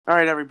All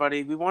right,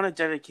 everybody. We want to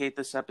dedicate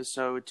this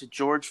episode to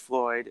George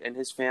Floyd and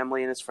his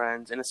family and his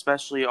friends, and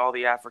especially all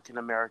the African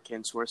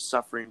Americans who are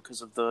suffering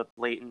because of the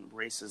blatant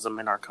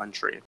racism in our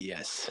country.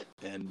 Yes,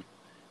 and,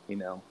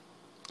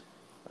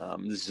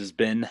 this has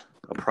been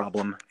a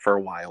problem for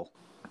a while.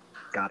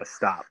 Gotta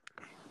stop.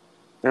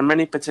 There are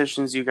many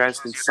petitions you guys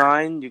can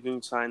sign. You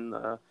can sign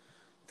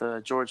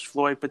the George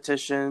Floyd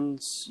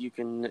petitions. You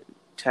can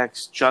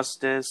text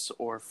Justice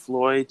or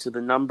Floyd to the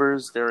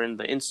numbers. They're in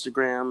the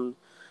Instagram.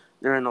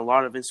 They're in a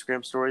lot of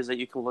Instagram stories that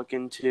you can look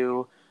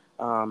into.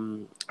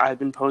 I've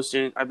been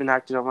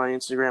active on my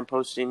Instagram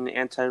posting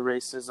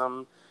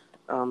anti-racism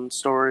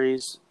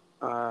stories.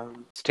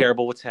 It's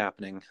terrible what's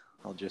happening.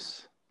 I'll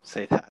just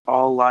say that.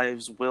 All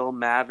lives will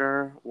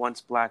matter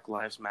once Black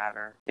Lives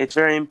Matter. It's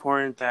very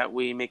important that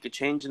we make a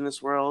change in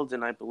this world,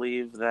 and I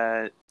believe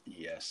that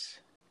Yes,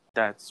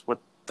 that's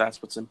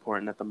what's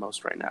important at the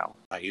most right now.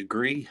 I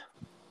agree.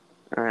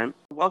 All right.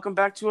 Welcome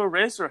back to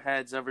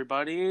Eraserheads,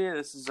 everybody.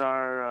 This is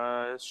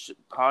our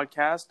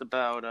podcast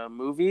about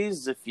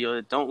movies. If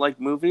you don't like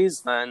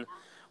movies, then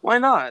why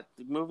not?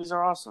 The movies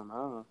are awesome. I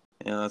don't know.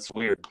 Yeah, that's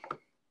weird.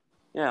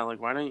 Yeah, like,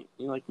 why don't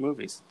you like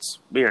movies? It's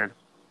weird.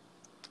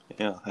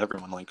 Yeah,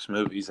 everyone likes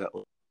movies at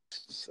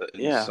least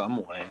in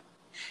some way.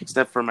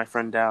 Except for my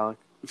friend Alec.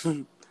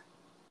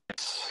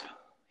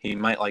 He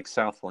might like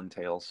Southland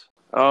Tales.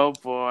 Oh,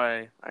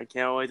 boy. I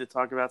can't wait to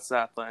talk about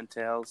Southland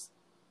Tales.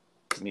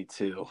 Me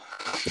too.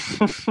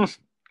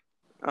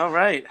 All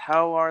right.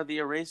 How are the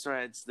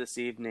Eraserheads this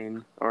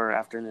evening or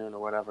afternoon or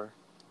whatever?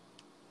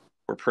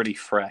 We're pretty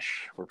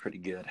fresh. We're pretty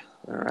good.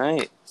 All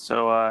right.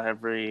 So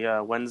every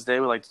Wednesday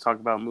we like to talk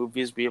about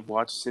movies we have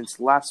watched since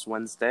last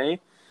Wednesday.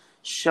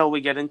 Shall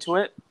we get into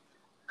it?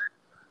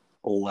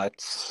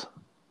 Let's.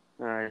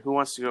 All right. Who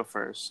wants to go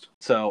first?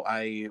 So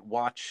I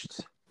watched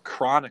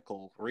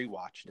Chronicle,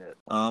 rewatched it.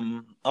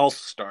 I'll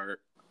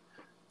start.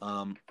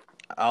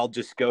 I'll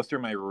just go through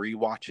my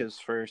rewatches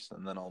first,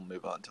 and then I'll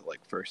move on to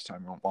like first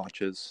time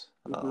watches.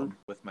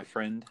 With my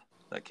friend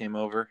that came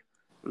over,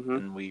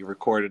 and we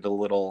recorded a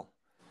little,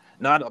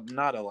 not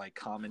a like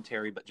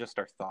commentary, but just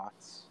our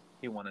thoughts.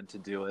 He wanted to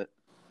do it.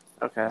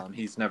 Okay.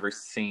 He's never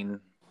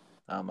seen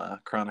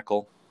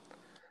Chronicle.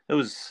 It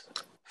was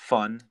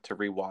fun to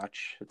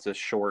rewatch. It's a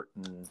short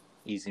and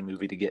easy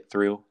movie to get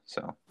through,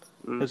 so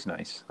it was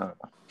nice. I don't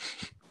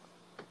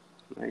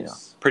know. Nice.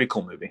 Yeah, pretty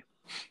cool movie.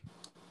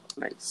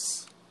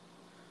 Nice.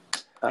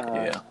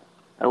 Yeah.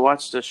 I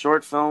watched a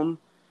short film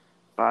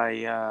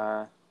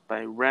by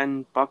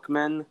Ren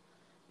Buckman.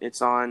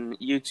 It's on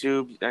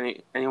YouTube.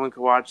 Anyone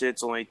can watch it.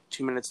 It's only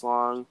 2 minutes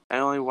long. I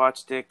only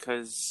watched it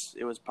because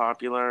it was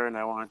popular and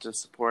I wanted to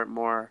support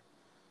more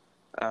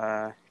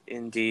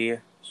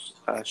indie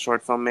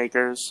short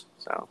filmmakers.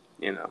 So,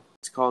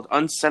 it's called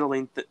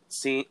Unsettling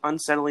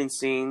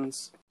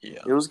Scenes.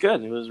 Yeah. It was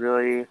good. It was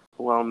really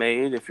well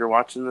made. If you're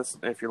watching this,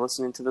 if you're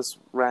listening to this,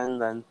 Ren,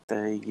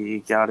 then you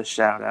got a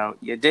shout out.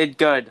 You did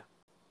good.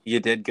 You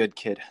did good,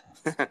 kid.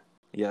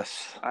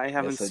 Yes. I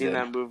haven't Yes, I seen did.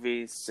 that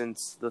movie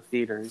since the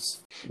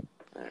theaters.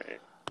 All right.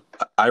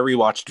 I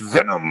rewatched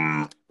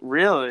Venom.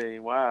 Really?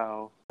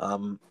 Wow.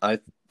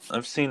 I've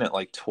seen it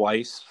like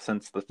twice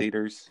since the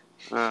theaters.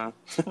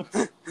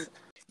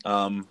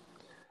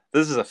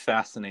 This is a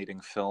fascinating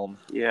film.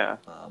 Yeah.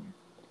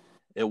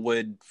 It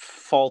would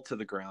fall to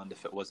the ground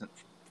if it wasn't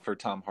for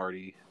Tom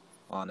Hardy,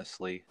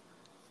 honestly.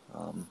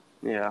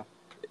 Yeah.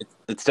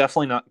 It's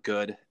definitely not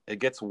good. It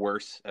gets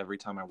worse every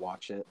time I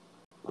watch it,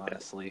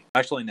 honestly. Yeah.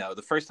 Actually, no.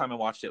 The first time I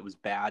watched it was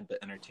bad but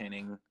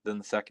entertaining. Then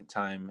the second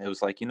time, it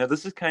was like,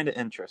 this is kind of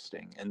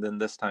interesting. And then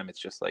this time, it's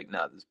just like,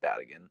 no, this is bad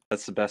again.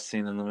 That's the best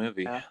scene in the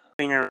movie. The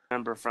thing I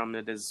remember from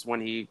it is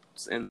when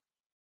he's in...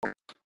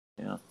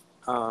 Yeah.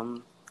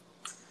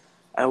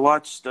 I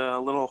watched a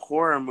little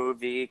horror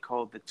movie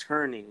called The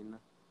Turning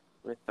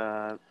with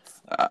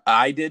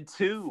I did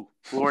too.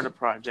 Florida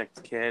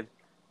Project kid.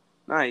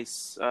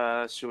 Nice.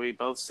 Should we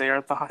both say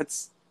our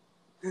thoughts?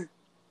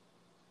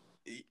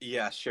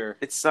 Yeah, sure.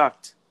 It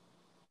sucked.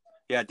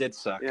 Yeah, it did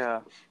suck. Yeah.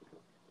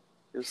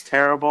 It was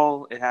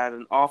terrible. It had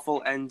an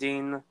awful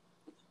ending.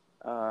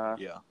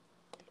 Yeah.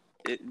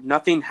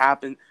 Nothing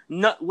happened.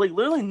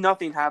 Literally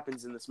nothing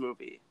happens in this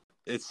movie.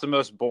 It's the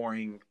most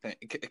boring thing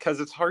because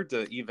it's hard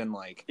to even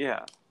like.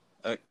 Yeah.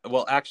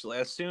 Well, actually,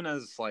 as soon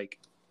as like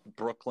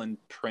Brooklyn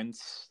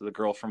Prince, the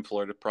girl from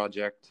Florida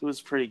Project, it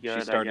was pretty good.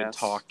 She started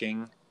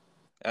talking.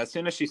 As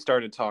soon as she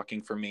started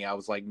talking, for me, I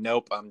was like,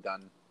 "Nope, I'm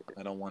done.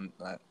 I don't want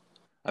that.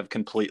 I've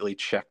completely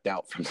checked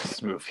out from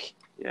this movie."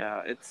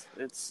 Yeah,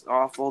 it's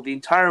awful. The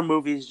entire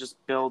movie is just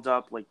build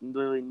up. Like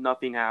literally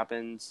nothing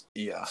happens.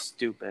 Yeah.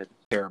 Stupid.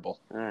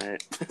 Terrible. All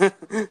right.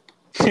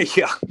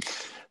 Yeah.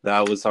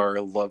 That was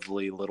our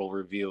lovely little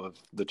review of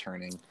The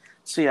Turning.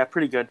 So yeah,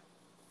 pretty good.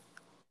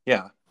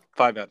 Yeah,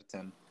 5 out of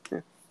 10.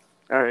 Yeah.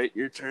 All right,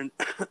 your turn.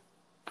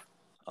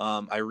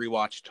 I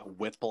rewatched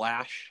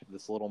Whiplash,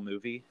 this little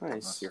movie. Nice. I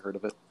don't know if you heard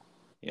of it.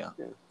 Yeah.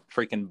 Yeah.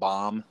 Freaking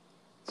bomb,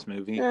 this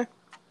movie. Yeah.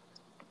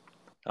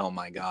 Oh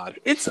my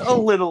god. It's a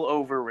little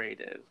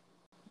overrated.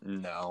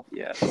 No.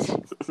 Yes.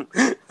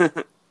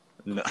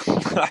 No,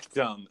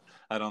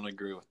 I don't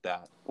agree with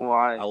that.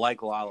 Why? I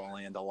like La La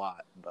Land a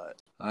lot, but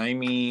I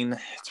mean,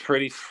 it's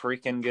pretty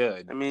freaking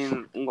good. I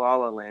mean, La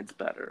La Land's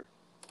better.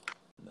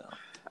 No.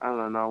 I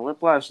don't know.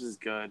 Whiplash is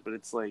good, but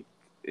it's like,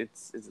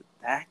 is it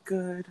that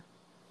good?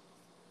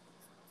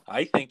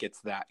 I think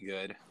it's that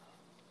good. It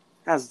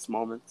has its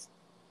moments.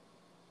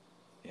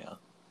 Yeah.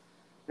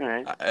 All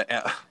right.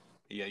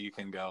 Yeah, you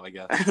can go, I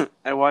guess.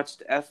 I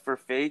watched F for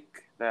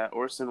Fake, that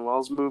Orson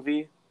Welles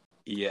movie.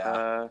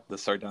 Yeah, the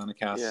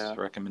Sardonicast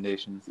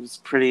recommendations. It was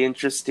pretty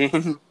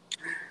interesting.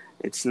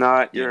 It's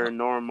not your Yeah.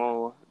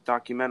 normal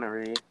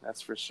documentary,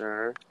 that's for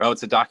sure. Oh,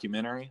 it's a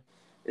documentary?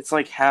 It's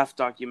like half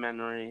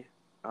documentary.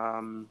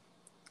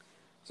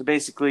 So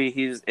basically,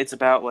 it's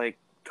about like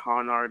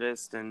con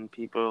artists and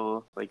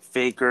people like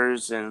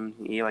fakers, and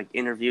he like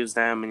interviews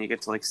them, and you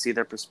get to like see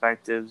their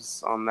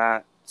perspectives on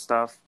that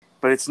stuff.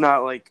 But it's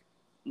not like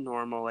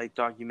normal like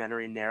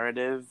documentary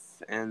narrative,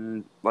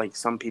 and like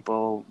some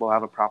people will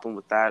have a problem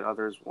with that,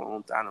 others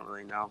won't. I don't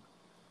really know.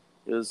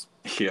 It was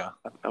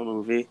a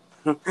movie.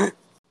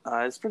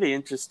 It's pretty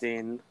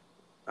interesting.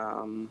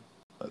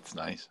 That's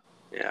nice.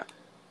 Yeah.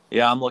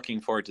 Yeah, I'm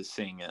looking forward to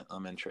seeing it.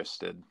 I'm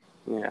interested.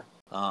 Yeah.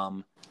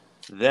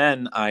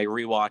 Then I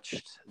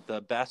rewatched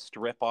the best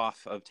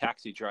ripoff of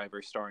Taxi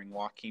Driver starring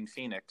Joaquin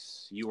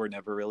Phoenix, You Were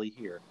Never Really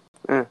Here.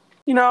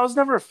 You know, I was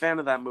never a fan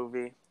of that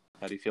movie.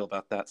 How do you feel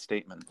about that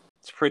statement?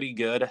 It's pretty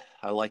good.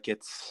 I like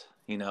its,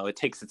 it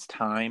takes its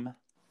time.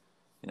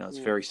 It's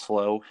very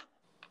slow.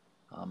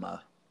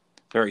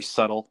 Very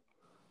subtle.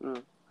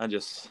 I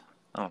don't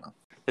know.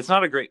 It's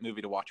not a great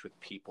movie to watch with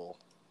people.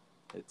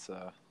 It's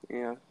I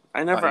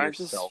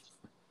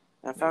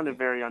found it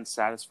very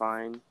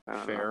unsatisfying.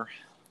 Fair.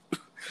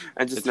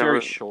 It's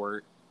very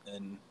short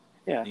and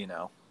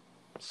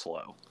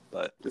slow,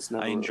 but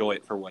I enjoy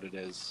it for what it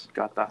is.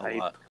 Got the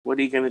hype. What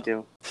are you gonna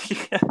do?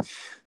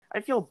 I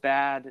feel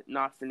bad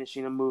not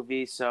finishing a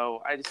movie,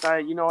 so I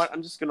decided, you know what,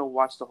 I'm just gonna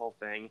watch the whole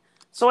thing.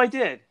 So I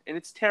did, and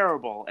it's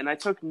terrible, and I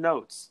took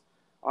notes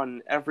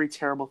on every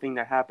terrible thing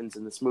that happens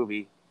in this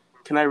movie.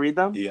 Can I read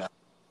them? Yeah.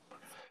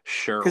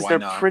 Sure, because they're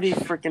pretty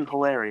freaking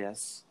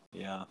hilarious.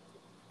 Yeah. I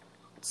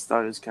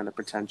thought it was kind of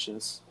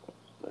pretentious.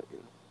 But,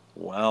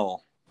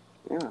 Well,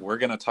 we're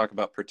going to talk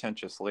about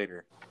pretentious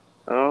later.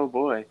 Oh,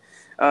 boy.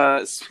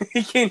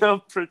 Speaking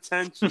of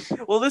pretentious...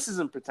 well, this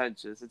isn't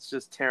pretentious. It's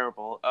just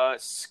terrible.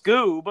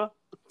 Scoob.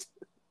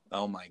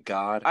 Oh, my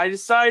God. I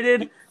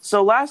decided...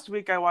 So last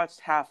week I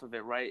watched half of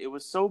it, right? It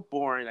was so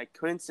boring. I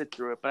couldn't sit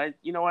through it. But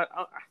you know what?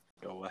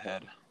 Go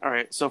ahead. All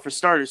right. So for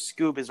starters,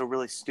 Scoob is a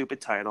really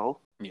stupid title.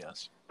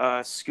 Yes.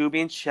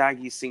 Scooby and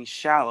Shaggy sing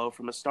Shallow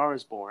from A Star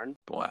is Born.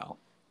 Wow.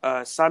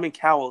 Simon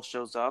Cowell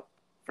shows up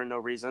for no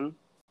reason.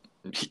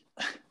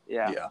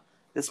 Yeah.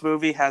 This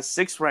movie has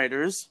 6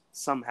 writers,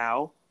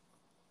 somehow.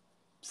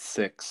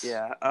 6.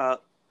 Yeah.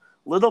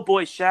 Little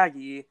Boy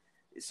Shaggy.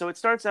 So it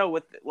starts out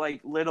with,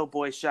 like, Little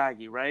Boy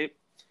Shaggy, right?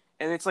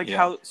 And it's like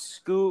how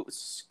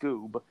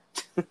Scoob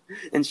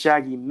and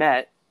Shaggy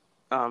met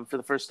for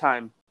the first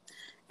time.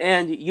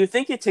 And you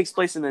think it takes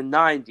place in the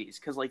 90s,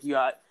 because, like,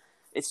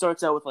 it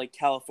starts out with, like,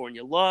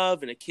 California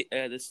Love, and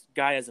this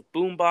guy has a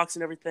boombox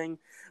and everything.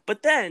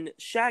 But then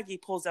Shaggy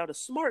pulls out a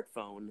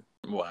smartphone.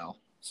 Wow.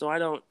 So I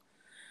don't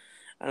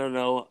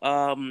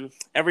know.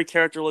 Every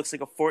character looks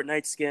like a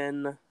Fortnite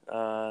skin.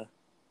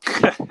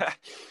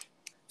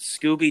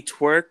 Scooby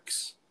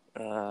twerks.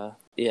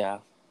 Yeah.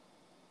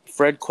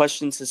 Fred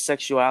questions his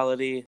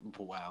sexuality.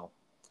 Wow.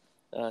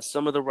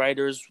 Some of the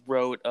writers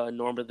wrote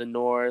Norm of the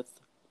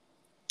North.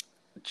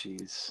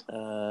 Jeez.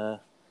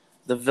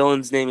 The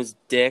villain's name is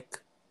Dick.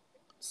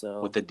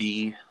 So with the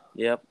D.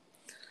 Yep.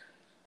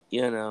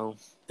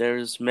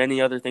 There's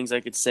many other things I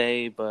could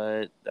say,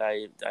 but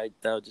that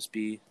would just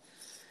be.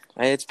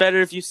 It's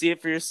better if you see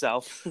it for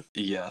yourself.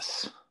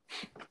 Yes.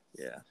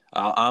 Yeah.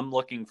 I'm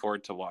looking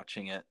forward to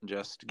watching it.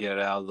 Just to get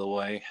it out of the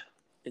way.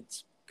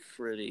 It's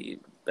pretty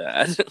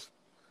bad.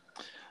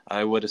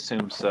 I would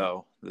assume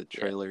so. The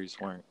trailers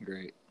weren't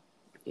great.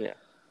 Yeah.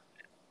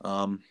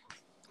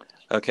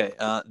 Okay.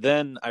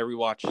 Then I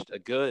rewatched a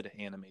good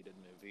animated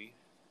movie.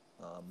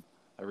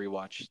 I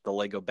rewatched the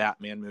Lego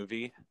Batman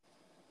movie.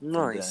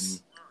 Nice.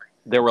 Then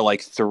there were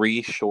like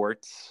 3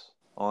 shorts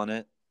on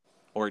it,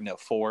 or no,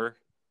 4.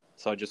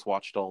 So I just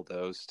watched all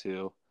those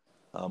too.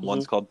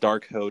 One's called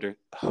Dark Hoser.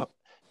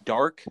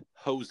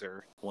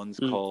 One's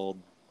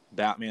called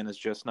Batman is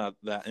Just Not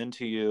That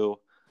Into You.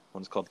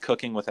 One's called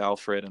Cooking with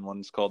Alfred, and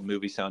one's called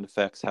Movie Sound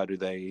Effects. How do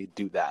they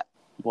do that?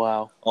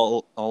 Wow.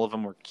 All of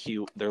them were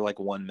cute. They're like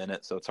 1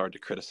 minute, so it's hard to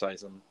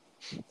criticize them.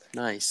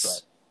 Nice.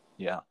 But,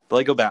 yeah, the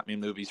Lego Batman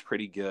movie's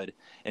pretty good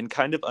and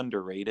kind of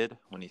underrated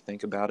when you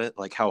think about it,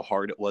 like how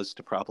hard it was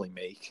to probably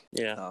make.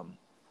 Yeah.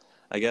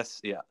 I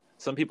guess, yeah.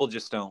 Some people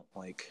just don't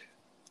take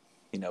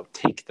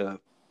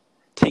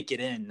it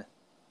in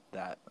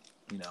that,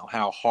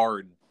 how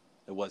hard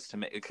it was to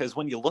make. Because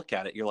when you look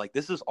at it, you're like,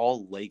 this is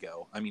all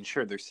Lego. I mean,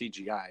 sure, there's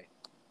CGI,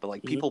 but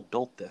like people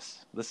built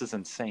this. This is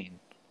insane.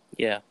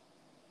 Yeah.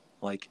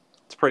 Like,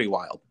 it's pretty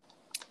wild.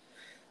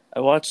 I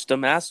watched a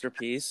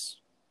masterpiece.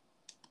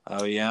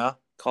 Oh, yeah?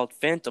 Called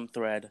Phantom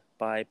Thread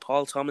by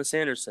Paul Thomas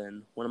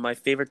Anderson, one of my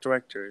favorite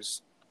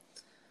directors.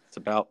 It's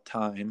about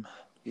time.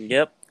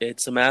 Yep,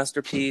 it's a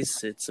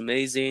masterpiece. It's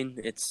amazing.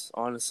 It's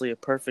honestly a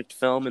perfect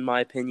film, in my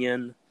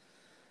opinion.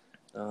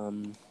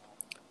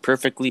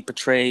 Perfectly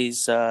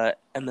portrays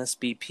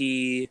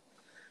MSBP,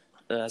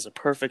 has a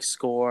perfect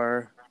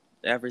score.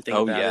 Everything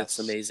about it's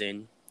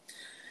amazing.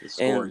 The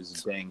score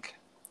is dank.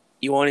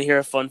 You want to hear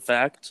a fun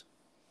fact?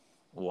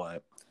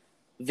 What?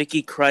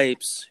 Vicky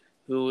Krieps,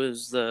 who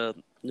was the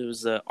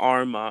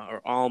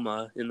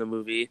Alma in the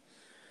movie,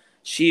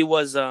 she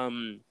was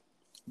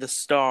the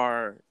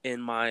star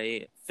in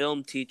my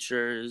film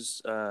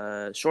teacher's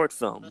short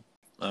film.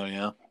 Oh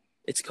yeah.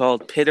 It's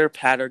called Pitter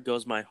Patter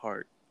Goes My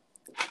Heart.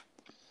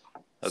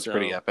 That's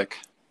pretty epic.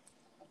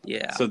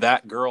 Yeah. So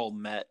that girl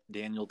met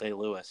Daniel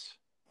Day-Lewis.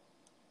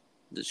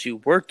 She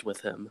worked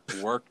with him.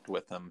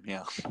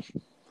 Yeah.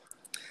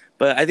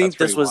 But I think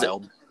this was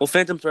wild. Well,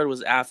 Phantom Thread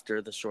was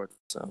after the short,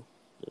 so.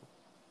 Yeah.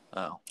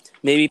 Oh.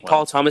 Maybe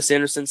Paul Thomas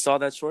Anderson saw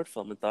that short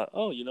film and thought,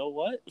 "Oh, you know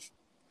what?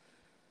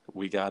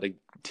 We got to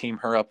team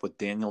her up with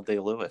Daniel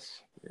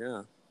Day-Lewis."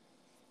 Yeah.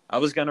 I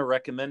was going to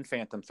recommend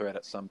Phantom Thread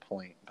at some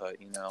point, but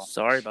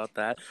Sorry about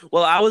that.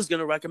 Well, I was going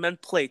to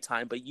recommend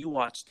Playtime, but you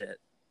watched it.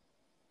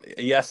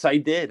 Yes, I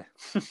did.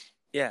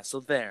 Yeah,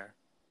 so there.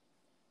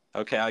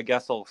 Okay, I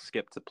guess I'll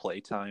skip to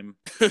Playtime.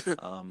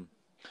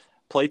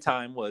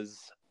 Playtime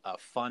was a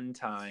fun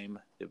time.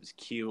 It was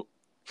cute.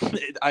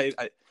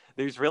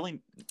 There's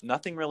really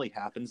nothing really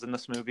happens in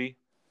this movie.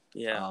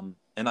 Yeah.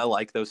 And I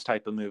like those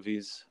type of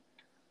movies.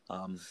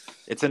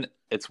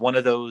 It's one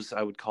of those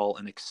I would call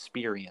an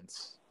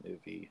experience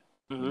movie.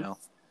 Mm-hmm.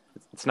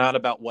 It's not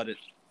about what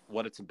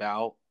it's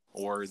about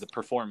or the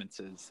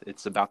performances.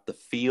 It's about the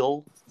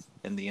feel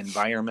and the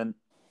environment.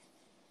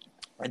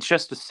 It's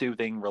just a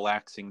soothing,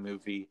 relaxing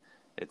movie.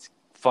 It's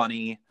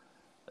funny.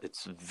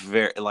 It's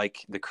very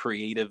the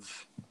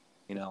creative,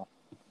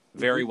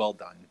 very well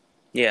done.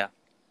 Yeah.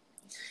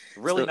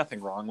 Really nothing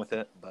wrong with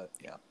it, but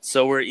yeah.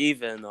 So we're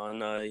even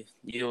on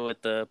you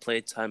with the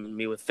Playtime and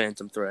me with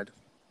Phantom Thread.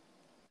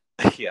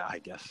 Yeah, I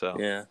guess so.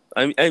 Yeah.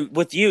 I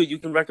with you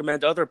can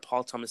recommend other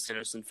Paul Thomas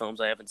Anderson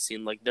films I haven't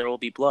seen, like There Will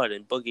Be Blood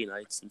and Boogie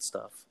Nights and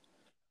stuff.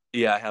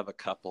 Yeah, I have a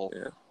couple.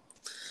 Yeah.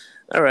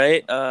 All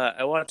right.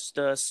 I watched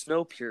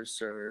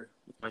Snowpiercer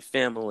with my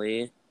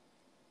family.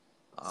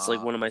 It's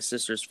like one of my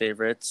sister's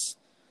favorites.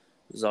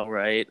 It was all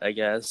right, I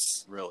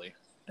guess. Really?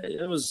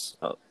 It was...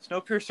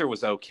 Snowpiercer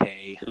was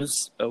okay. It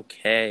was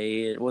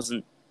okay. It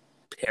wasn't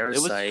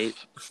Parasite.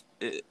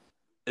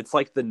 It's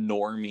like the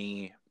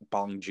normie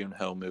Bong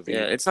Joon-ho movie.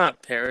 Yeah, it's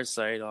not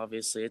Parasite,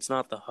 obviously. It's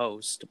not The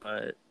Host,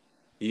 but...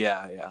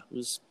 Yeah. It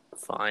was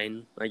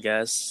fine, I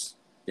guess.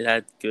 It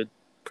had good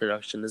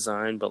production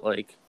design, but,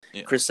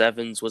 Chris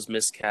Evans was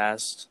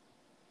miscast,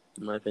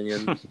 in my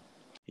opinion.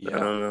 Yeah. I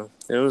don't know.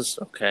 It was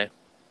okay.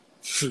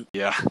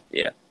 Yeah.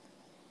 Yeah.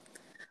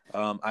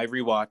 I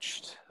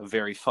rewatched a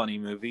very funny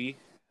movie,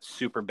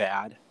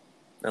 Superbad.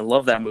 I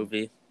love that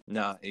movie.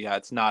 No, yeah,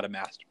 it's not a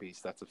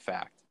masterpiece. That's a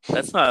fact.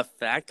 That's not a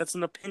fact. That's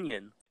an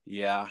opinion.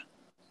 Yeah.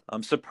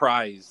 I'm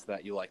surprised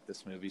that you like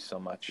this movie so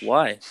much.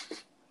 Why?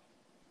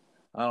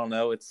 I don't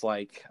know. It's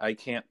like I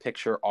can't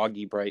picture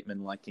Augie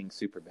Brightman liking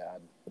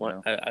Superbad.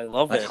 What? I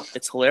love it.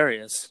 It's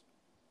hilarious.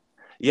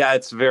 Yeah,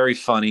 it's very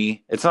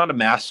funny. It's not a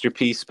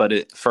masterpiece,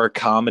 but for a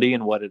comedy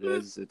and what it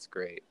is, it's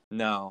great.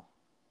 No.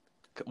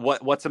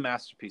 What's a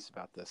masterpiece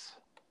about this?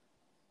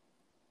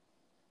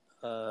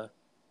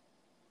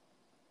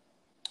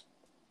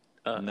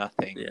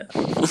 Nothing. Yeah.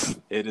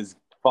 It is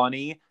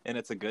funny and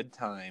it's a good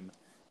time.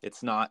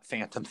 It's not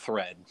Phantom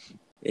Thread.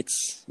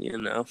 It's,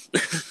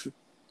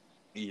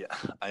 Yeah,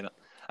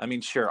 I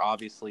mean, sure,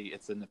 obviously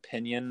it's an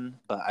opinion,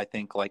 but I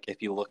think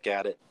if you look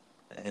at it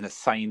in a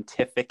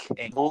scientific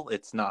angle,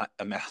 it's not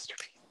a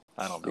masterpiece.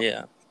 I don't know.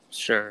 Yeah,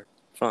 sure.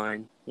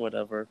 Fine.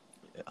 Whatever.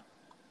 Yeah.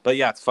 But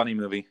yeah, it's a funny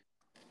movie.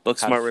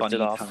 Booksmart ripped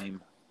it off.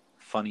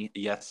 Funny.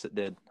 Yes, it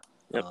did.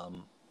 Yep.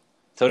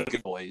 So did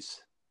Good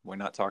Boys. We're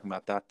not talking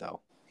about that, though.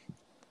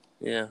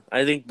 Yeah,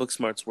 I think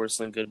Booksmart's worse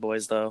than Good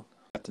Boys, though.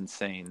 That's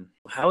insane.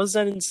 How is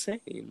that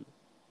insane?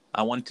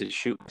 I wanted to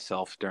shoot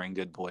myself during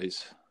Good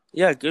Boys.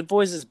 Yeah, Good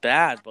Boys is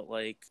bad, but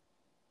I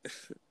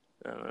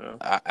don't know.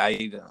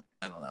 I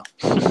don't know.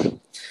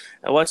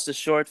 I watched a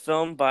short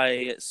film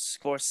by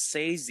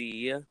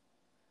Scorsese.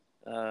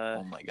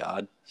 Oh my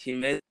God. He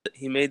made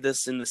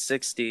this in the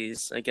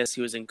 60s. I guess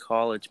he was in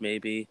college,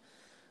 maybe.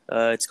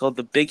 It's called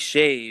The Big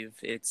Shave.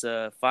 It's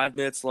 5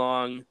 minutes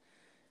long.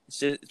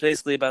 It's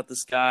basically about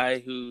this guy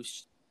who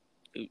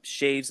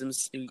shaves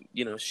his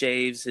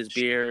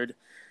beard,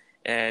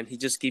 and he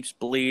just keeps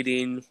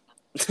bleeding.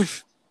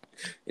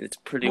 And it's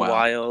pretty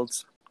wild.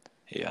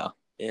 Yeah.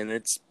 And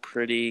it's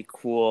pretty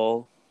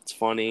cool. It's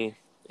funny.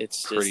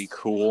 It's pretty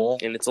cool.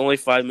 And it's only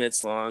 5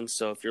 minutes long.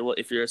 So if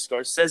you're a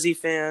Scorsese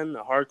fan,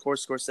 a hardcore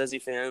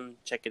Scorsese fan,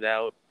 check it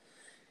out.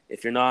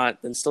 If you're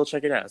not, then still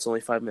check it out. It's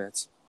only 5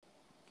 minutes.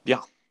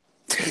 Yeah.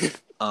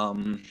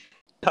 I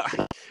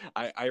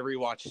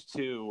rewatched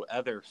 2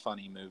 other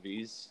funny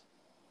movies.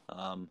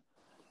 I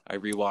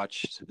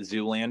rewatched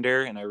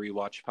Zoolander and I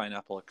rewatched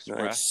Pineapple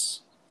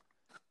Express.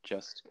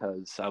 just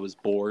because I was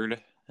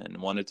bored and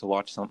wanted to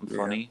watch something Yeah.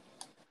 funny.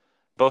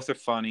 Both are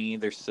funny.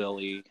 They're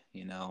silly.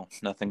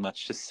 Nothing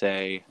much to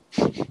say.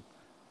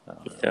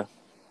 Yeah.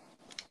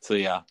 So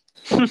yeah.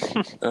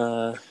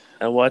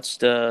 I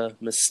watched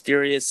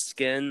Mysterious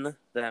Skin,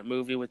 that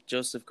movie with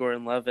Joseph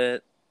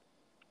Gordon-Levitt.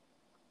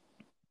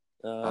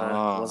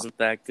 Wasn't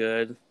that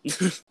good,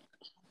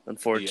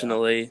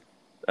 unfortunately.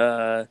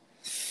 Yeah.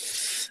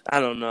 I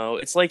don't know.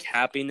 It's like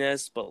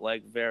Happiness, but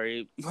like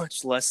very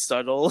much less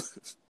subtle.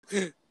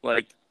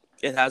 Like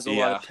it has a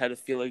lot of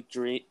pedophilic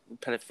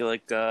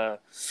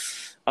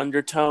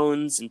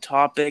undertones and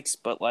topics,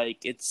 but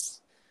like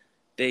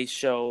they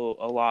show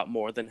a lot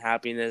more than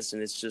Happiness,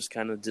 and it's just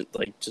kind of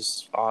like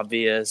just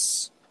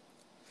obvious.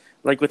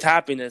 Like with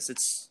Happiness,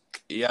 it's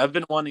I've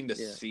been wanting to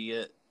see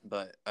it,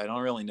 but I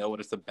don't really know what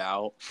it's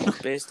about.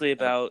 Basically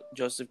about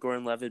Joseph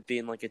Gordon-Levitt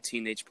being like a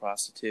teenage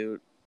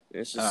prostitute.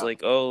 It's just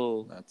like,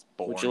 oh, that's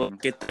boring. Would you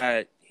look at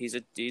that? He's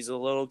a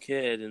little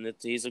kid, and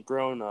he's a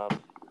grown up.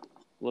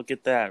 Look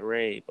at that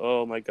rape!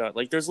 Oh my god!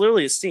 Like, there's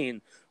literally a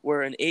scene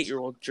where an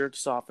 8-year-old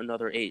jerks off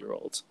another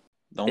 8-year-old.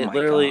 Oh my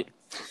god!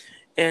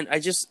 And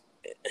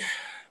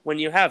when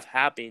you have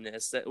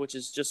Happiness, which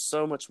is just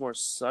so much more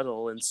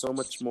subtle and so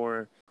much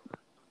more,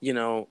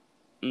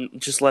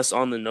 just less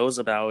on the nose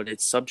about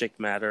its subject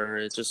matter.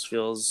 It just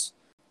feels,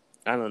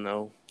 I don't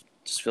know,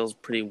 just feels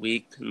pretty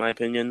weak in my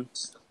opinion.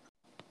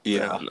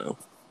 Yeah. I don't know.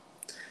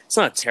 It's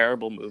not a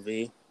terrible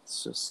movie.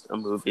 It's just a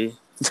movie.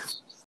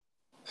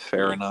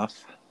 Fair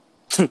enough.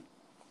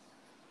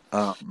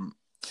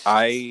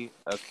 I'll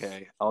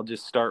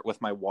just start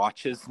with my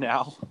watches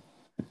now.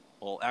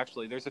 Well,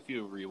 actually, there's a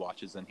few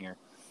rewatches in here.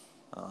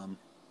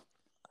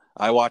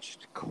 I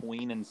watched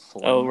Queen and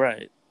Slim. Oh,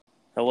 right.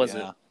 How was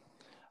it?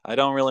 I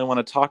don't really want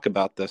to talk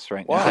about this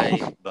right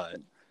now. But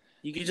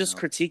you could just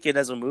critique it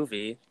as a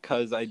movie.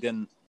 Because I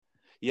didn't.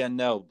 Yeah,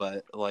 no,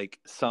 but like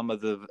some of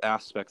the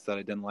aspects that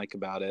I didn't like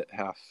about it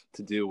have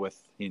to do with,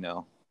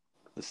 the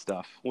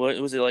stuff. What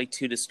was it, like,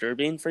 too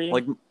disturbing for you?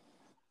 Like,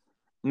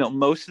 no,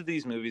 most of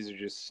these movies are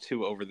just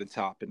too over the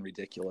top and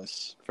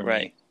ridiculous for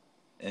me.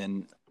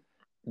 And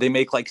they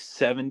make like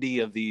 70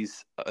 of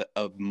these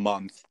a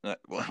month.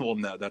 Well,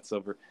 no, that's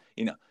over.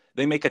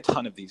 They make a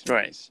ton of these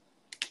movies.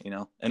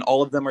 And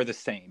all of them are the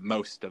same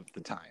most of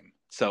the time.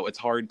 So it's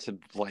hard to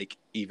like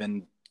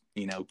even,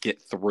 get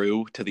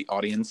through to the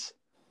audience.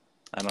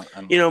 I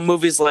don't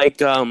movies like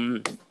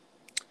Do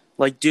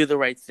the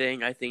Right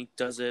Thing, I think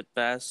does it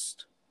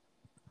best.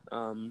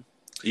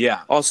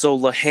 Also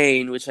La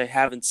Haine, which I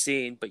haven't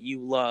seen, but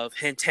you love.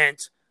 Hint,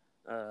 hint.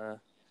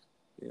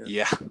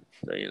 Yeah.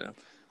 So,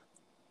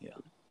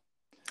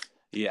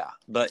 Yeah.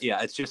 But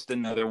yeah, it's just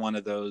another one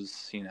of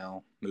those,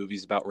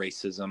 movies about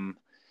racism.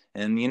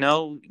 And,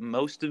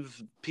 most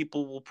of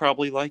people will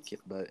probably like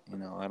it, but, I don't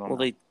know. Well,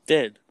 they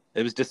did.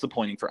 It was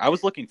disappointing. I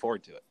was looking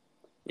forward to it.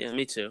 Yeah,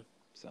 me too.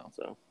 So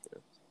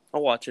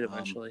I'll watch it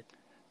eventually.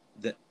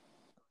 Then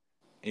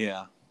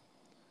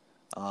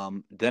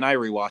I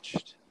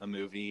rewatched a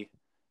movie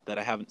that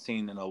I haven't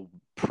seen in a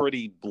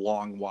pretty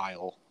long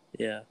while.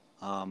 Yeah.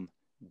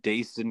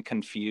 Dazed and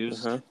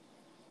Confused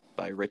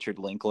by Richard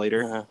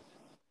Linklater.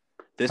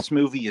 This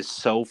movie is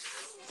so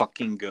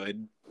fucking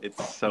good.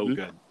 It's so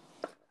good.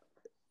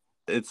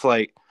 It's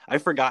like, I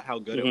forgot how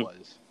good it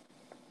was.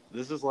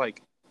 This is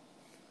like,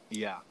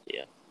 yeah,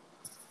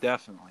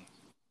 definitely.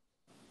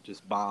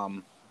 Just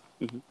bomb.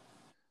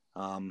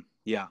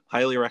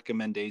 Highly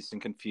recommend Dazed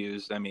and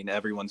Confused. I mean,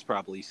 everyone's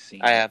probably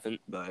seen it. I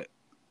haven't. But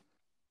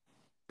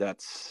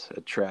that's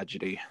a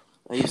tragedy.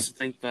 I used to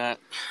think that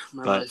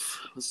my life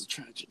was a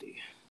tragedy.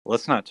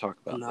 Let's not talk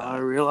about that. Now I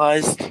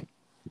realized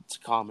it's a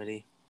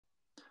comedy.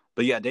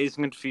 But yeah, Dazed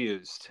and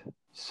Confused.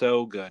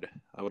 So good.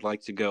 I would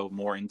like to go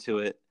more into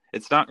it.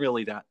 It's not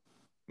really that,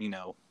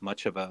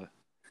 much of a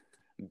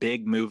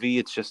big movie.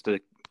 It's just a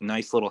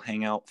nice little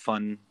hangout,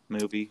 fun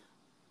movie.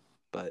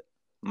 But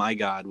my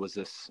God, was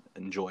this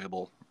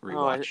enjoyable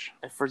rewatch.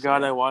 I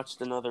forgot I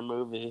watched another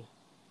movie.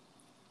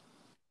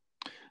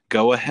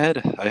 Go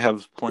ahead. I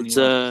have plenty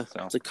of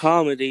It's a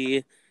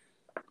comedy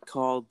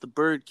called The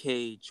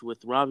Birdcage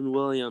with Robin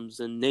Williams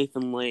and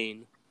Nathan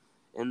Lane.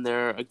 And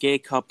they're a gay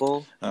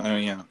couple. Oh,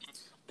 yeah.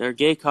 They're a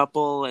gay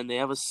couple, and they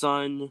have a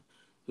son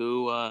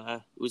who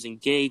was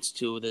engaged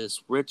to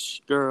this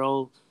rich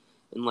girl,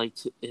 and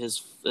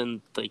his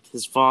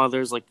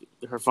father's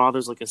her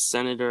father's like a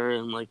senator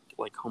and like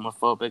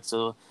homophobic.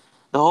 So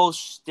the whole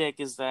shtick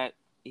is that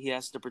he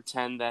has to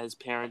pretend that his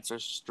parents are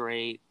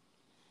straight.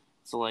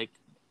 So like,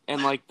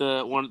 and like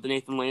the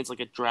Nathan Lane's like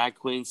a drag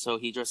queen, so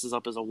he dresses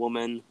up as a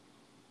woman,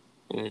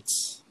 and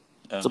it's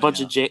a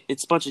bunch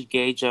of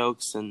gay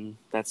jokes and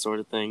that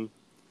sort of thing.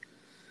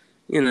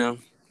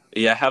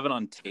 Yeah, I have it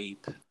on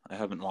tape. I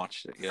haven't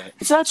watched it yet.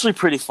 It's actually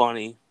pretty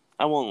funny.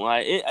 I won't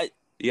lie. It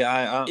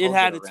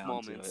had its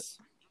moments.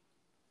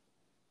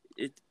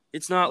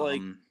 It's not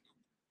like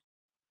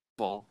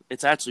well,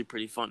 it's actually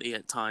pretty funny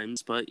at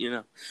times, but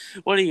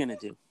what are you gonna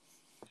do?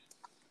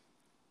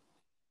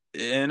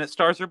 And it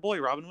stars her boy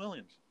Robin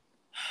Williams.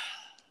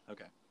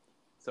 Okay.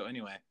 So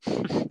anyway,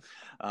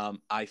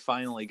 I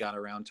finally got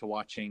around to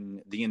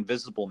watching The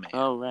Invisible Man.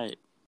 Oh, right.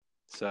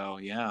 So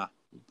yeah,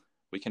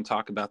 we can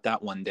talk about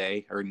that one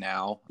day or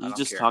now. I You don't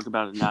just care. talk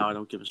about it now. I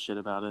don't give a shit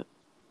about it.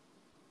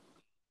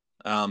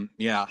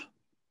 Yeah,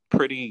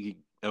 pretty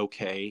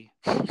okay.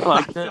 I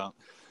liked it.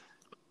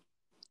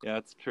 Yeah,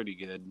 it's pretty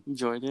good.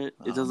 Enjoyed it.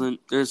 It doesn't.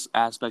 There's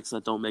aspects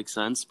that don't make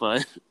sense,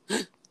 but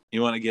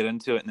you want to get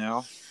into it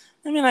now?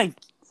 I mean, I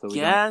So we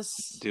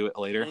guess don't do it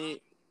later.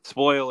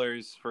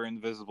 Spoilers for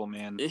Invisible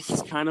Man.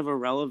 It's kind of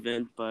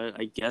irrelevant, but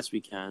I guess we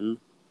can.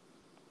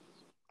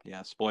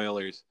 Yeah,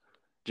 spoilers.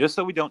 Just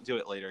so we don't do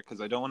it later,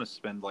 because I don't want to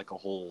spend like a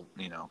whole,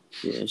 Yeah,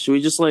 should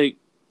we just like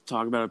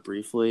talk about it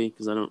briefly?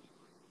 Because I don't.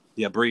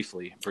 Yeah,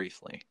 briefly,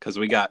 because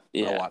we got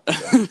a lot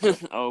to go.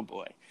 Oh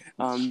boy.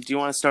 Do you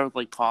want to start with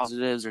like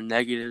positives or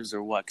negatives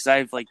or what? Because I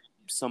have like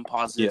some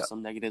positives,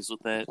 some negatives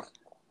with it.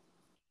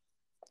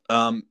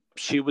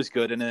 She was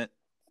good in it.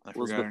 I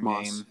Elizabeth forgot her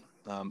Moss.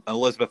 name.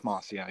 Elizabeth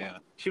Moss. Yeah.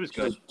 She was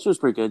good. She was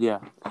pretty good. Yeah,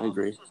 I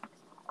agree.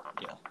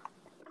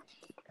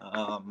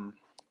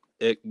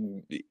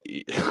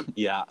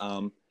 Yeah.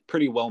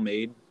 Pretty well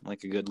made,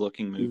 like a good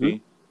looking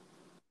movie.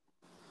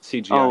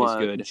 CGI is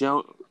good.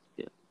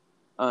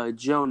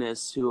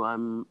 Jonas,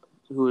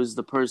 who is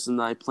the person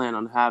that I plan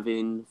on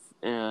having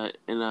in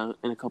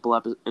a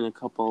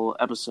couple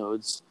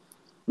episodes,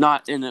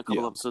 not in a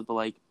couple episodes, but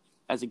like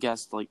as a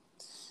guest, like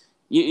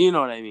you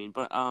know what I mean.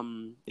 But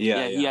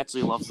he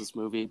actually loves this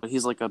movie, but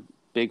he's like a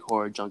big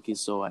horror junkie,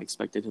 so I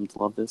expected him to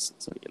love this.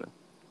 So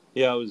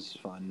Yeah, it was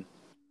fun.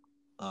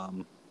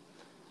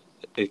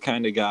 It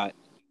kind of got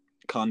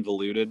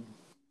convoluted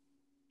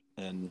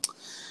and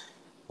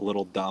a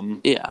little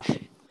dumb. Yeah,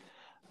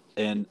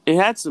 and it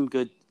had some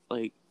good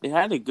it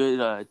had a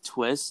good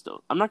twist.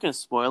 I'm not gonna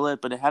spoil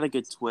it, but it had a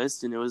good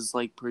twist, and it was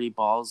like pretty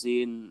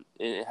ballsy, and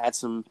it had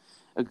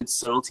a good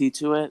subtlety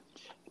to it.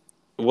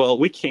 Well,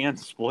 we can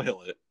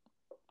spoil it.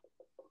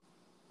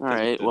 All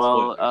right.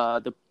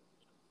 Well,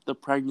 the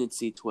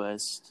pregnancy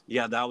twist.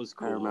 Yeah, that was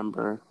cool. I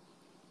remember.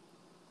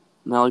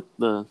 And I like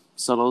the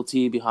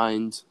subtlety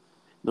behind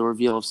the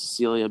reveal of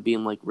Cecilia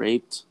being like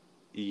raped.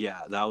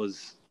 Yeah, that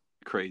was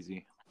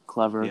crazy.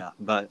 Clever. Yeah,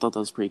 but I thought that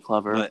was pretty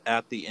clever. But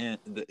at the end,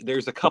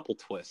 there's a couple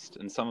twists,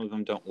 and some of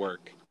them don't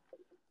work.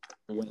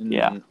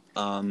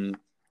 When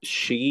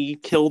she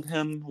killed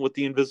him with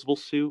the invisible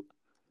suit,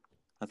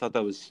 I thought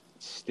that was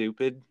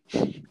stupid.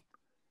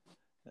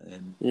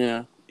 And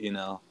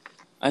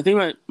I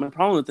think my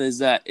problem with it is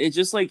that it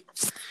just like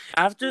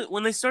after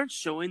when they start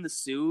showing the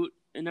suit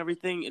and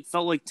everything, it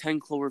felt like 10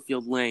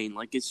 Cloverfield Lane.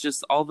 Like it's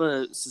just all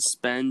the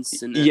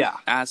suspense and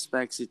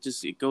aspects.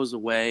 It goes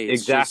away.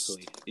 It's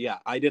exactly.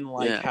 I didn't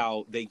like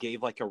how they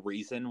gave like a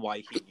reason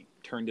why he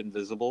turned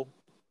invisible.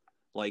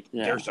 Like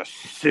there's a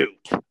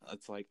suit.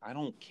 It's like I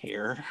don't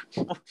care.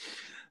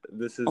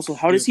 This is also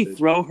how does he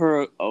throw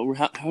her?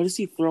 How does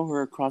he throw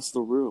her across the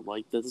room?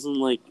 Like that doesn't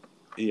like.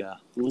 Yeah.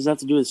 What does that have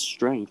to do with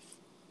strength?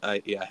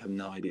 I have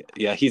no idea.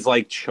 Yeah, he's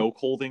like choke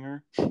holding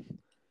her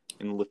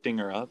and lifting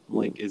her up.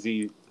 Like, is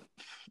he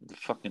the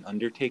fucking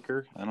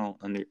Undertaker? I don't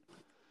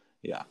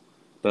Yeah,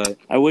 but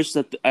I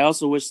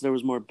also wish there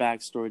was more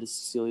backstory to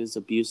Cecilia's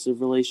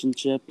abusive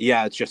relationship.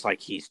 Yeah, it's just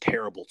like he's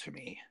terrible to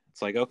me.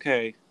 It's like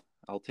okay,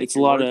 I'll take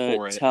your word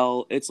for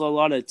it. It's a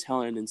lot of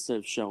telling instead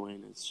of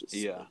showing. It's just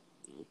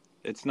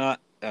it's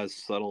not as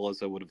subtle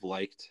as I would have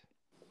liked.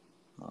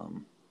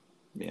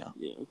 Yeah.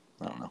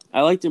 I don't know. I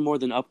liked it more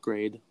than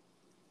Upgrade.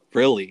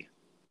 Really?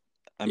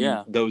 I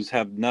mean, those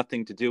have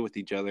nothing to do with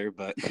each other,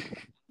 but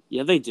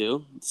yeah, they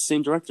do. It's the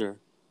same director.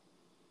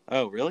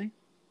 Oh, really?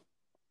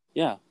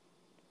 Yeah.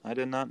 I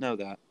did not know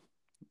that.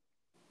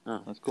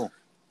 Oh, that's cool.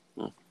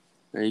 Oh,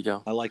 there you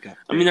go. I like it.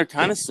 I mean, they're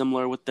kind of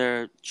similar with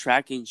their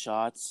tracking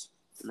shots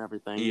and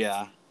everything.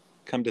 Yeah.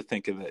 Come to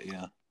think of it,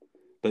 yeah.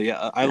 But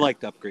I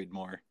liked Upgrade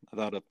more. I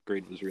thought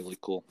Upgrade was really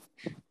cool.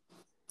 I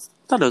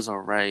thought it was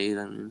alright.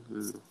 I mean,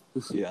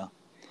 yeah.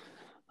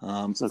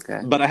 It's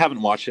okay. But I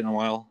haven't watched it in a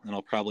while, and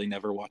I'll probably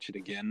never watch it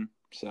again.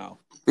 So.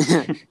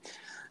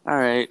 All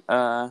right.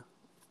 What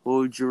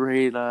would you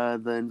rate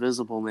The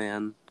Invisible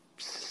Man?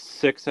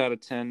 6 out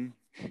of 10.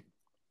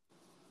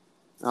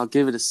 I'll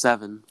give it a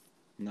 7.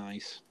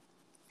 Nice.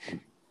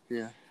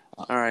 Yeah.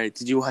 All right.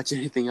 Did you watch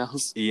anything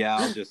else? Yeah,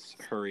 I'll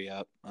just hurry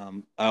up.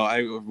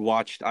 I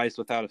watched Eyes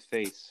Without a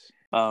Face.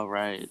 Oh,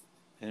 right.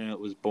 And it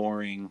was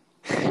boring.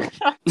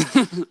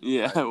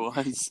 Yeah, it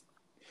was.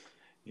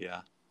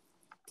 Yeah.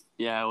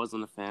 Yeah, I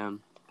wasn't a fan.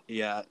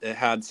 Yeah, it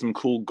had some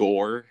cool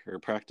gore or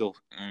practical,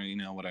 you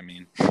know what I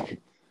mean.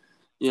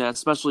 Yeah,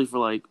 especially for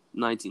like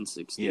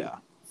 1960. Yeah.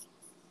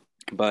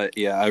 But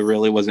yeah, I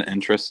really wasn't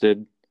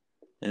interested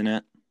in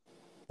it.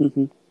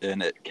 Mm-hmm.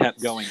 And it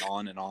kept going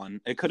on and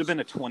on. It could have been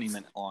a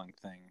 20-minute long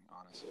thing,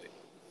 honestly.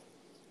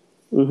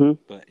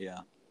 Mm-hmm. But yeah,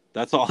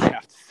 that's all I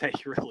have to say.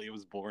 Really, it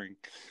was boring.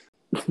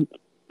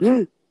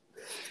 All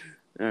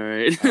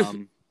right.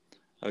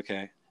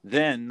 Okay.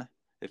 Then,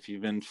 if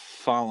you've been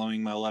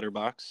following my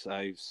letterbox,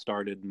 I've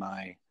started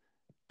my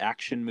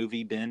action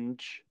movie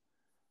binge.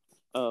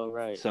 Oh,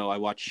 right. So I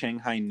watched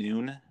Shanghai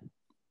Noon.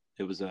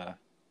 It was a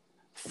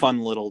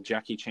fun little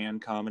Jackie Chan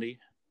comedy.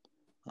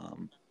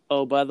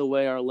 Oh, by the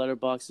way, our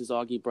letterbox is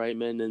Augie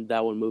Brightman and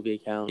that one movie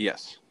account.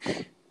 Yes.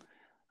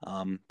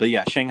 But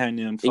yeah, Shanghai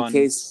Noon, fun. In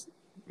case,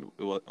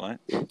 what?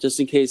 Just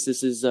in case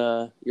this is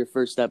your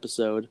first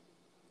episode.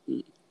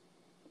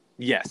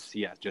 Yes,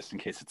 yeah, just in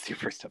case it's your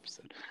first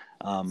episode.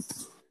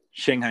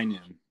 Shanghai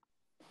Noon,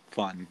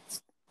 fun.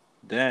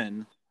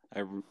 Then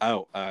I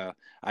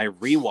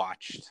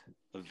rewatched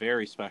a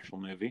very special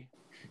movie.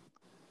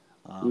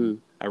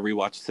 I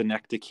rewatched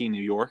Synecdoche,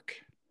 New York.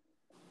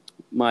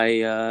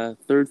 My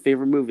third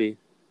favorite movie.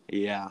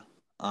 Yeah.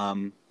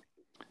 I'm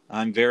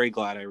very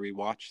glad I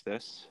rewatched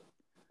this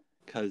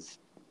because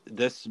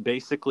this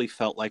basically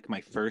felt like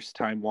my first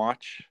time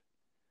watch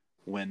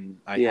when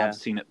I have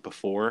seen it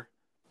before.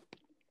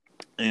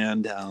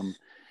 And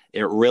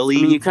it really...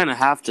 I mean, you kind of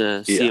have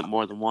to see it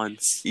more than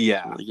once.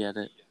 Yeah. To really get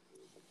it.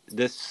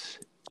 This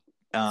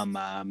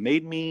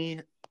made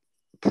me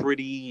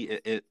pretty...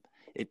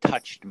 It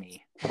touched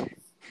me.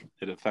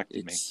 It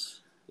affected me.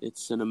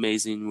 It's an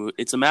amazing movie.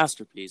 It's a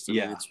masterpiece. I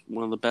mean, it's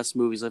one of the best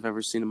movies I've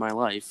ever seen in my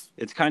life.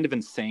 It's kind of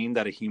insane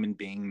that a human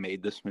being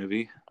made this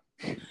movie.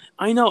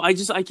 I know. I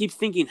keep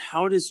thinking,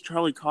 how does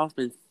Charlie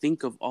Kaufman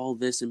think of all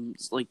this and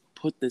like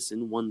put this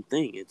in one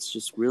thing? It's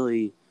just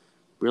really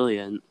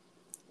brilliant.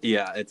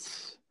 Yeah,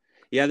 this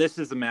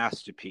is a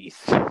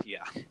masterpiece.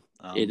 Yeah,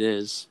 it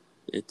is.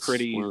 It's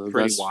one of the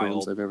best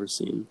films I've ever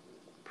seen.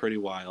 Pretty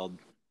wild.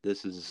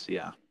 This is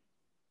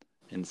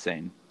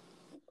insane.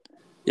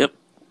 Yep.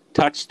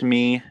 Touched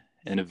me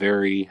in a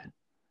very,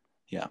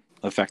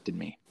 affected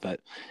me. But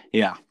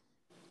yeah,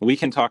 we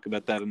can talk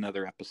about that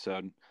another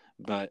episode.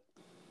 But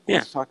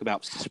let's talk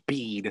about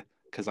Speed,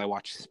 because I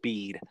watched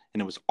Speed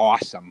and it was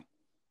awesome.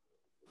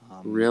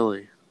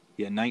 Really?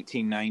 Yeah,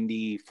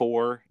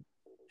 1994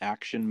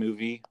 action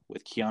movie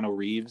with Keanu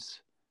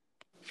Reeves.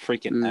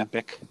 Freaking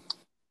epic.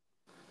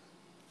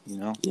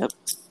 Yep.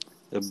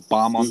 The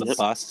bomb on the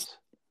bus.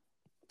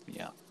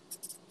 Yeah.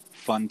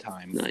 Fun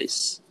time.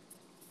 Nice.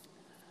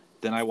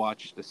 Then I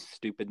watched the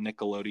stupid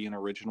Nickelodeon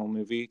original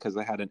movie because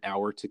I had an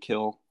hour to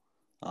kill.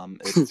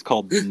 It's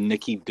called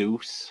Nicky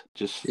Deuce.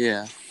 Just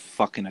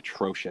fucking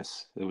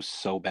atrocious. It was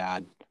so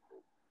bad.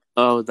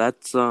 Oh,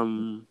 that's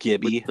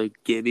Gibby. The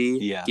Gibby.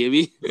 Yeah.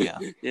 Gibby. Yeah.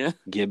 Yeah.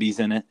 Gibby's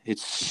in it.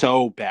 It's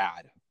so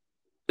bad.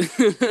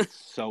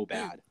 It's so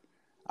bad.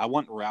 I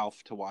want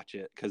Ralph to watch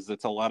it because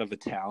it's a lot of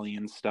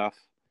Italian stuff.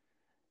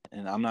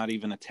 And I'm not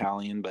even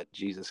Italian, but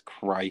Jesus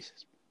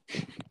Christ.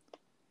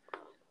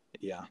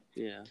 Yeah.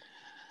 Yeah.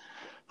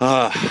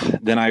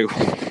 Then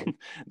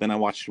I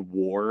watched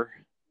War.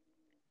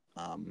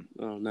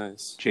 Oh,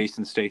 nice.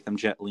 Jason Statham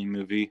Jet Li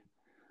movie.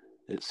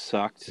 It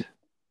sucked.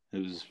 It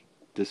was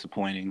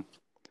disappointing.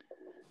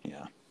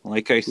 Yeah.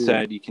 Like I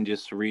said, you can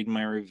just read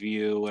my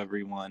review,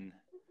 everyone.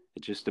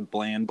 It's just a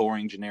bland,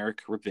 boring,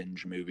 generic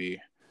revenge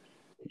movie.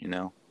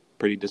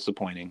 Pretty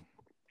disappointing.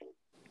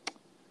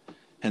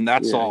 And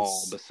that's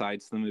all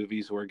besides the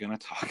movies we're going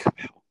to talk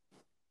about.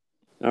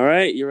 All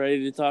right. You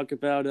ready to talk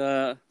about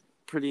a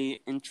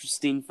pretty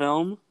interesting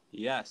film?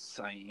 Yes,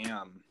 I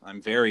am.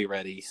 I'm very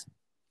ready.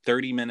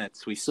 30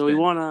 minutes we So we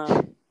want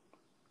to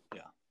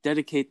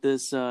dedicate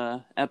this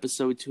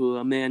episode to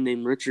a man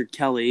named Richard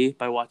Kelly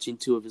by watching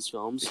 2 of his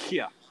films.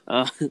 Yeah.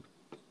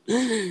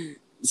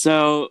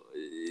 So,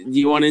 do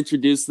you want to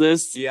introduce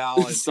this? Yeah,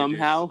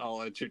 somehow?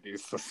 I'll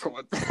introduce this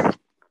one.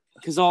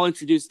 Because I'll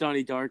introduce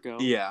Donnie Darko.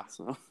 Yeah.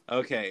 So.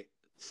 Okay.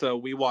 So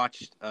we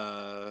watched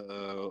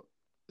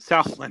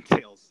Southland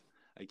Tales.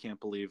 I can't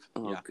believe.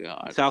 Oh,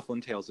 God.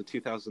 Southland Tales, a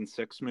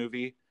 2006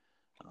 movie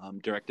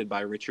directed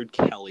by Richard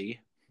Kelly,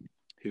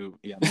 who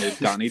made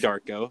Donnie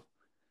Darko.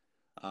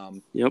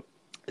 Yep.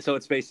 So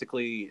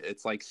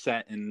it's like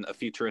set in a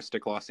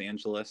futuristic Los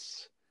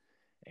Angeles,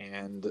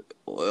 and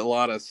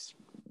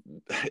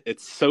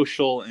it's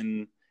social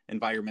and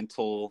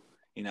environmental.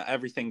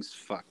 Everything's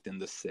fucked in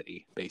the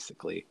city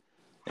basically.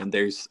 And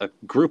there's a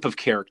group of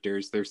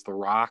characters. There's The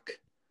Rock.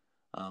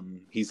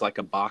 He's like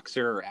a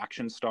boxer or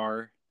action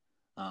star.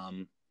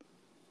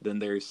 Then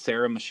there's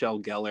Sarah Michelle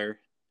Gellar,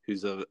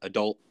 who's an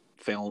adult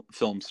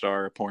film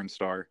star, a porn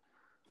star.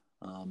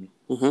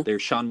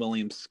 There's Sean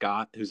William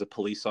Scott, who's a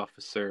police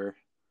officer.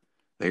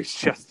 There's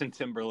Justin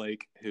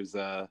Timberlake, he's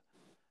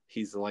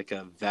like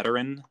a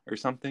veteran or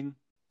something.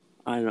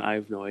 I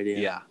have no idea.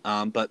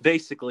 Yeah. But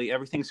basically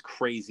everything's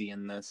crazy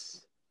in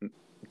this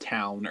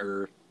town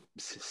or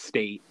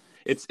state.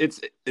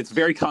 It's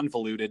very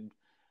convoluted.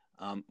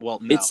 Well,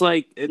 no. It's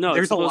like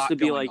there's a lot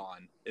going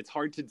on. It's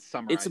hard to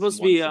summarize. It's supposed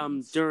to be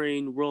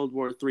during World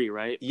War III,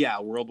 right? Yeah,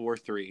 World War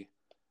III.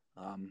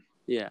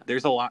 Yeah.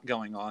 There's a lot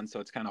going on, so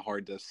it's kind of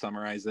hard to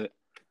summarize it.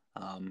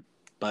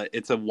 But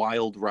it's a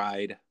wild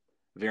ride,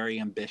 very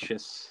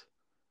ambitious,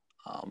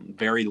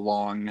 very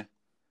long.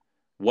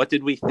 What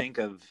did we think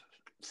of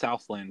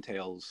Southland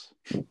Tales?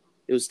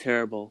 It was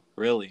terrible.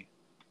 Really?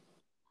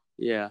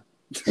 Yeah.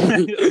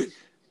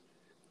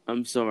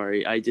 I'm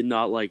sorry. I did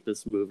not like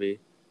this movie.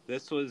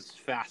 This was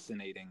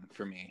fascinating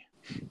for me.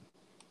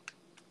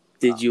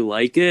 Did you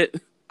like it?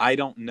 I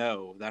don't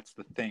know. That's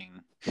the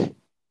thing.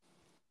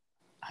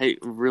 I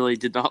really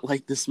did not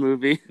like this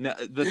movie. No,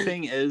 the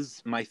thing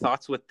is, my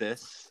thoughts with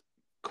this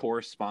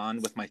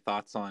correspond with my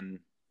thoughts on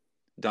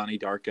Donnie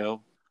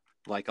Darko.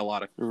 Like a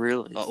lot of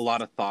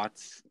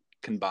thoughts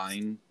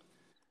combine.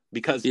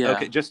 Because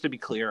okay, just to be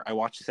clear, I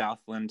watched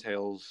Southland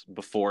Tales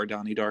before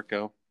Donnie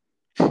Darko.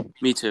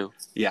 Me too.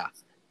 Yeah,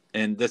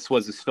 and this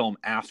was his film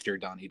after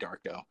Donnie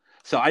Darko.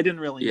 So I didn't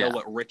really know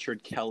what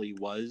Richard Kelly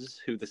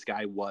was, who this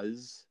guy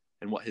was,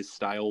 and what his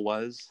style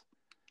was.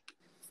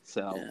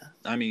 So,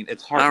 I mean,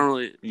 it's hard. I don't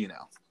really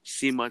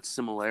see much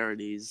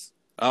similarities.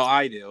 Oh,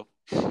 I do.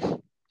 I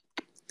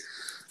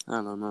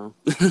don't know.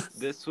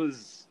 This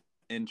was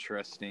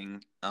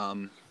interesting.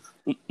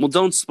 Well,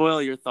 don't spoil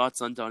your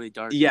thoughts on Donnie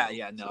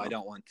Darko. No, I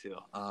don't want to.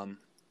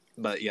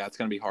 But yeah, it's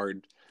going to be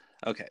hard.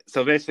 Okay,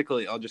 so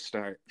basically, I'll just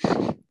start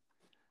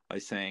by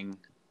saying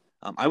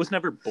I was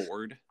never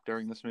bored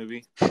during this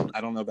movie.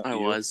 I don't know about you. I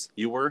was.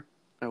 You were?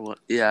 I was.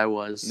 Yeah, I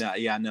was. No,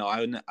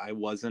 I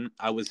wasn't.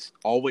 I was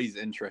always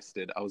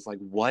interested. I was like,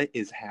 what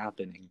is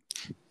happening?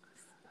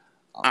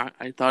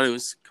 I thought it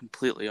was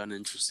completely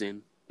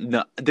uninteresting.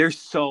 No, there's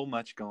so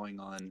much going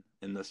on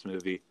in this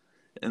movie.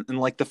 In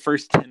like the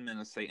first 10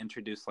 minutes, they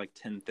introduce like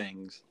 10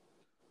 things.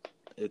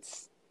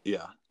 It's,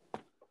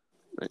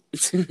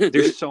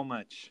 there's so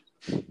much.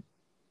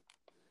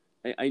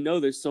 I know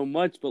there's so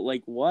much, but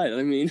like what?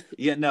 I mean,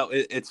 yeah, no,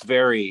 it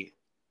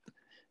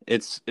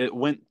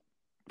went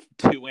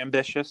too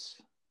ambitious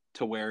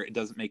to where it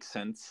doesn't make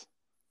sense.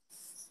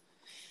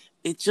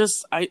 It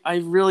just,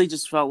 I really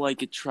just felt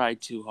like it tried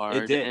too hard.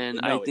 It did, and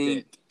no, I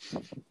think,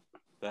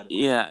 it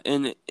did.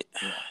 And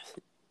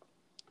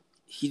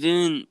he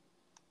didn't.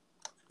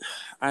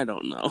 I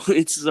don't know.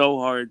 It's so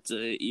hard to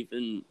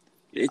even.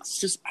 It's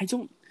just I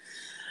don't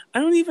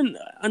even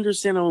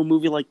understand how a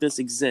movie like this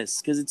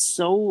exists because it's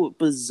so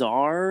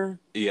bizarre.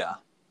 Yeah.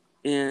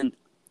 And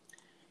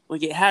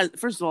like it has,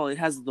 first of all, it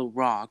has The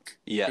Rock.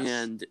 Yes.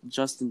 And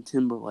Justin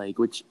Timberlake,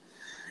 which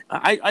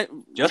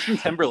Justin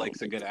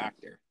Timberlake's a good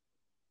actor.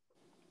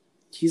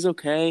 He's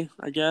okay,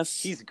 I guess.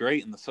 He's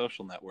great in The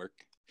Social Network.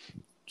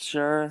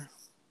 Sure.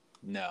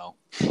 No.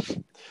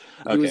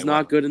 He was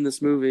not good in this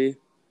movie.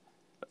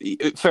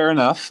 Fair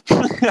enough.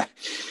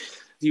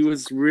 He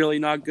was really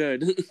not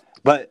good.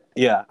 But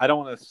yeah, I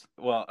don't want to.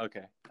 Well,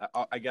 okay.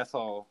 I guess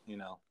I'll. I don't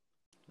know.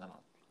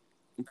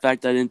 In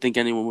fact, I didn't think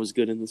anyone was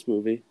good in this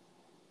movie.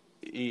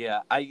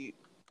 Yeah,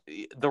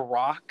 The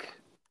Rock,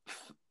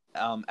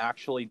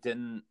 actually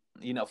didn't.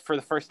 For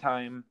the first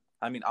time.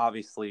 I mean,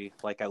 obviously,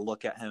 like I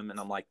look at him and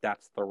I'm like,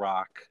 that's The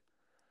Rock,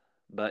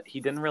 but he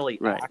didn't really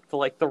act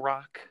like The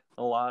Rock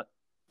a lot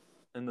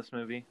in this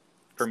movie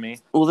for me.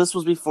 Well, this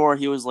was before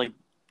he was like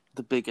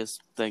the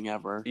biggest thing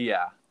ever.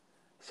 Yeah.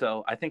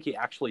 So I think he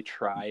actually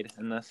tried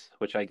in this,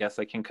 which I guess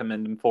I can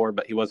commend him for,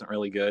 but he wasn't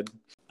really good.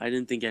 I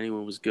didn't think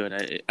anyone was good.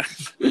 Like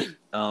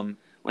Sean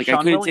I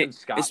couldn't take,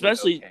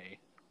 especially. Okay.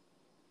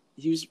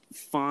 He was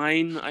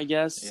fine, I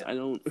guess. Yeah. I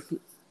don't.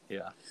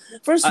 Yeah.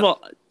 First of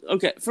all,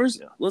 okay.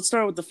 Let's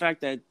start with the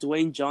fact that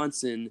Dwayne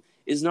Johnson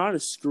is not a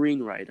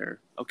screenwriter.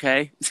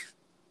 Okay.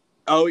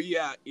 Oh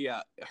yeah.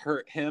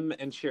 Him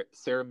and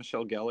Sarah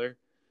Michelle Gellar.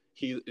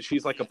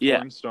 She's like a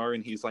porn star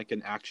and he's like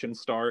an action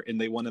star, and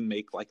they want to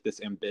make like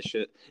this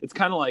ambitious. It's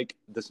kind of like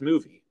this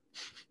movie,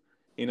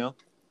 Yeah,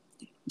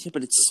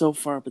 but it's so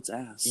far up its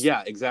ass.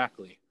 Yeah,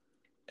 exactly.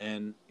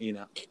 And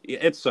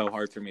it's so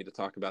hard for me to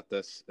talk about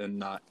this and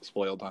not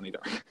spoil Donnie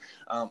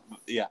Darko.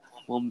 Yeah.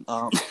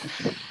 Well,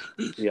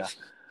 yeah.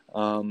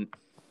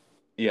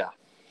 Yeah.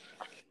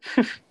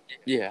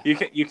 Yeah.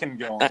 You can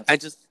go on.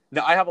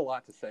 I have a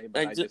lot to say,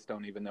 but I just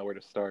don't even know where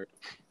to start.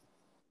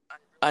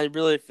 I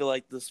really feel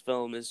like this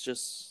film is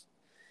just.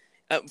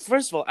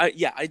 First of all,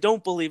 I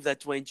don't believe that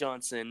Dwayne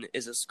Johnson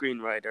is a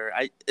screenwriter.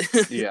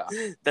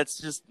 That's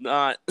just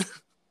not.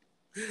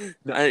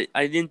 No.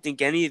 I didn't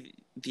think any of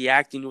the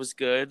acting was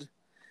good.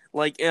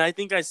 Like, and I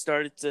think I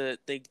started to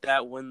think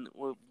that when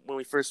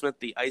we first met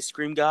the ice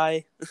cream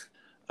guy.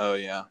 Oh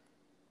yeah.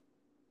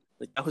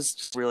 Like that was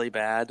just really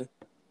bad.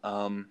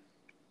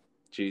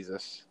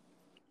 Jesus,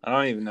 I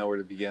don't even know where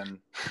to begin.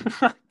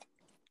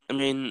 I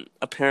mean,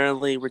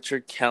 apparently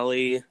Richard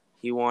Kelly,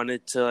 he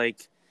wanted to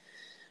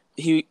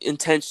he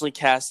intentionally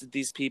casted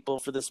these people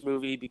for this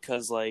movie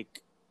because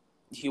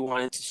he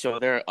wanted to show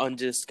their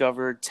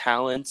undiscovered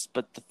talents,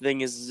 but the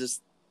thing is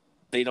just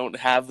they don't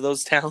have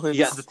those talents.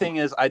 Yeah, the thing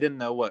is I didn't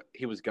know what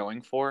he was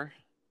going for.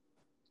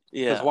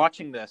 Yeah. Because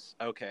watching this,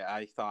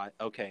 I thought,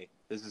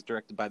 this is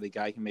directed by the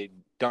guy who made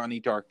Donnie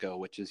Darko,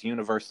 which is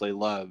universally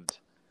loved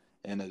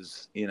and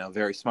is,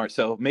 very smart.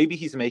 So maybe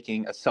he's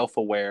making a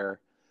self-aware,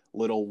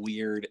 little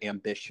weird,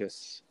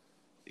 ambitious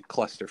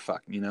clusterfuck,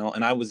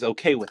 and I was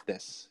okay with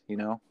this,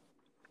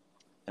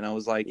 and I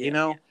was like,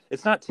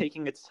 it's not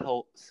taking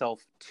itself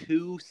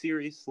too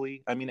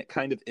seriously. I mean, it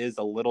kind of is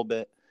a little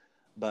bit,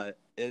 but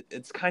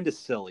it's kind of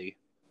silly,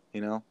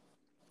 I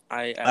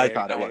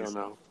thought it was. I don't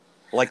know.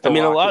 Like the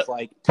Rock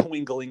was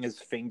twinkling his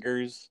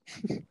fingers.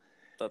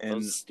 That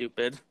was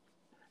stupid.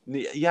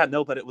 Yeah,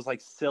 no, but it was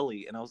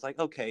silly, and I was like,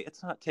 okay,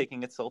 it's not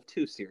taking itself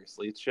too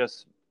seriously. It's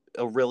just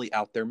a really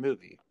out there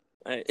movie.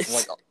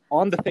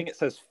 on the thing it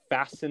says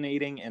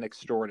fascinating and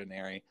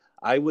extraordinary.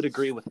 I would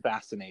agree with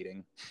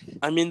fascinating.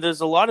 I mean,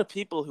 there's a lot of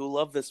people who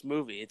love this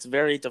movie. It's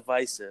very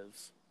divisive.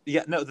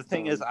 Yeah, no, the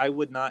thing is, I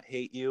would not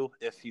hate you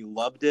if you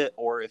loved it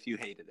or if you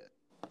hated it.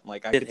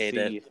 Like, I Did could hate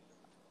see. it.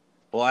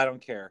 Well, I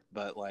don't care,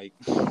 but like,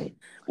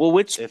 Well,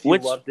 if you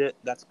loved it,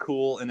 that's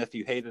cool, and if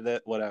you hated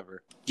it,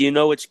 whatever. Do you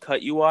know which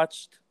cut you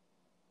watched?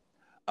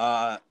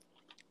 Mine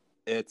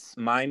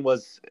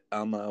was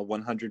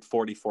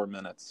 144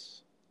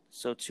 minutes.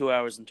 So 2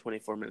 hours and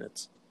 24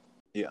 minutes.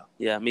 Yeah.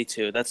 Yeah, me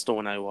too. That's the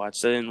one I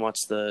watched. I didn't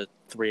watch the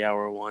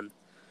 3-hour one.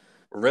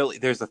 Really?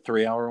 There's a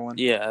 3-hour one?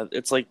 Yeah,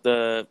 it's like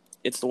the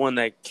one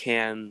that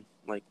can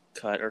like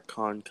cut or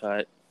con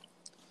cut.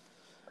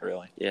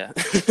 Really? Yeah.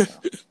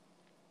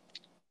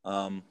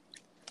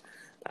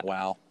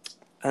 Wow.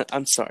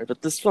 I'm sorry,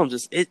 but this film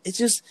just it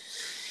just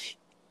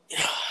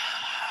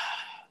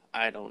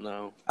I don't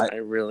know. I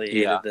really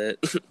hated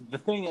it. The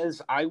thing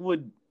is,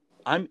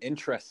 I'm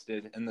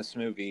interested in this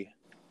movie,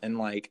 and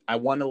like I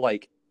want to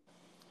like,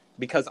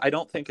 because I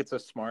don't think it's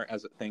as smart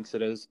as it thinks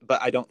it is, but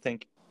I don't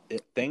think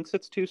it thinks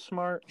it's too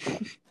smart.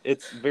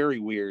 It's very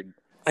weird.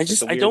 I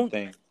don't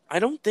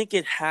think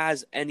it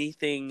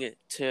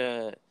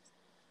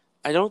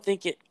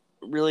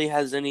really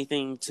has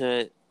anything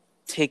to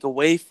take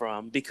away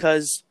from,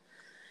 because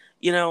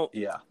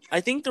I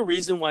think the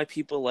reason why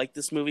people like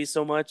this movie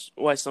so much,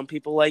 why some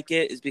people like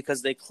it, is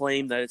because they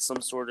claim that it's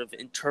some sort of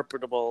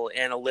interpretable,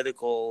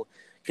 analytical,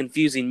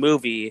 confusing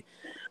movie.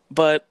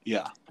 But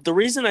the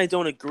reason I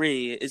don't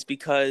agree is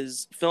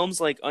because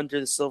films like Under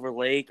the Silver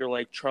Lake, or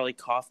like Charlie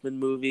Kaufman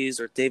movies,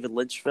 or David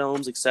Lynch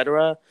films,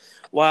 etc.,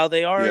 while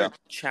they are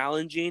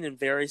challenging and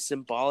very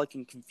symbolic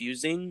and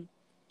confusing,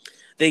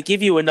 they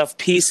give you enough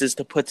pieces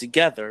to put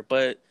together.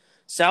 But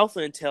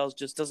Southland Tales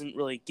just doesn't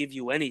really give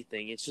you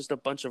anything. It's just a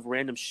bunch of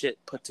random shit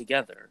put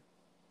together.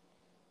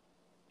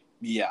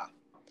 Yeah.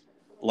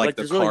 Like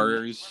the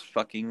cars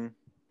fucking...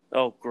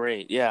 Oh,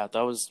 great. Yeah,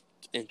 that was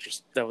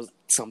interesting. That was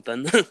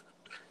something.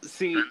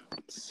 See,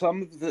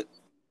 some of the...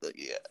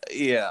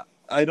 Yeah.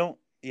 I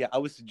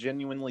was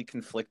genuinely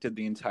conflicted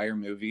the entire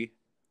movie.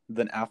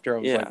 Then after,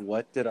 I was like,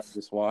 what did I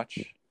just watch?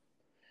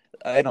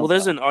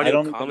 There's an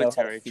audio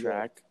commentary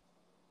track.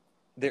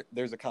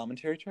 There's a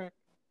commentary track?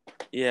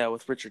 Yeah,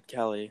 with Richard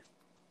Kelly.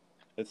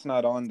 It's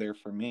not on there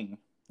for me.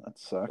 That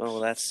sucks.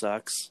 Oh, that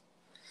sucks.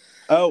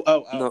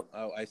 No.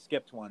 I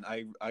skipped one.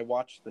 I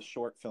watched the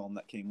short film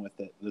that came with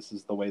it. This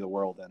Is the Way the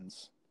World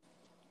Ends.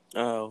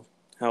 Oh,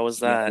 how was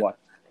that?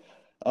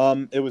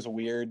 It was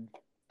weird.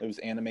 It was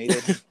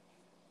animated.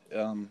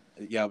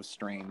 It was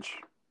strange,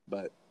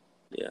 but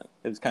it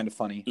was kind of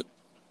funny.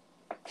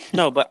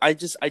 No, but I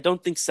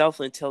don't think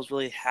Southland Tales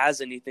really has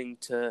anything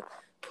to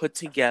put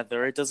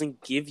together. It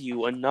doesn't give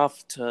you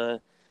enough to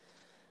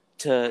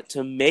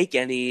make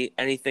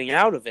anything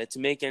out of it, to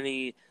make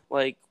any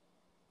like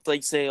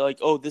say like,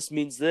 oh, this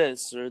means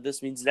this or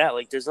this means that.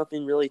 Like, there's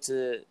nothing really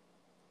to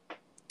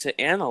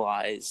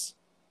analyze.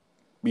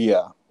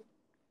 Yeah.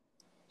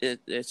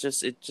 It's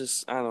just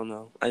I don't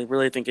know. I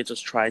really think it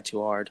just tried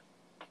too hard.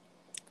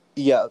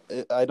 Yeah,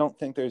 I don't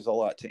think there's a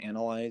lot to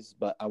analyze,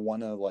 but I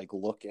want to like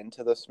look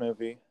into this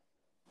movie.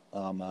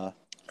 I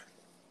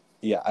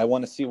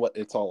want to see what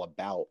it's all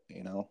about,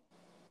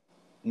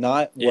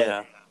 Not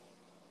what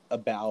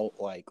about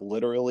like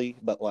literally,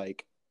 but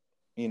like,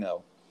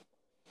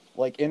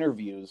 like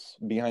interviews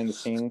behind the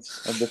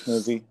scenes of this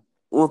movie.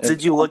 Well,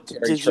 did you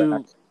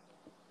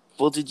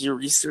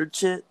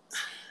research it?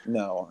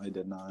 No, I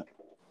did not.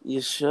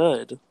 You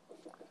should.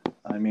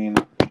 I mean,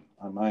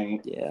 I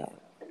might. Yeah.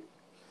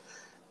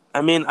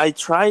 I mean, I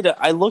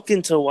look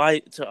into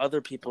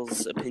other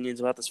people's opinions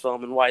about this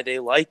film and why they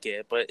like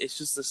it, but it's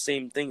just the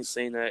same thing,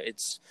 saying that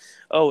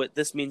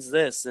this means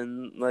this,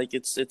 and like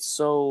it's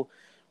so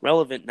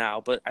relevant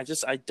now, but I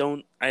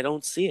don't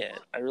see it.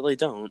 I really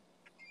don't.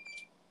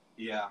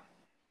 Yeah.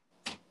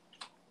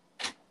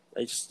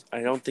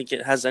 I don't think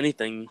it has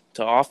anything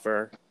to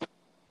offer.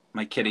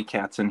 My kitty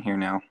cat's in here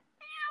now.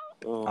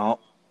 Oh,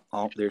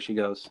 there she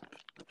goes.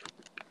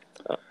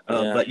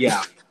 But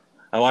yeah,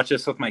 I watched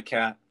this with my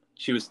cat.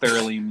 She was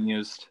thoroughly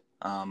amused.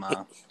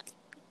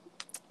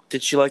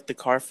 Did she like the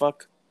car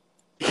fuck?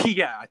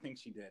 Yeah, I think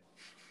she did.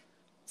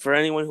 For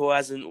anyone who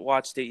hasn't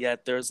watched it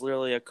yet, there's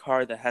literally a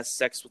car that has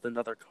sex with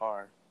another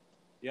car.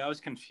 Yeah, I was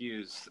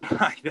confused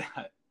by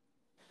that.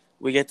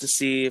 We get to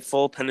see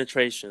full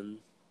penetration.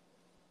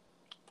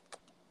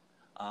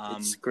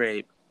 It's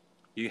great.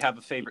 You have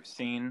a favorite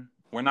scene?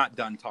 We're not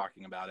done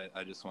talking about it.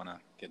 I just want to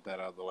get that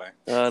out of the way.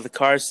 The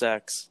car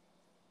sex.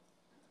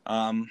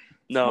 No,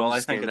 well, I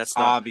think it's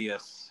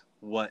obvious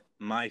what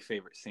my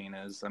favorite scene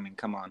is. I mean,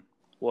 come on.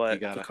 What?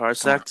 The car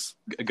sex?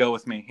 Go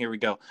with me. Here we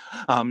go.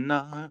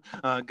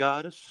 I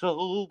got a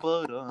soul,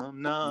 but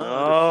I'm not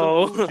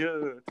a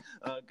soldier.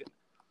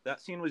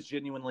 That scene was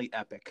genuinely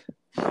epic.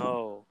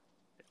 No.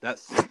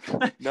 That's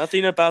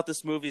nothing about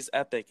this movie is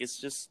epic. It's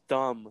just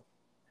dumb.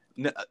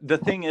 No, the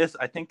thing is,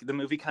 I think the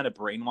movie kind of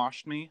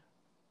brainwashed me.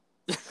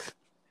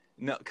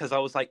 No, because I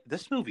was like,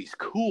 this movie's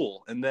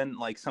cool. And then,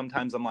 like,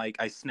 sometimes I'm like,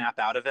 I snap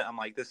out of it. I'm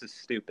like, this is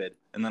stupid.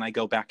 And then I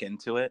go back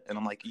into it, and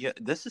I'm like, yeah,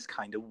 this is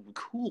kind of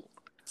cool.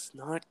 It's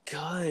not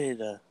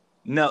good.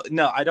 No,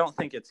 I don't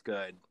think it's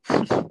good.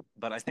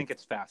 But I think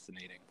it's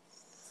fascinating.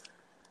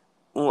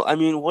 Well, I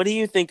mean, what do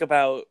you think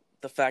about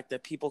the fact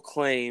that people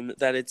claim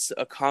that it's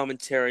a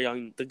commentary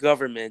on the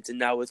government, and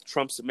now with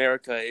Trump's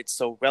America, it's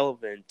so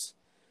relevant?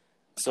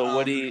 So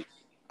what do you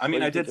I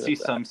mean, I think did see about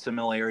that? some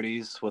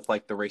similarities with,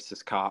 like, the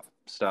racist cop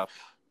stuff.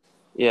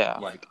 Yeah.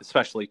 Like,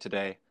 especially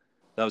today.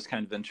 That was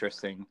kind of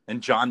interesting.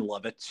 And John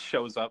Lovitz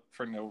shows up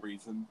for no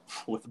reason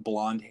with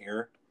blonde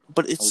hair.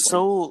 But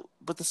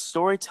but the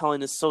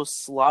storytelling is so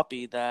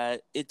sloppy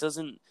that it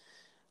doesn't.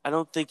 I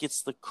don't think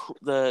it's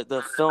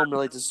the film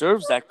really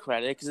deserves that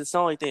credit, because it's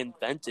not like they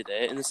invented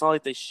it, and it's not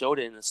like they showed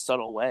it in a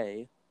subtle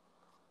way.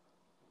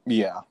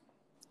 Yeah.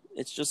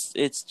 It's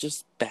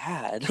just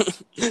bad.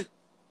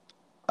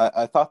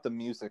 I thought the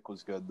music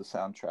was good, the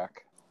soundtrack.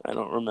 I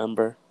don't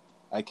remember.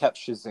 I kept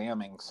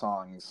Shazamming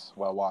songs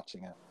while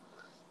watching it.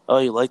 Oh,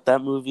 you like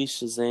that movie,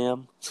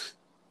 Shazam?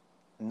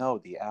 No,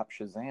 the app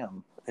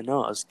Shazam. I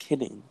know, I was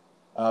kidding.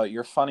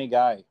 You're a funny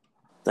guy.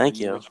 Thank Are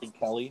you you. Richard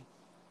Kelly?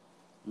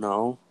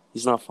 No,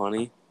 he's not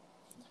funny.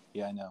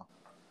 Yeah, I know.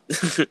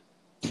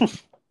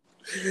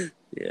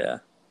 Yeah.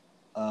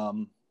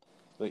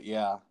 But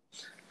yeah.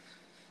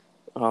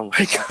 Oh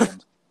my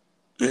god.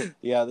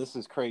 Yeah, this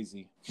is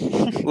crazy.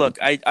 Look,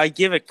 I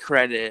give it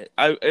credit.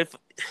 If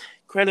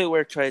credit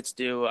where credit's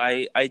due,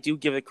 I do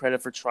give it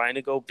credit for trying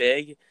to go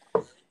big.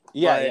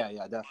 Yeah,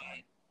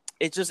 definitely.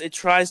 It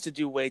tries to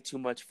do way too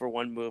much for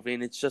one movie,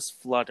 and it's just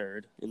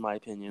fluttered, in my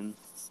opinion.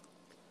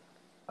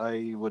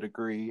 I would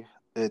agree.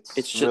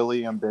 It's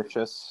really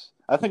ambitious.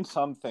 I think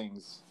some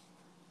things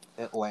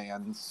it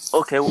lands.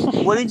 Okay,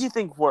 what did you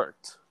think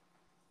worked?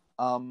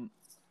 I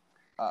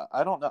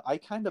don't know. I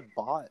kind of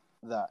bought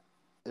that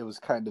it was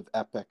kind of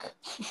epic.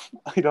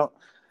 I don't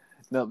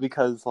know,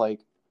 because like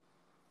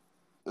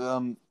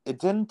it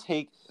didn't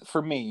take,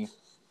 for me,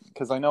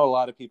 because I know a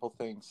lot of people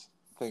think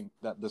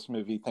that this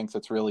movie thinks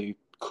it's really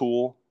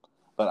cool,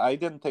 but I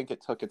didn't think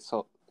it took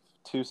itself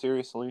too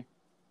seriously.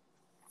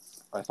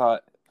 I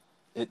thought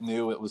it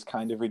knew it was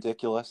kind of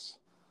ridiculous,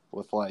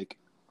 with like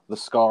the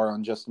scar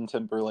on Justin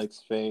Timberlake's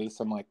face,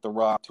 and like the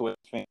Rock to his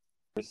fingers,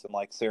 and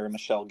like Sarah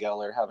Michelle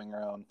Gellar having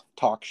her own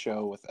talk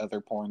show with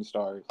other porn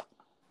stars.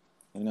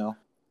 You know,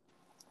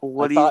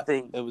 What do you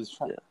think? It was.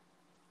 Yeah.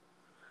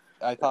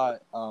 I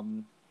thought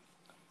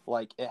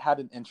like it had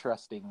an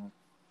interesting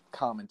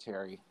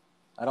commentary.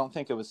 I don't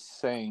think it was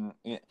saying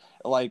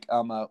like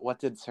what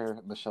did Sarah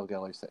Michelle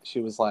Gellar say?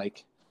 She was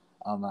like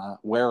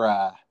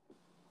where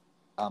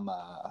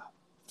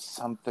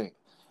something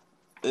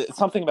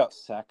about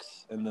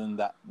sex, and then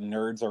that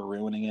nerds are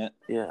ruining it.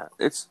 Yeah,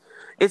 it's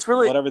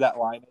really, whatever that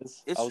line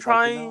is. It's I was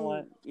trying. like, you know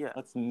what? Yeah,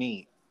 that's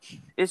neat.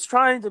 It's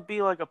trying to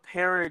be like a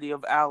parody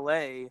of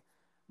LA,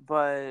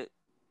 but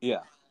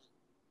yeah,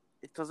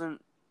 it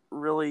doesn't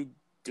really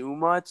do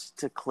much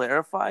to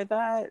clarify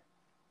that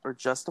or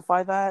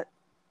justify that.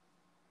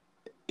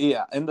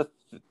 Yeah, and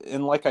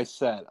like I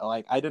said,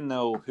 like I didn't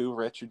know who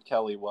Richard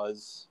Kelly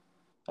was.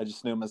 I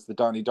just knew him as the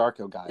Donnie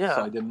Darko guy. Yeah.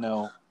 So I didn't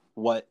know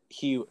what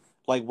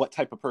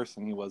type of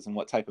person he was and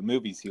what type of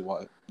movies he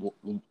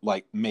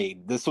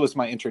made. This was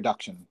my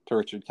introduction to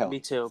Richard Kelly. Me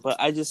too, but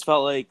I just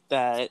felt like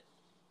that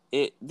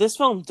this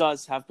film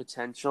does have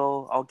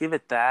potential. I'll give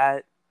it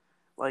that.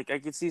 Like, I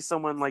could see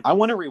someone like... I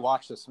want to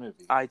rewatch this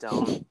movie. I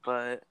don't,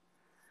 but...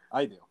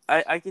 I do.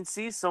 I can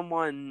see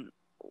someone...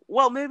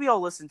 Well, maybe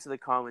I'll listen to the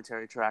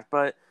commentary track,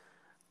 but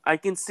I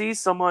can see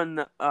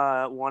someone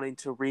wanting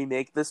to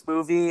remake this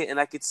movie, and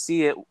I could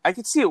see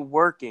it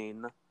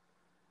working,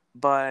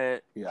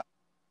 but... Yeah.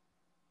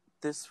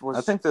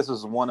 I think this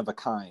is one of a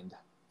kind.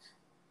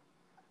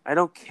 I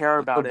don't care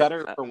about it. For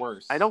better or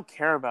worse. I don't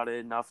care about it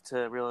enough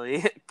to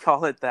really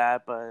call it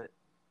that, but...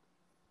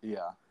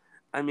 Yeah.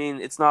 I mean,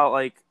 it's not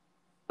like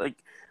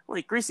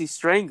Greasy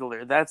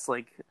Strangler. That's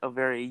like a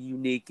very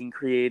unique and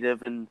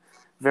creative and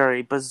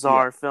very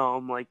bizarre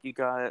film. Like, you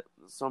got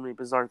so many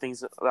bizarre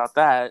things about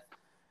that,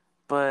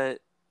 but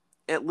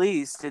at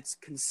least it's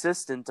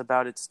consistent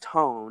about its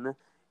tone.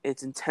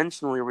 It's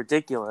intentionally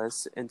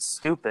ridiculous and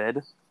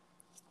stupid.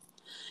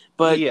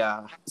 But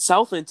yeah,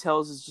 Southland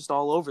Tales is just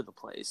all over the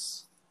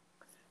place.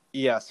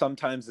 Yeah,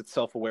 sometimes it's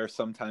self-aware,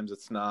 sometimes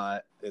it's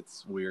not.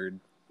 It's weird.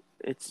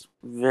 It's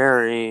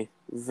very,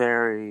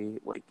 very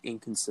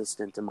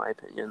inconsistent, in my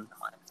opinion.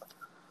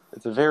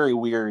 It's a very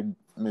weird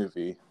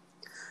movie.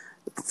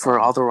 For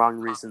all the wrong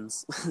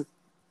reasons.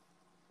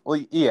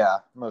 Well, yeah,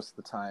 most of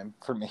the time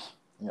for me.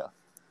 Yeah.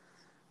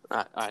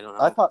 I don't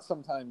know. I thought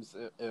sometimes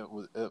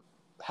it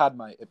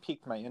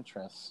piqued my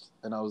interest,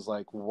 and I was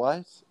like,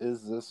 "What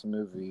is this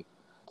movie?"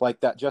 Like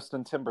that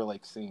Justin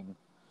Timberlake scene.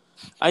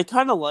 I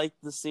kind of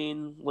liked the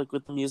scene, like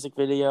with the music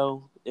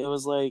video. It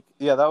was like,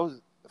 yeah, that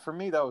was for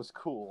me. That was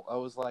cool. I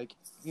was like,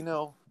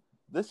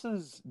 this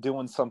is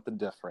doing something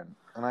different,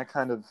 and I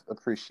kind of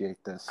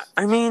appreciate this.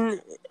 I mean,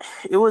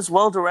 it was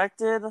well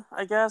directed,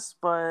 I guess,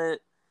 but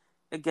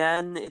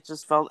again, it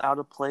just felt out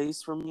of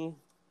place for me.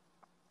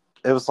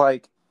 It was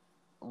like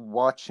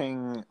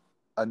watching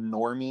a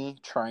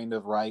normie trying to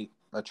write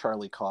a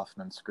Charlie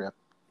Kaufman script.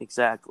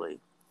 Exactly.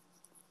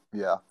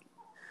 Yeah.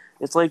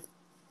 It's like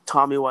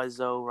Tommy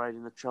Wiseau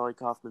writing the Charlie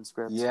Kaufman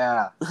script.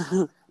 Yeah.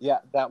 Yeah,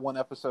 that one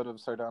episode of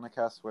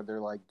Sardonicast where they're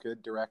like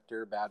good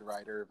director, bad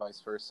writer,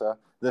 vice versa.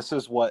 This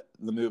is what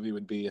the movie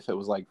would be if it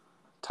was like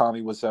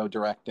Tommy Wiseau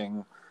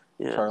directing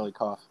Charlie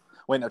Kaufman.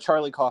 Wait, no,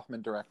 Charlie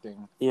Kaufman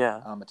directing.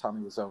 Yeah.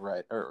 Tommy Wiseau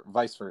right or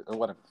vice versa or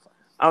whatever the fuck.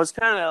 I was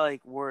kind of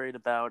like worried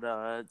about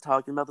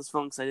talking about this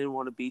film because I didn't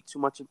want to be too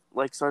much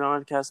like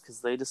Sardonicast because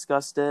they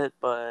discussed it,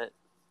 but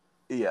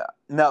yeah,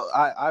 no,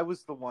 I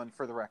was the one,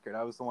 for the record,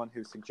 I was the one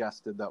who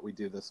suggested that we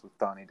do this with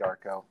Donnie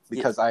Darko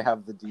because I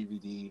have the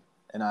DVD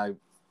and I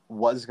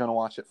was gonna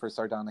watch it for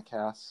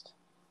Sardonicast.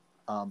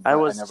 I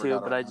was too,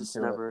 but I just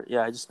never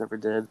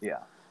did. Yeah,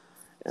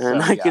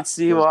 and so, I could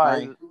see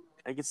why.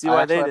 I could see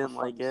why they didn't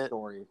like it.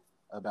 Story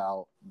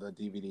about the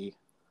DVD.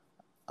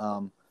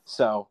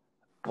 So,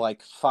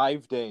 like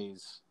 5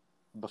 days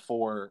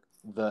before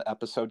the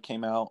episode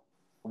came out,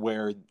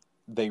 where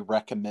they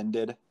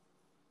recommended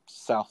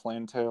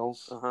Southland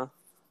Tales,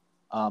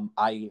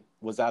 I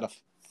was at a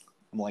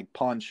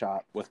pawn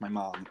shop with my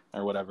mom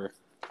or whatever,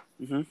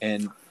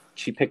 and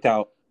she picked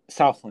out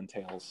Southland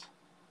Tales.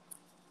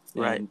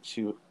 Right.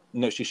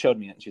 And she showed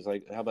me it, and she's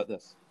like, "How about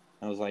this?"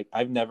 I was like,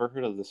 "I've never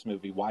heard of this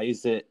movie. Why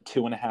is it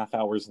 2.5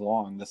 hours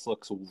long? This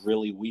looks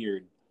really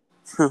weird."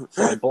 So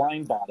I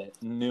blind bought it,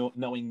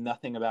 knowing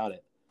nothing about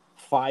it.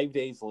 5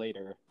 days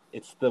later,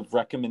 it's the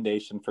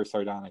recommendation for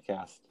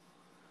Sardonicast.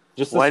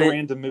 Just this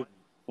random movie.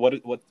 What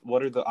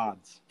are the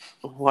odds?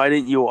 Why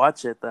didn't you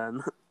watch it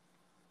then?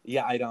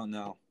 Yeah, I don't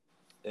know.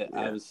 It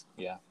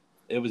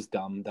was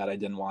dumb that I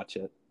didn't watch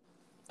it.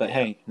 But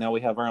hey, now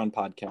we have our own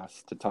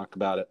podcast to talk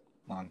about it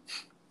on.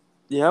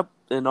 Yep,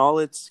 in all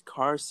its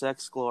car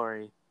sex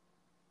glory.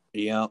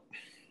 Yep.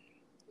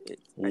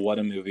 What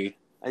a movie.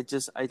 I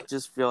just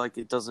feel like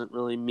it doesn't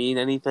really mean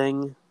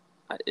anything.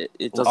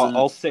 It doesn't.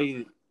 I'll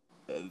say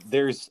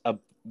there's a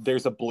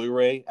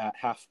Blu-ray at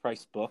Half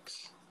Price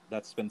Books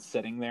that's been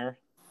sitting there.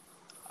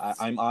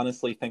 I'm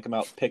honestly thinking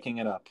about picking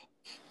it up.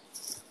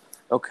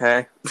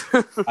 Okay.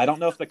 I don't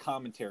know if the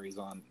commentary's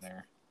on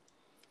there.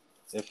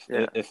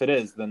 If it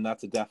is, then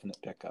that's a definite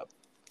pickup.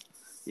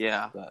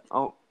 Yeah. But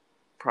I'll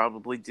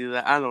probably do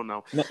that. I don't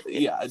know. No,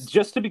 yeah,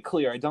 just to be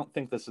clear, I don't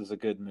think this is a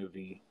good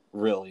movie,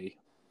 really.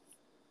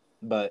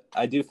 But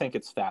I do think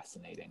it's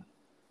fascinating.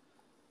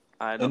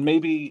 And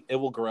maybe it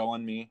will grow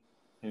on me.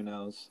 Who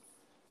knows?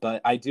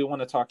 But I do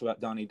want to talk about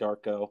Donnie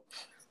Darko.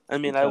 I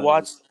mean, I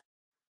watched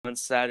on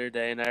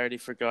Saturday, and I already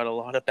forgot a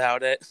lot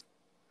about it.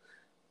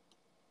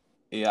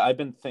 Yeah, I've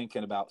been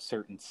thinking about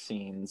certain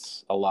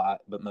scenes a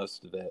lot, but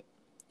most of it,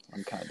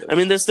 I'm kind of... I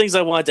mean, there's things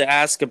I wanted to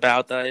ask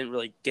about that I didn't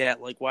really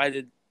get. Like, why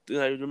did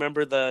I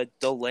remember the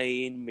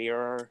delaying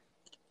mirror?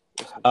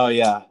 Oh,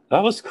 yeah.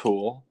 That was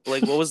cool.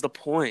 Like, what was the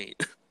point?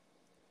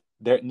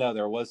 There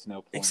was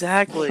no point.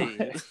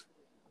 Exactly.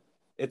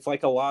 It's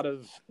like a lot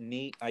of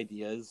neat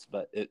ideas,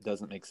 but it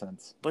doesn't make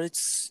sense. But it's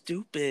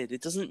stupid.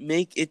 It doesn't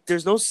make it.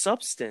 There's no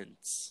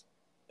substance.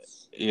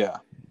 Yeah.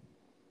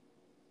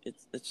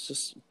 It's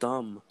just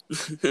dumb.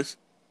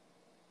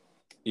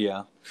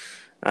 Yeah.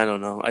 I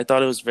don't know. I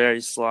thought it was very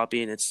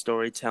sloppy in its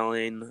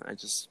storytelling.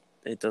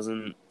 It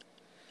doesn't.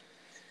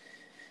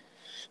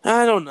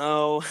 I don't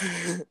know.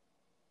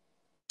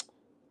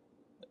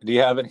 Do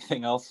you have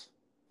anything else?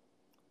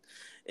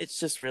 It's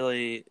just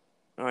really,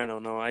 I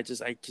don't know. I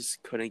just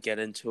couldn't get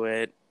into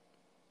it.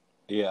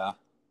 Yeah.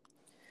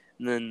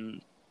 And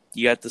then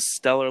you got the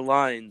stellar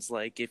lines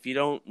like, "If you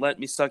don't let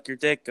me suck your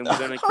dick, I'm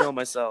gonna kill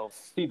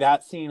myself." See,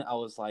 that scene, I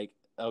was like,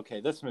 okay,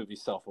 this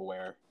movie's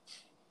self-aware.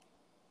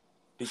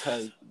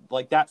 Because,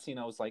 like, that scene,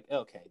 I was like,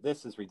 okay,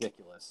 this is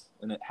ridiculous.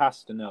 And it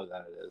has to know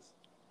that it is.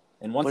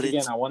 And once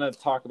again, I want to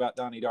talk about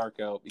Donnie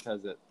Darko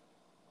because it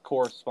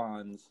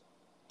corresponds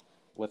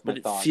with my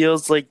thoughts. But it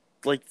feels like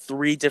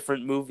 3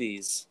 different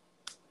movies.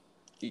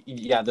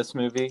 Yeah, this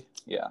movie?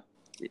 Yeah.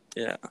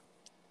 Yeah.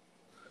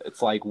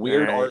 It's like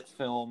weird art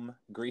film,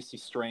 Greasy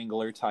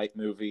Strangler type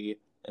movie,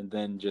 and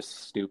then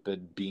just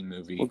stupid B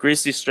movie. Well,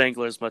 Greasy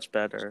Strangler is much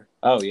better.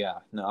 Oh, yeah.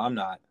 No, I'm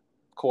not.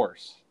 Of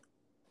course.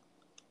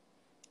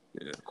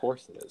 Yeah. Of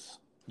course it is.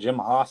 Jim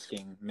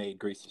Hosking made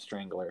Greasy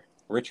Strangler.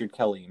 Richard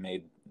Kelly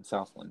made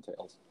Southland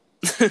Tales.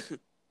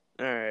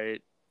 All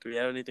right. Do we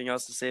have anything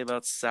else to say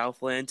about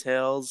Southland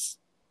Tales?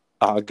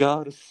 I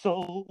got a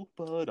soul,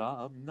 but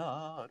I'm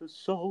not a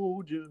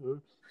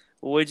soldier.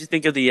 What did you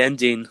think of the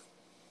ending?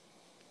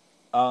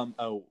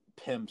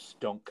 Pimps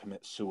don't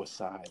commit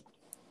suicide.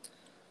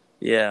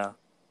 Yeah.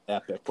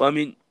 Epic. Well, I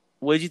mean,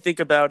 what did you think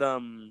about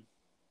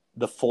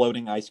the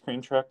floating ice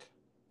cream truck?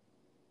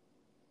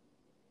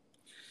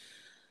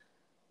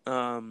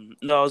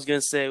 No, I was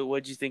gonna say,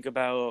 what did you think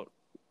about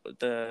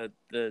the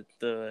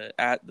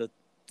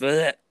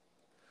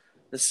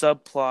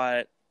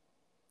subplot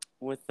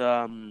with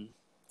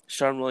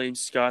Sean William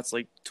Scott's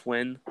like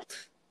twin?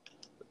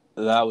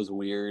 That was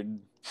weird.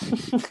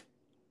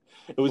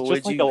 It was But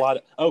just would like you? a lot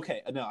of.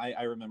 Okay, no,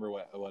 I remember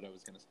what I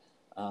was gonna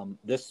say.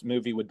 This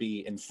movie would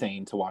be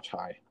insane to watch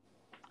high.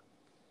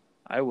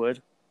 I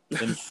would.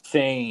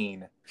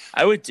 Insane.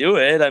 I would do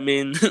it. I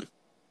mean,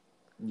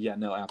 Yeah,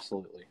 no,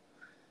 absolutely.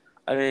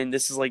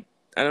 this is like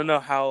I don't know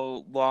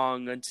how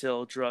long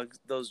until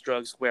those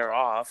drugs wear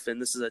off,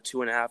 and this is a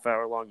 2.5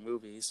 hour long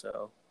movie,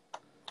 so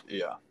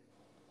Yeah.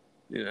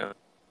 you know.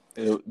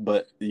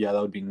 But yeah,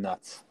 that would be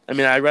nuts. I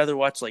mean, I'd rather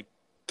watch like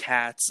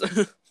Cats.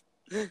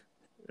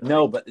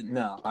 No, but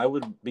no, I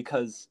would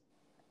because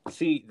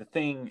see the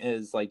thing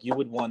is like you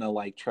would want to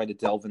like try to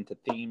delve into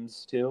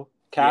themes too.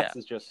 Cats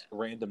is just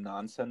random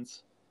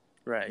nonsense.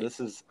 Right.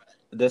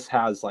 This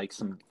has like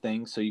some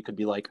things, so you could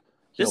be like,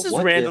 yo, This is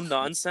what random if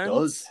nonsense.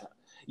 Does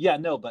yeah,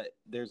 no, but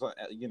there's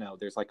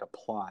there's like a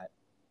plot.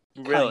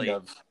 Really?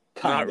 Kind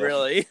Not of.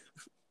 really.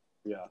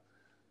 Yeah.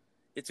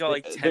 It's got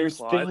like 10 there's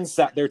plots. things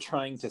that they're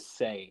trying to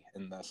say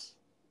in this.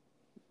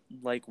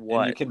 Like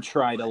what? And you can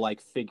try to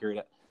like figure it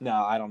out. No,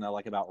 I don't know,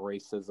 like about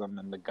racism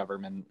and the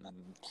government and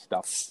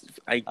stuff.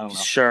 I don't know.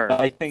 Sure.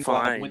 But I think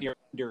fine. like, when you're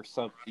under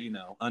some,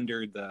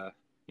 under the,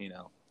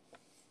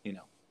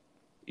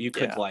 you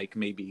could like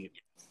maybe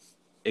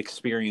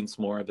experience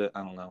more of it. I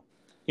don't know.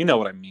 You know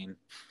what I mean?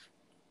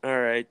 All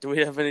right. Do we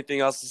have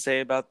anything else to say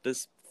about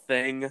this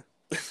thing?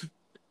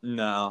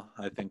 No,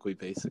 I think we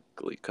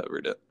basically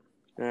covered it.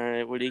 All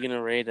right. What are you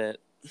gonna rate it?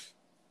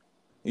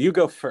 You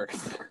go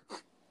first.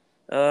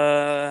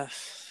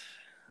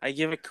 I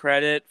give it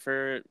credit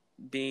for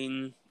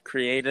being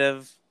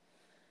creative,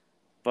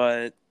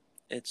 but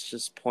it's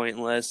just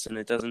pointless and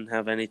it doesn't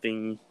have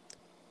anything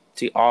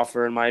to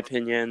offer, in my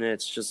opinion.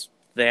 It's just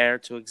there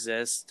to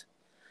exist.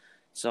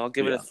 So I'll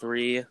give it a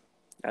 3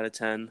 out of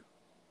 10.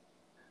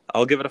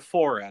 I'll give it a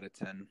 4 out of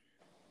 10.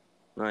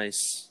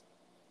 Nice.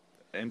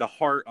 And a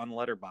heart on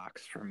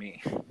Letterboxd for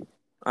me.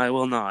 I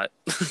will not.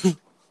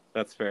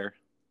 That's fair.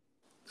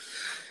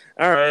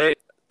 All right.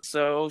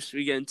 So should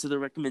we get into the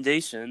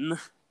recommendation?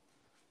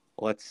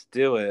 Let's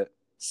do it.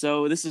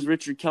 So this is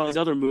Richard Kelly's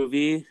other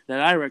movie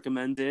that I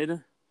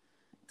recommended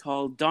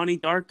called Donnie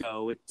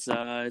Darko. It's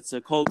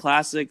a cult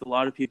classic. A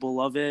lot of people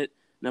love it,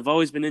 and I've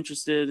always been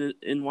interested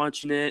in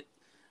watching it,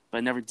 but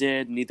I never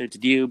did. Neither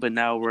did you. But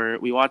now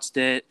we watched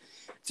it.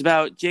 It's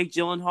about Jake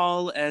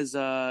Gyllenhaal as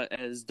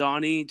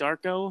Donnie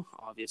Darko,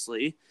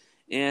 obviously,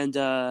 and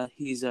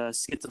he's a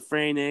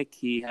schizophrenic.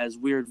 He has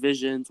weird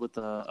visions with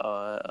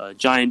a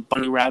giant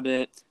bunny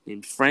rabbit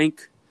named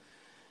Frank,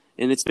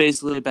 and it's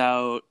basically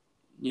about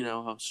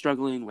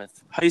struggling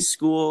with high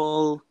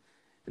school,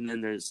 and then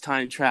there's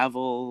time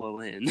travel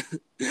and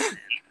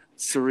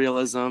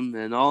surrealism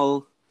and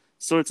all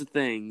sorts of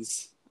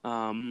things.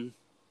 So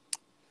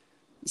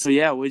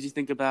yeah, what did you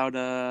think about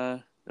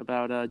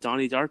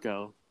Donnie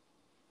Darko?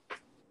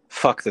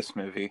 Fuck this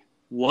movie.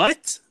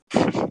 What?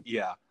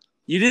 Yeah.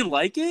 You didn't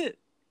like it?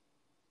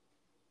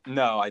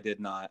 No, I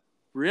did not.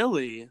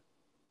 Really?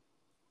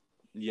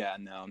 Yeah,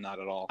 no, not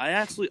at all.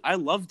 I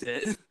loved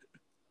it.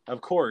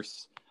 Of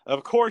course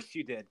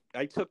you did.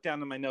 I took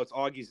down in my notes,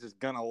 Augie's is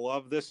gonna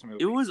love this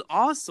movie. It was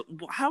awesome.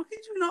 How could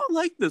you not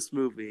like this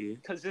movie?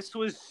 Because this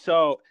was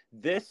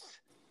this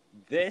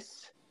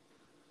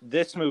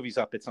movie's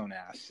up its own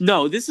ass.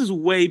 No, this is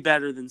way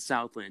better than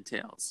Southland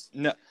Tales.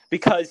 No,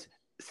 because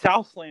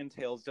Southland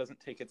Tales doesn't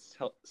take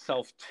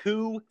itself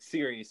too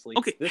seriously.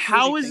 Okay,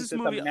 how is this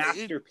movie a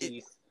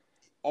masterpiece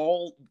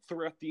all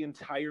throughout the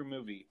entire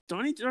movie?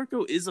 Donnie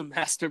Darko is a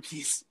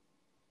masterpiece.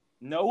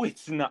 No,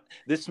 it's not.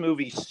 This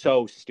movie's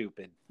so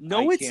stupid.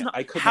 No, it's not.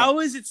 How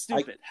is it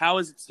stupid? How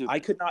is it stupid? I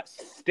could not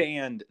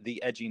stand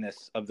the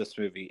edginess of this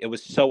movie. It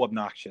was so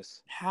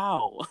obnoxious.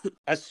 How?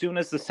 As soon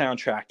as the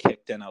soundtrack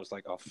kicked in, I was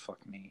like, "Oh fuck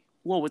me."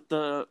 Well, with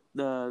the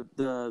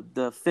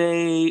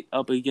fate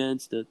up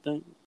against the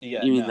thing.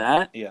 Yeah, you mean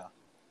that? Yeah.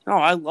 No,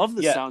 I love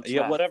the soundtrack.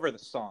 Yeah, whatever the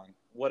song,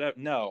 whatever.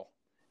 No,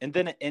 and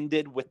then it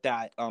ended with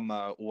that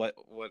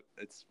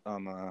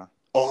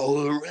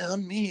all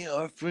around me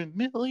are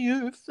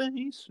familiar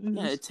faces.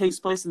 Yeah, it takes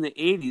place in the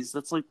 80s.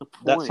 That's like the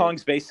point. That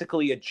song's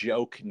basically a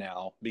joke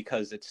now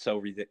because it's so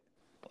ridiculous.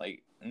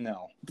 Like,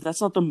 no. But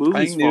that's not the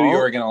movie's fault. I knew you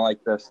were going to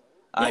like this.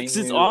 Yeah, because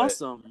it's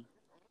awesome.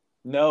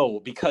 No,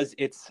 because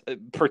it's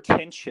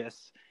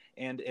pretentious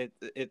and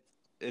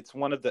it's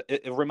one of the...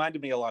 It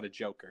reminded me a lot of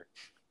Joker.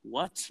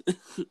 What?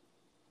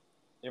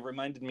 It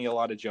reminded me a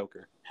lot of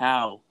Joker.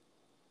 How?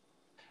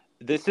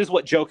 This is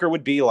what Joker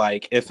would be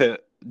like if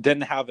it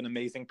didn't have an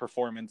amazing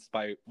performance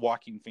by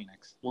Joaquin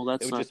Phoenix. Well,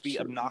 it would just be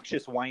true.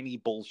 Obnoxious, whiny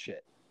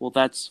bullshit. Well,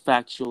 that's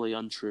factually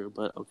untrue,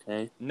 but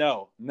okay.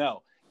 No.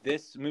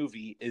 This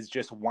movie is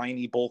just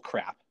whiny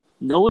bullcrap.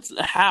 No, it's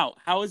how?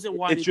 How is it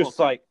whiny? It's just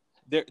like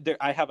there.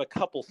 I have a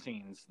couple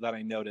scenes that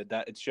I noted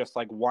that it's just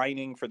like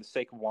whining for the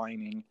sake of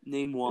whining.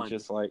 Name one. It's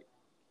just like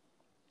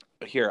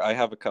here. I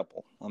have a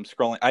couple. I'm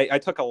scrolling. I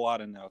took a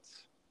lot of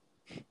notes.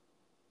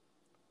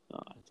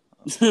 God.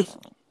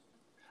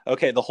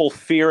 Okay, the whole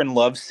fear and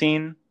love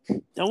scene.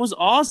 That was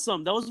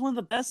awesome. That was one of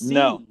the best scenes.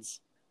 No.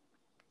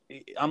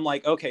 I'm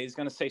like, okay, he's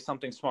going to say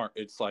something smart.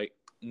 It's like,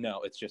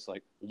 No, it's just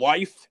like,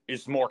 life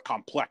is more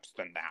complex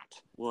than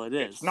that. Well, it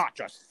is. It's not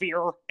just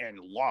fear and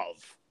love.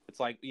 It's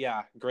like,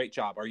 yeah, great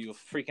job. Are you a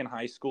freaking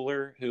high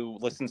schooler who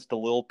listens to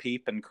Lil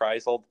Peep and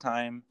cries all the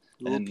time?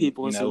 Lil And, Peep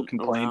complains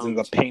around. and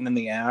is a pain in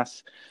the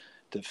ass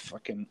to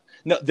fucking...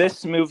 No,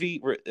 this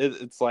movie,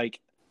 it's like,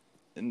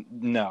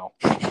 no.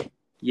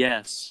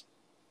 Yes.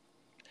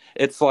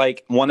 It's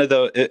like one of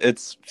the...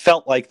 It's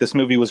felt like this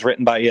movie was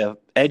written by a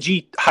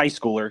edgy high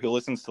schooler who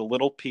listens to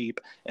Lil Peep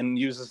and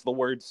uses the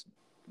words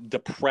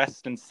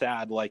depressed and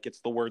sad like it's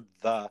the word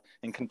 "the"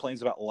 and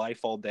complains about life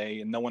all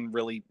day, and no one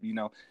really, you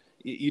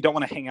don't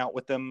want to hang out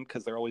with them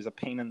because they're always a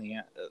pain in the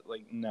ass.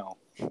 Like, no.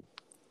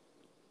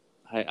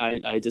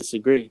 I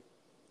disagree.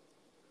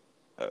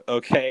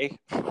 Okay.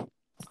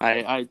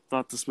 I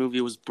thought this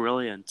movie was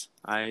brilliant.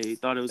 I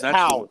thought it was How?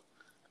 actually...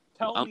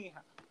 Tell me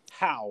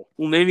how.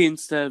 Well, maybe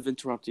instead of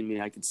interrupting me,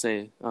 I could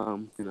say,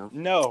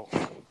 No.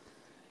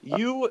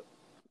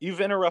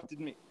 You've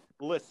interrupted me.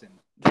 Listen,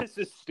 this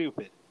is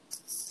stupid.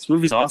 This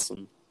movie's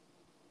awesome.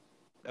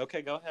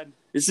 Okay, go ahead.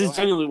 This is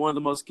genuinely one of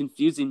the most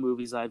confusing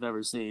movies I've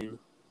ever seen.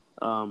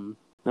 I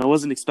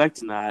wasn't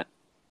expecting that.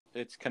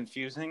 It's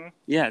confusing?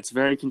 Yeah, it's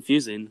very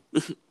confusing.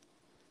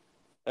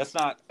 That's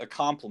not a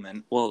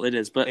compliment. Well, it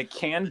is, but... It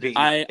can be.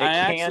 But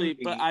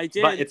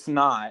it's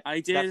not. I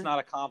did. That's not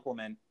a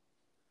compliment.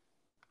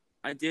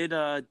 I did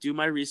do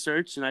my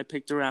research, and I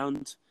picked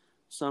around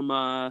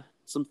some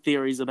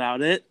theories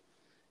about it,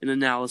 an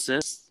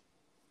analysis,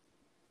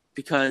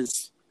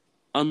 because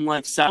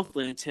unlike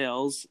Southland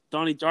Tales,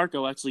 Donnie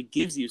Darko actually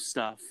gives you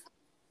stuff.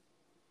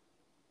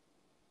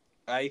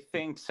 I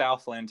think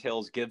Southland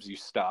Tales gives you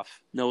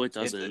stuff. No, it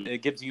doesn't.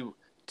 It gives you...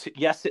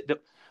 yes, it...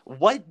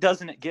 What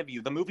doesn't it give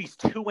you? The movie's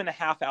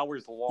 2.5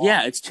 hours long.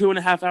 Yeah, it's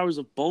 2.5 hours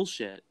of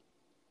bullshit.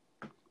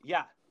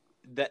 Yeah,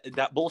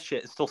 that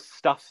bullshit is still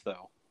stuff,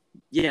 though.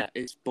 Yeah,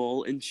 it's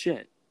bull and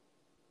shit.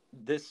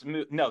 This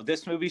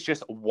movie's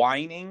just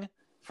whining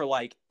for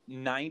like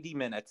 90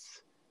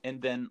 minutes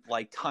and then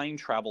like time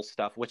travel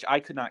stuff, which I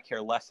could not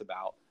care less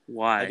about.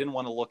 Why? I didn't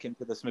want to look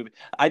into this movie.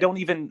 I don't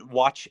even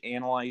watch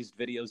analyzed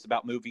videos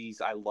about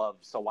movies I love,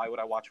 so why would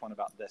I watch one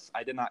about this?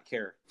 I did not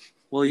care.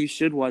 Well, you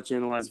should watch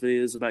analyzed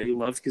videos about you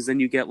love, because then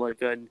you get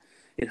like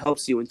it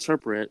helps you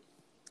interpret.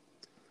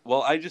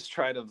 Well, I just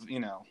try to, I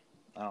don't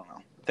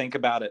know, think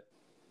about it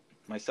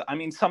myself. I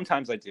mean,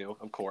 sometimes I do,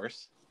 of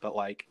course, but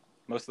like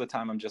most of the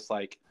time I'm just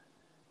like,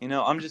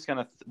 I'm just going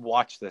to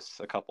watch this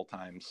a couple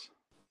times.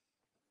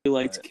 You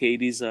liked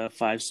Katie's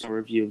 5-star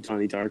review of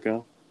Donnie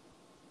Darko?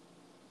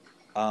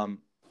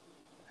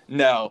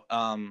 No,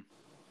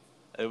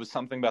 it was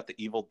something about the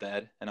Evil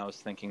Dead, and I was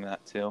thinking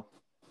that too.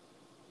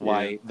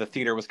 Why the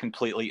theater was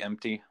completely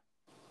empty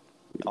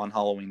on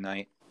Halloween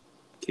night.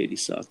 Katie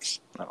sucks.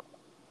 Oh.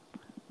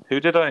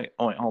 Who did I...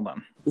 Oh, wait, hold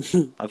on.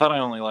 I thought I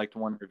only liked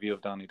one review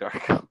of Donnie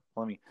Darko.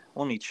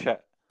 Let me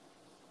check.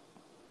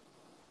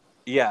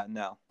 Yeah,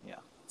 no, yeah.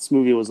 This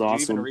movie was awesome.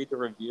 Did you even read the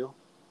review?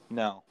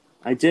 No.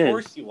 I did. Of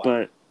course you liked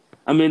it.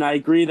 But, I mean, I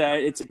agree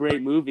that it's a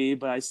great movie,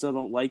 but I still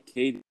don't like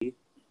Katie.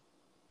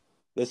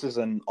 This is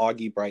an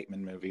Augie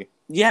Brightman movie.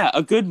 Yeah,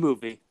 a good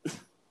movie.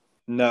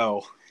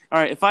 No. All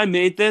right, if I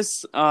made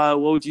this, what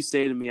would you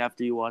say to me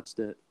after you watched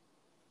it?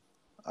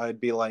 I'd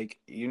be like,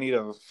 you need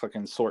to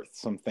fucking sort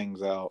some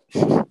things out.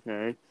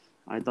 Okay.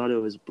 I thought it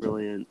was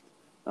brilliant.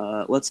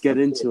 Let's get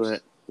into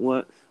it.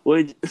 What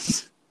would...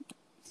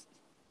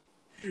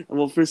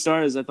 Well, for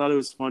starters, I thought it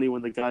was funny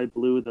when the guy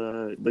blew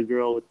the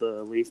girl with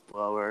the leaf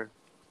blower.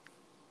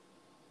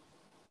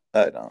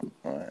 I don't.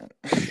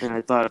 And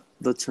I thought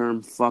the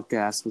term "fuck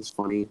ass" was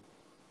funny.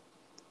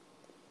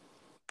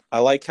 I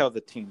like how the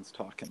teens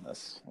talk in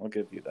this. I'll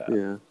give you that.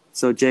 Yeah.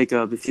 So,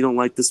 Jacob, if you don't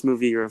like this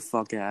movie, you're a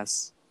fuck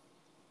ass.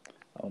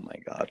 Oh my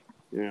god.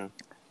 Yeah.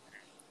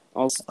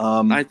 Also,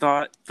 I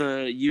thought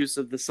the use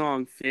of the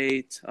song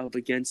 "Fate" up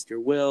against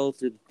your will,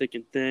 through the thick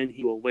and thin,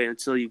 he will wait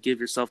until you give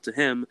yourself to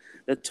him.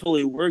 That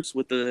totally works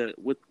with the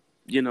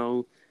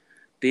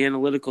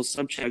analytical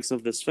subjects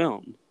of this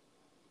film.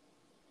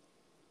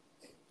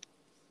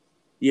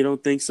 You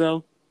don't think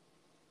so?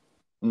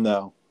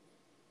 No.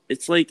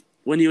 It's like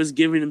when he was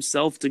giving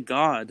himself to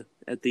God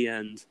at the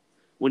end,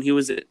 when he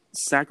was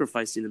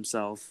sacrificing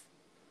himself.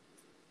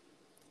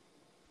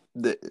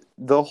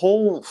 The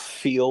whole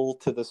feel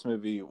to this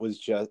movie was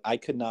just, I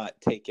could not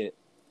take it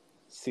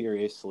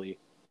seriously.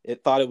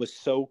 It thought it was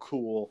so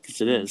cool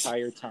the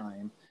entire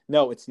time.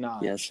 No, it's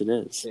not. Yes, it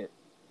is.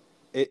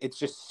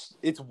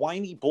 It's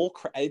whiny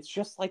bullcrap. It's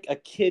just like a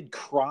kid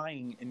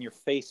crying in your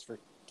face for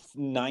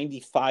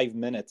 95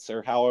 minutes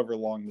or however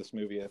long this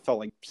movie. It felt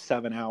like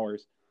 7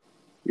 hours.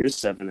 You're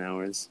 7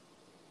 hours.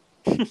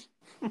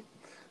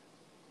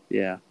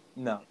 Yeah.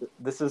 No,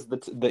 this is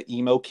the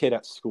emo kid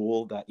at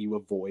school that you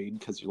avoid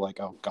because you're like,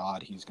 oh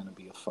god, he's gonna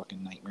be a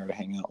fucking nightmare to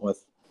hang out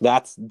with.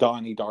 That's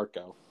Donnie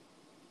Darko.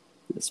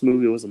 This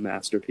movie was a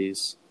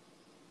masterpiece.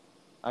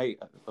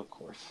 Of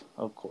course.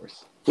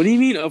 What do you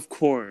mean, of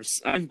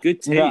course? I have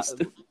good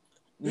taste.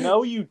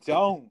 No, you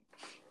don't.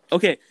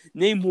 Okay,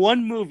 name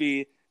one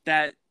movie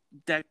that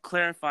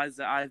clarifies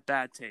that I have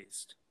bad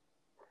taste.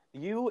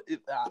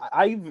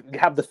 I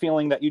have the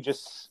feeling that you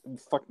just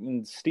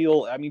fucking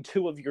steal. I mean,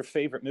 two of your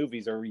favorite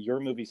movies are your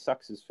movie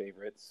Sucks'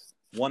 favorites.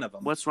 One of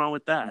them. What's wrong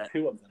with that?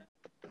 Two of them.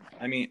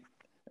 I mean,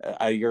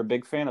 you're a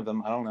big fan of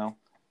them. I don't know.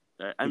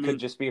 I You mean, could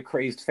just be a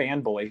crazed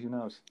fanboy. Who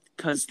knows?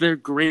 because they're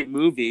great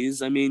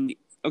movies. I mean,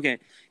 okay,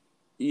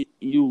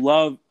 you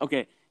love.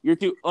 Okay, you're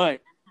too. All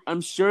right,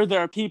 I'm sure there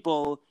are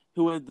people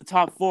who in the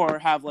top four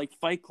have like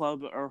Fight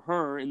Club or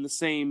Her in the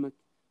same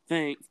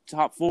thing,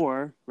 top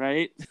four,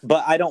 right?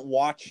 But I don't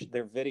watch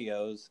their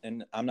videos,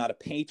 and I'm not a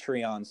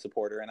Patreon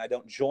supporter, and I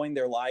don't join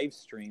their live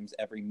streams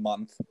every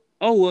month.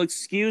 Oh, well,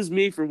 excuse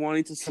me for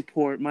wanting to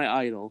support my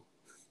idol.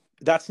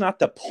 That's not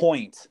the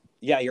point.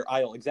 Yeah, your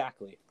idol,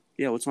 exactly.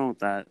 Yeah, what's wrong with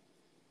that?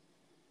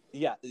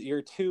 Yeah,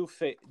 you're too.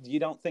 You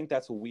don't think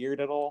that's weird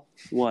at all?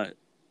 What?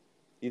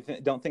 You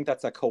don't think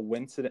that's a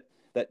coincidence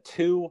that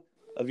two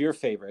of your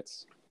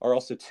favorites are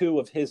also two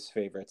of his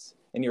favorites,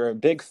 and you're a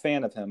big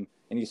fan of him,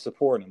 and you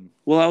support him?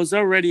 Well, I was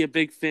already a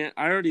big fan.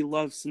 I already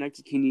loved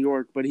Synecdoche, New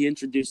York, but he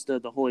introduced the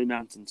Holy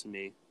Mountain to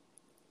me.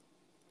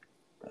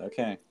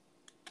 Okay.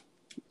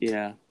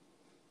 Yeah.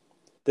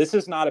 This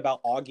is not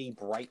about Augie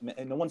Brightman,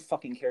 and no one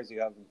fucking cares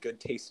you have good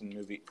taste in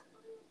movie.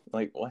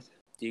 Like, what?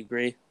 Do you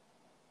agree?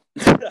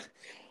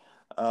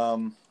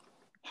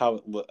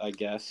 I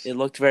guess. It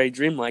looked very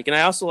dreamlike. And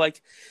I also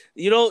liked,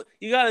 you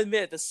gotta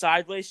admit, the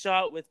sideways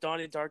shot with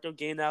Donnie Darko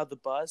getting out of the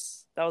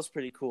bus, that was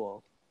pretty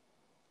cool.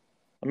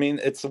 I mean,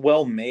 it's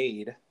well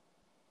made.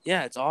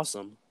 Yeah, it's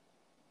awesome.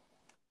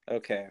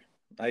 Okay.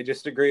 I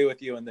just agree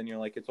with you, and then you're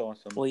like, it's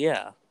awesome. Well,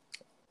 yeah.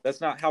 That's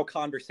not how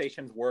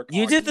conversations work.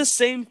 You did the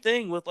same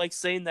thing with, like,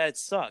 saying that it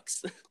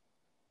sucks.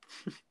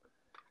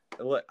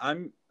 Look,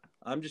 I'm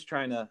just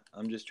trying to,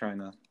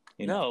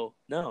 No.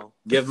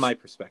 give my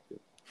perspective.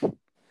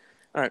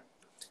 All right.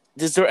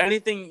 Is there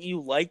anything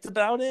you liked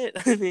about it?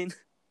 I mean,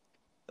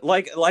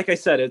 like I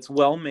said, it's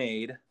well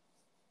made,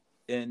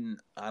 and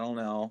I don't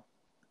know.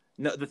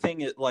 No, the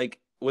thing is, like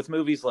with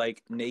movies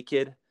like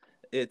Naked,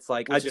 it's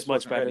like I just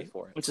wasn't ready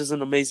for it. Which is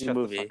an amazing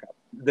movie.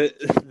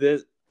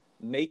 The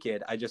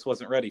Naked, I just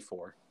wasn't ready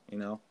for. You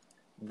know,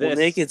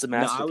 Naked's a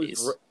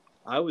masterpiece.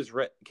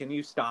 Can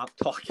you stop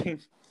talking?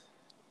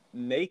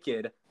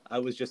 Naked, I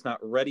was just not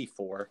ready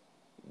for.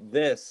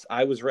 This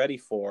I was ready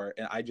for,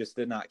 and I just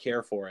did not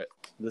care for it.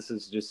 This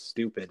is just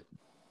stupid.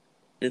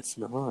 It's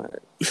not.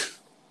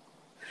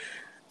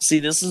 See,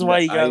 this is why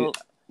you gotta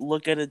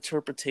look at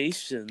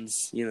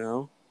interpretations, you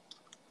know?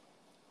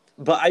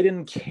 But I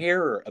didn't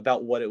care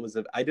about what it was.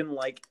 I didn't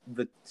like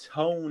the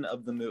tone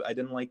of the movie. I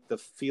didn't like the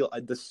feel.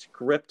 The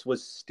script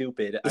was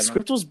stupid. The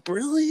script was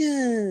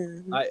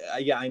brilliant.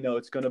 I know.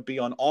 It's going to be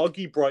on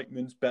Augie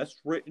Brightman's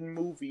best written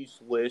movies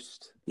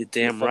list. You're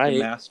damn right.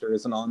 Master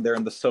isn't on there,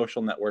 and The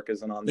Social Network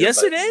isn't on there.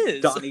 Yes, it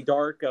is. Donnie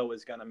Darko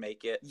is going to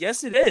make it.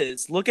 Yes, it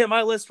is. Look at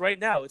my list right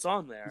now. It's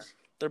on there.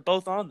 They're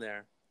both on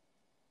there.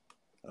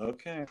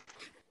 Okay.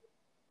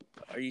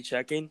 Are you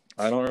checking?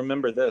 I don't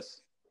remember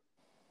this.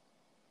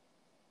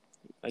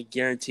 I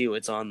guarantee you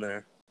it's on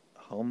there.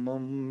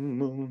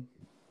 Moon.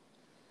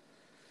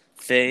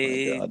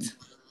 Fade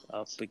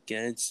up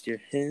against your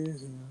hill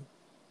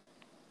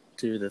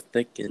to the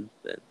thick and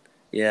thin.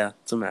 Yeah,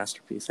 it's a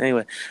masterpiece.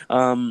 Anyway,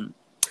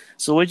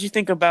 so what did you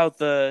think about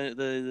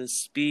the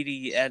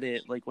speedy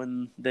edit, like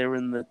when they were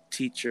in the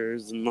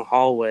teachers in the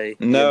hallway?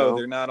 No,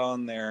 they're not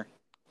on there.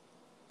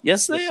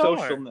 Yes, they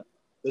are.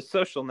 The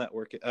Social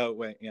Network. Oh,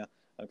 wait, yeah.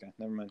 Okay,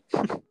 never mind.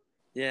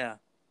 Yeah,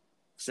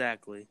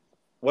 exactly.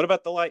 What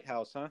about The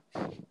Lighthouse, huh?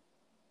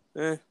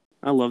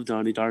 I love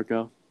Donnie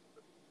Darko.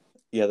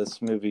 Yeah,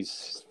 this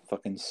movie's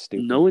fucking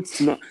stupid. No, it's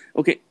not.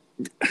 Okay,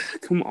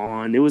 come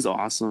on. It was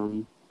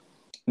awesome.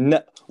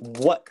 No,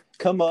 what?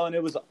 Come on,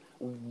 it was...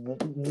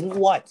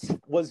 What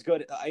was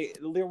good?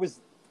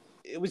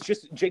 It was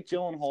just Jake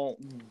Gyllenhaal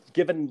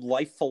giving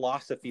life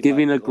philosophy.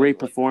 Giving a great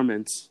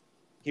performance.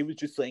 He was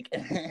just like,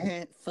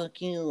 fuck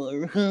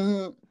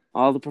you.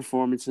 All the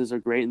performances are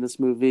great in this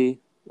movie.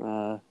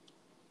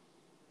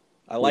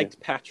 I liked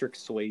Patrick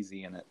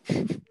Swayze in it.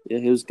 Yeah,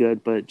 he was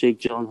good, but Jake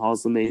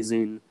Gyllenhaal's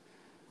amazing.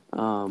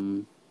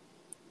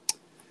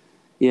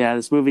 Yeah,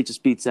 this movie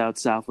just beats out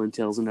Southland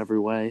Tales in every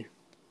way.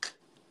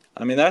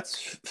 I mean,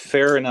 that's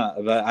fair enough,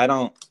 but I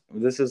don't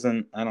know.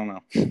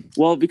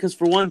 Well, because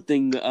for one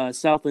thing,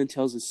 Southland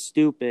Tales is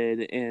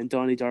stupid and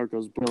Donnie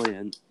Darko's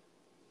brilliant.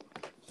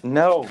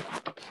 No,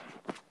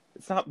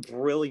 it's not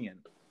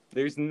brilliant.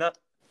 There's nothing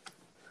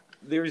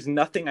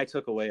I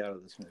took away out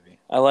of this movie.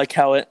 I like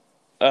how it,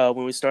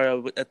 when we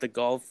started at the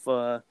golf,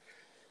 at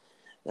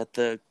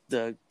the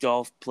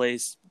golf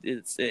place,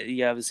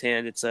 you have his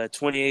hand. It's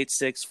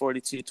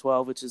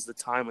 28-6-42-12, which is the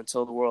time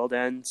until the world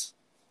ends.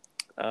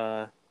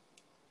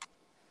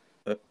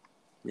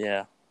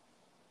 Yeah.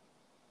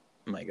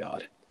 My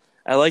God.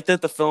 I like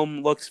that the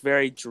film looks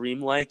very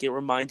dreamlike. It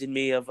reminded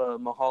me of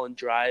Mulholland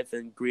Drive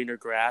and Greener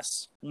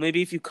Grass.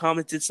 Maybe if you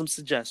commented some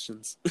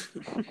suggestions.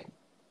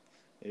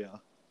 Yeah.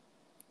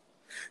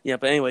 Yeah,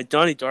 but anyway,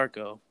 Donnie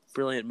Darko,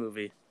 brilliant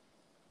movie.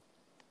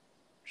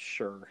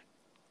 Sure.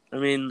 I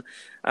mean,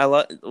 I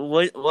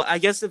well, I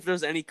guess if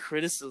there's any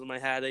criticism I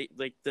had,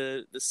 like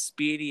the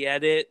speedy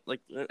edit, like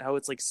how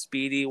it's like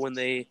speedy when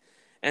they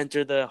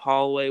enter the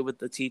hallway with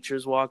the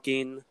teachers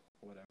walking.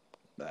 Whatever.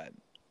 That.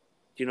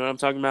 Do you know what I'm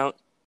talking about?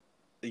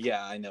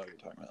 Yeah, I know what you're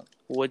talking about.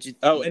 What'd you?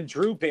 Oh, and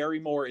Drew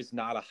Barrymore is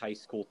not a high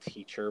school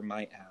teacher.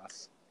 My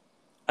ass.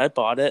 I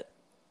bought it.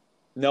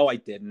 No, I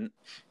didn't.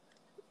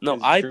 No,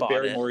 I Drew bought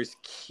Barrymore it. is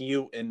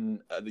cute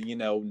and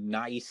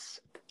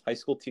nice. High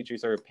school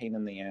teachers are a pain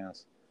in the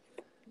ass.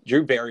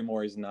 Drew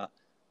Barrymore is not.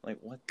 Like,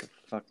 what the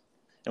fuck?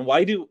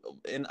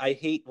 And I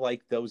hate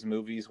like those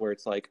movies where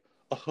it's like,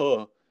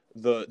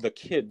 the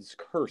kids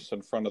curse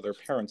in front of their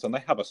parents and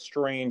they have a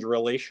strange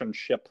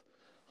relationship.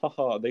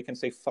 Haha, they can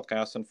say fuck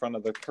ass in front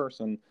of their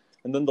person,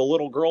 and then the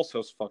little girl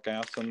says fuck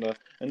ass, and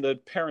the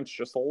parents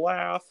just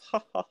laugh.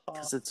 Ha ha ha.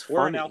 Because it's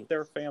We're funny. an out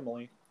there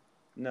family.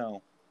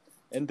 No.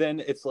 And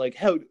then it's like,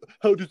 how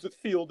does it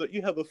feel that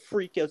you have a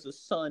freak as a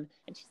son?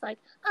 And she's like,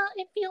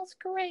 it feels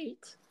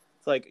great.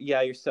 It's like,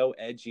 yeah, you're so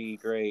edgy,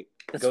 great.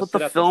 That's Go what sit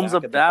the at film's back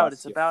of the about. bus,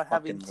 It's you about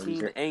fucking having teen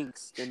loser.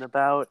 angst and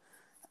about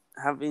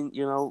having,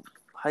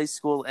 high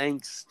school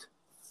angst.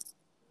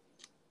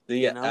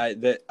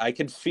 I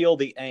could feel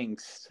the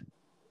angst,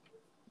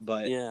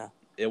 but Yeah.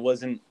 it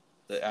wasn't.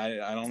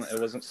 It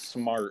wasn't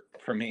smart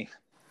for me.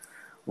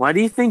 Why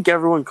do you think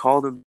everyone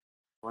called him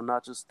and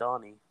not just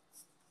Donnie?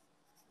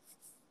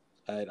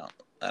 I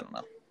don't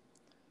know.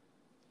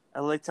 I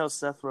liked how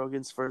Seth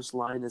Rogen's first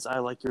line is, "I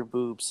like your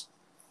boobs."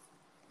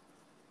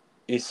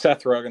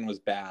 Seth Rogen was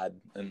bad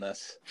in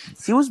this.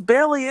 He was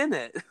barely in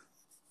it.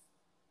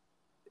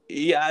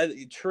 Yeah,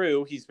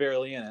 true. He's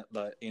barely in it,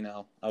 but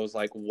I was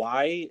like,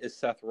 why is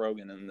Seth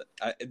Rogen in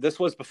this?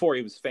 Was before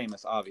he was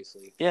famous,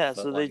 obviously. Yeah,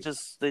 but so they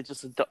just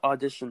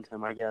auditioned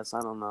him, I guess.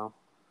 I don't know.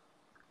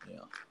 Yeah,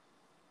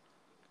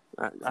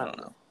 I don't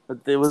know. But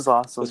it was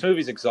awesome. This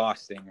movie's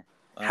exhausting.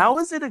 How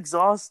is it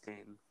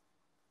exhausting?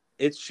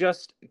 It's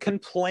just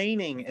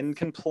complaining and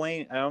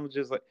complaining. I'm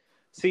just like,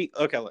 see,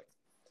 okay, look.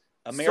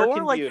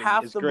 American Beauty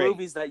half is the great.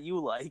 movies that you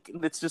like,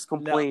 and it's just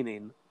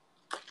complaining.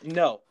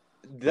 No,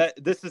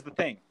 this is the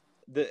thing.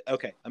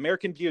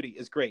 American Beauty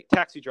is great.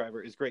 Taxi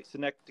Driver is great.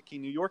 Synecdoche,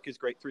 New York is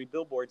great. Three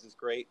Billboards is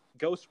great.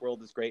 Ghost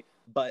World is great.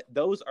 But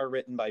those are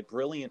written by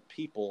brilliant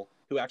people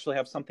who actually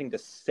have something to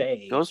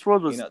say. Ghost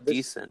World was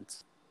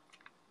decent.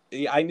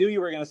 I knew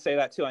you were going to say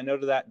that too. I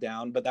noted that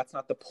down, but that's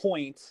not the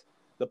point.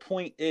 The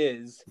point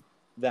is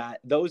that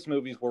those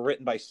movies were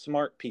written by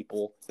smart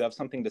people who have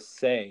something to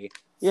say.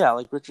 Yeah,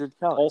 like Richard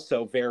Kelly.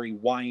 Also very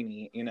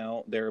whiny,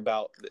 they're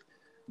about,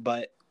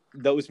 but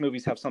those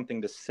movies have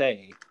something to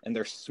say and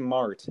they're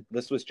smart.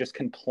 This was just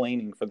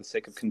complaining for the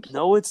sake of complaining.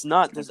 No, it's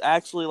not. There's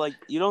actually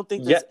you don't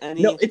think there's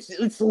any. No,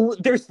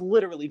 there's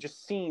literally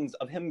just scenes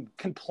of him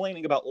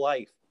complaining about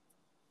life.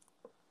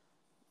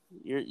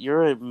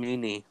 You're a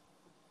meanie.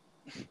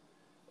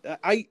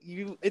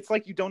 It's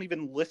like you don't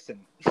even listen.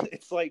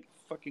 It's like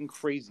fucking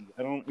crazy.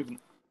 I don't even.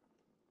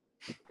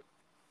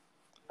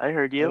 I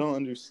heard you. I don't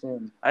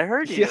understand. I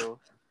heard you. Yeah.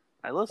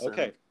 I listened.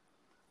 Okay.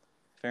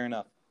 Fair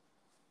enough.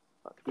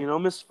 You know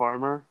Miss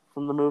Farmer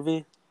from the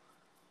movie?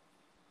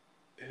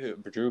 Who,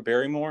 Drew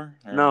Barrymore?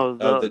 No,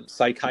 the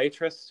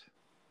psychiatrist?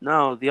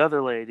 No, the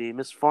other lady,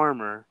 Miss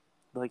Farmer.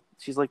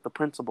 She's like the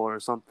principal or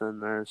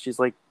something, or she's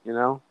like,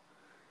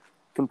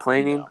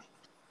 complaining.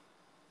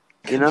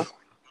 No.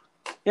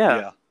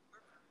 Yeah.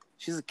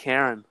 She's a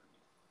Karen.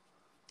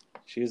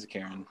 She is a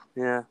Karen.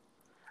 Yeah.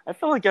 I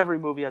feel like every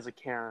movie has a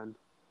Karen,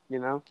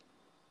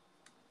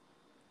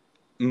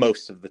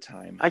 Most of the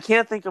time. I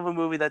can't think of a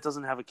movie that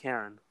doesn't have a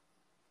Karen.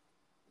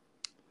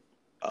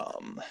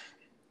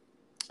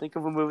 Think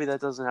of a movie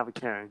that doesn't have a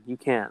Karen. You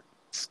can't.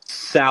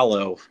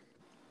 Sallow.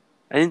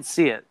 I didn't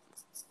see it.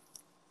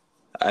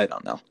 I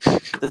don't know.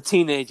 The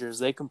teenagers,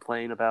 they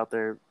complain about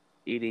their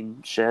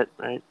eating shit,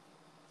 right?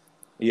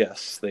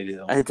 Yes, they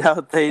do. I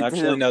doubt they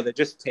Actually, no, they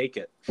just take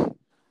it.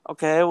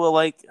 Okay, well,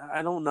 I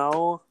don't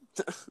know.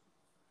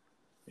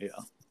 Yeah.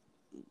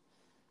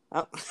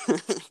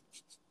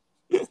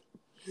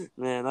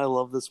 Man, I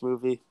love this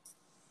movie.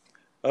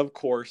 Of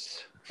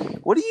course.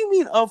 What do you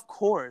mean, of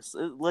course?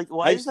 Why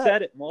I've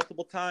said it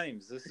multiple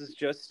times. This is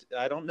just,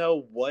 I don't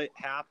know what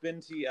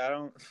happened to you. I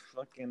don't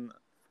fucking...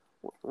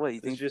 What, you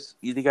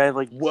think I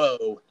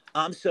whoa,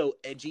 I'm so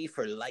edgy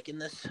for liking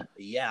this?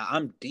 Yeah,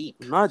 I'm deep.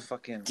 I'm not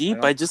fucking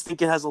deep. I just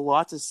think it has a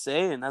lot to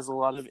say and has a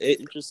lot of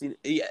interesting...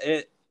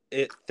 Yeah,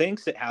 it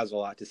thinks it has a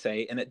lot to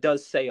say, and it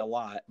does say a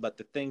lot, but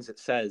the things it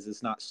says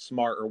is not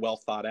smart or well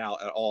thought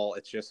out at all.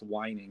 It's just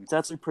whining. It's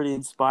actually pretty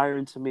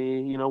inspiring to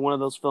me. One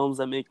of those films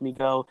that make me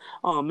go,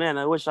 oh man,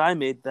 I wish I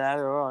made that,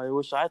 or oh, I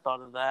wish I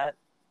thought of that.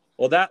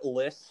 Well, that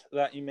list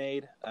that you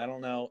made, I don't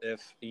know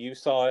if you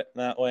saw it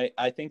that way.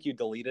 I think you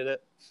deleted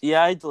it.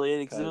 Yeah, I deleted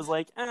it because it was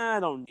like,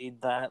 I don't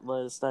need that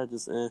list. I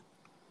just, Well,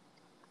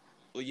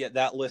 yeah,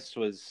 that list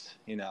was,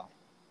 that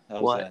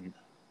was what? an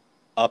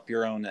up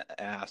your own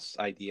ass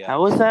idea.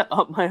 How was that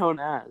up my own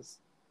ass?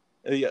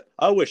 Yeah,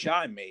 I wish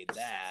I made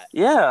that.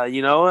 Yeah,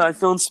 I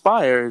feel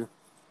inspired.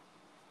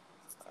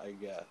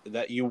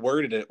 That you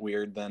worded it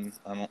weird. Then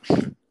I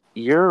don't.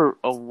 You're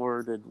a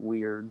worded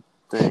weird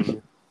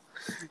thing.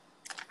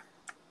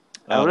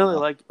 I I don't really know.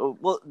 like.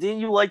 Well,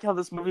 didn't you like how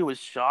this movie was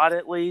shot?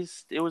 At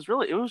least it was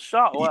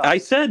shot I well.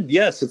 said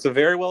yes, it's a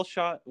very well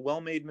shot,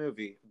 well made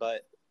movie,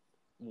 but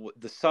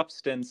the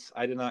substance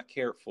I did not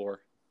care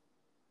for.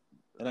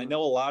 And I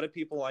know a lot of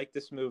people like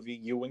this movie,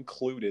 you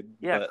included,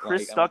 Yeah, but like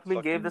Chris I don't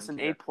Stuckman gave this fucking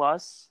an A care.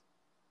 plus,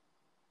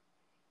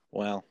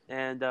 Well,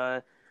 and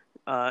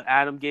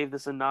Adam gave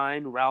this a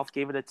 9. Ralph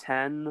gave it a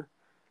 10.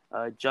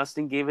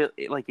 Justin gave it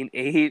like an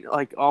 8.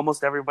 Like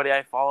almost everybody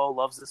I follow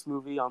loves this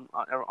movie on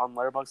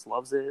Letterboxd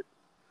loves it.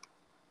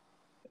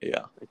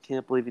 yeah. I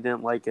can't believe you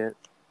didn't like it.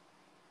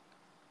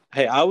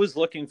 Hey, I was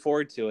looking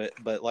forward to it,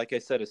 but like I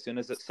said, as soon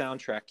as the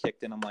soundtrack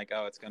kicked in, I'm like,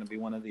 oh, it's going to be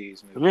one of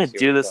these movies. I'm gonna Here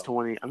do we this go. to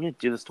one. I'm gonna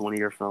do this to one of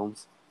your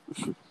films.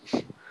 I'm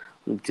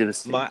gonna do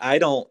this to I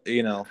don't,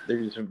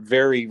 there's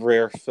very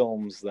rare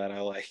films that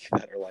I like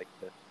that are like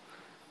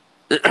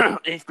this.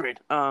 8th grade.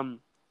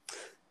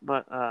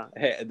 But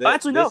Hey,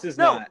 actually this is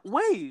no. not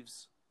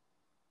Waves.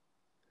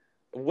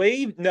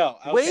 Wave. No,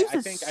 okay. Waves I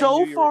is think I so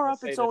knew you were far going to up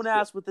say its this. own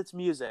ass with its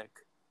music.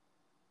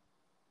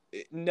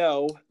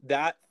 No,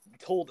 that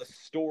told a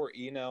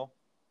story.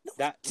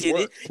 That Did it?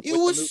 worked It with the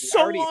was movie. I so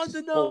already on the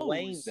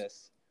explained nose.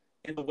 this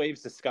in the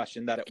Waves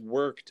discussion that it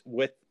worked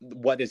with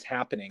what is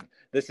happening.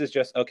 This is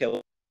just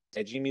okay.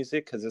 Edgy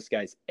music because this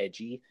guy's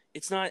edgy.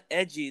 It's not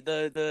edgy.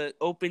 The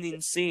opening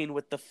scene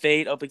with the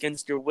fate up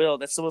against your will,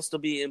 that's supposed to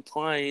be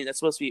implying, that's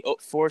supposed to be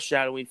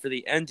foreshadowing for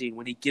the ending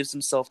when he gives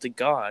himself to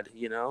God,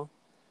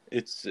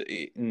 It's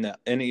no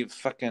any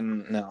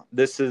fucking no.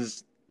 This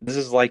is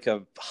like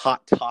a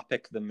Hot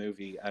Topic the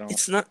movie. I don't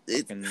It's not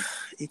fucking.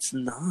 it's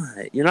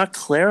not. You're not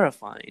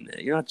clarifying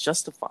it. You're not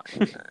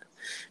justifying that.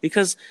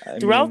 Because I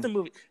throughout mean, the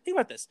movie, think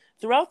about this.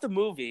 Throughout the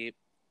movie,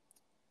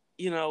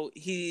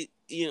 he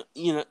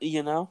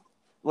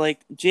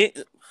like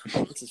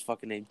what's his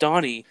fucking name?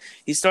 Donnie.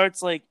 He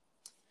starts like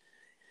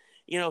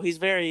he's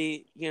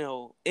very,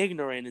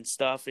 ignorant and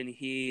stuff, and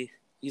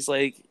he's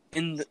like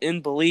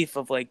in belief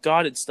of like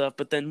God and stuff,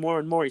 but then more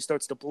and more he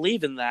starts to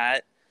believe in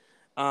that.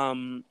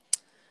 Um,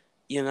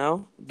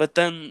 but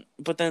then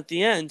at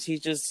the end he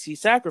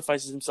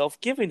sacrifices himself,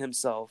 giving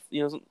himself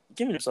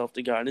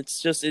to God. And it's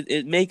just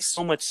it makes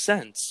so much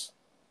sense.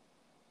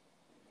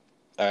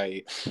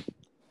 I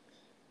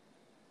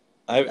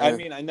Yeah.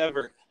 mean,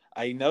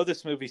 I know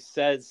this movie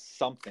says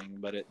something,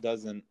 but it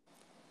doesn't.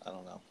 I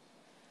don't know.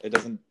 It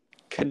doesn't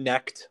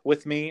connect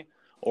with me,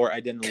 or I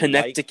didn't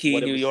Connect to like Key,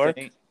 what it New was York.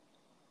 saying.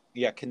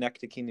 Yeah, Connect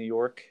to Key, New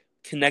York.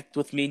 Connect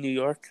with me, New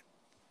York.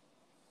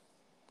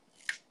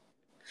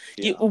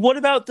 Yeah. What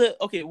about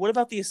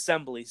the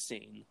assembly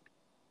scene?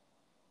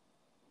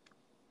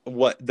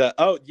 What the?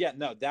 Oh yeah,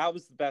 no, that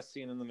was the best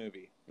scene in the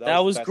movie. That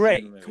The was best scene in the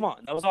great. movie. Come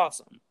on, that was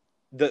awesome.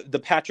 The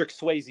Patrick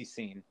Swayze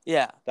scene.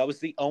 Yeah. That was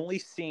the only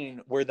scene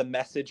where the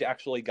message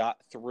actually got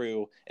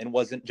through and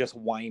wasn't just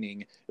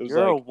whining. It was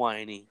You're a like,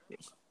 whiny.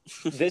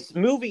 this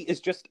movie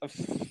is just a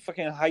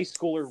fucking high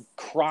schooler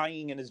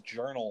crying in his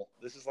journal.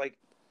 This is like,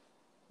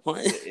 What?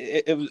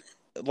 it was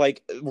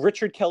like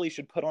Richard Kelly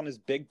should put on his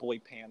big boy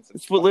pants and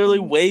It's what literally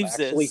fucking Waves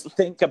actually is.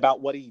 think about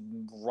what he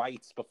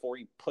writes before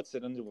he puts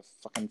it into a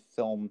fucking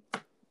film.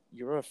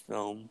 You're a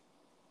film.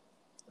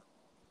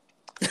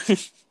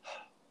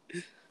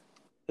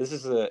 This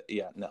is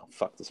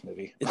fuck this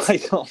movie.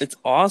 It's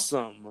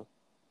awesome.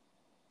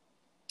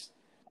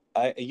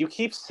 You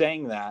keep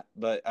saying that,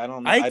 but I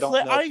don't know I've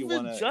if you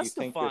been want to. You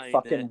think you're justifying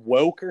fucking it.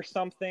 woke or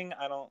something?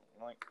 I don't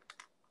like.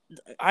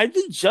 I've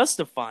been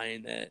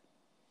justifying it.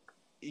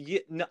 Yeah,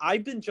 no,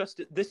 I've been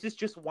This is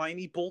just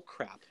whiny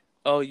bullcrap.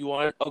 Oh, you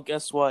want? Oh,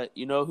 guess what?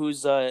 You know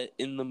who's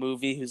in the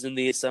movie? Who's in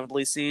the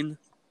assembly scene?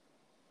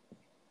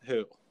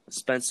 Who?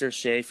 Spencer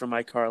Shea from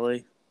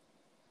iCarly.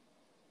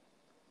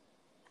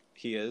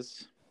 He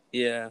is.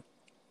 Yeah,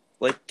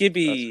 like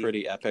Gibby. That's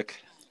pretty epic.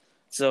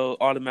 So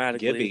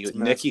automatically, Gibby,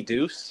 Nikki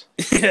Deuce.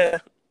 Yeah.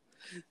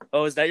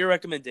 Oh, is that your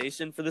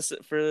recommendation for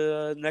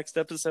the next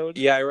episode?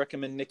 Yeah, I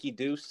recommend Nikki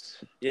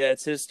Deuce. Yeah,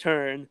 it's his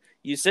turn.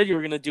 You said you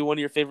were gonna do one of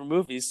your favorite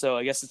movies, so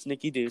I guess it's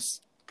Nikki Deuce.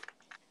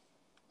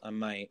 I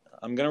might.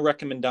 I'm gonna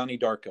recommend Donnie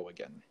Darko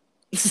again.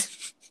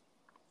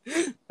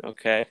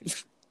 Okay.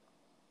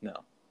 No.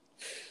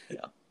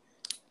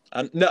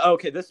 Yeah. No.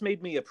 Okay. This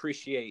made me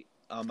appreciate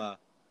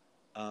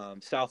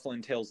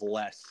Southland Tales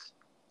less.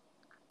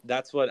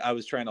 That's what I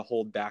was trying to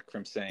hold back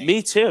from saying.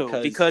 Me too,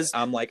 because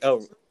I'm like,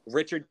 oh,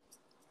 Richard.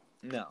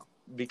 No,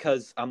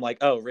 because I'm like,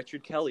 oh,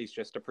 Richard Kelly's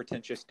just a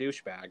pretentious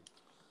douchebag.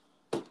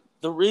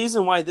 the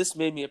reason why this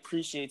made me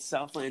appreciate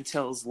Southland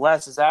Tales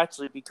less is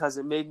actually because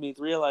it made me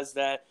realize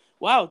that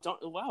wow,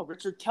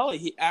 Richard Kelly,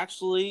 he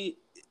actually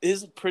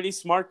is a pretty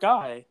smart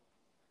guy.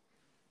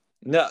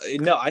 No,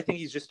 I think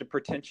he's just a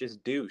pretentious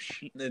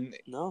douche. And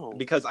No,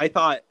 because I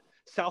thought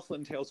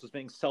Southland Tales was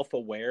being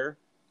self-aware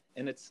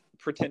in its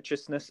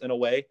pretentiousness in a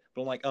way,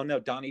 but I'm like, oh no,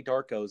 Donnie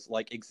Darko's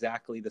like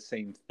exactly the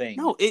same thing.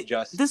 No,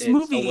 it's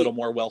movie, a little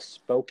more well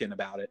spoken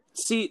about it.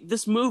 See,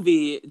 this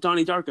movie,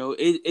 Donnie Darko,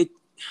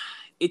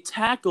 it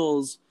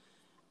tackles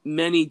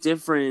many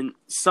different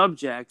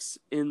subjects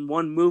in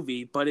one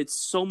movie, but it's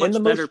so much in the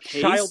better most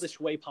paced. childish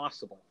way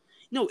possible.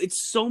 No,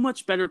 it's so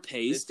much better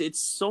paced. It's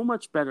so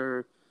much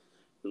better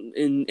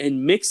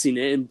in mixing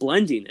it and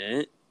blending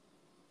it.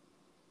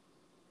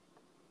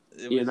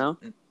 No.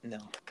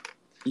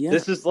 Yeah.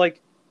 This is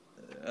like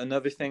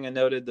another thing I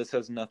noted. This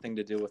has nothing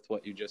to do with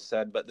what you just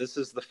said, but this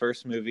is the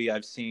first movie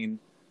I've seen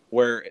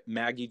where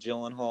Maggie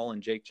Gyllenhaal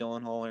and Jake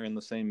Gyllenhaal are in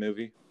the same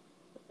movie.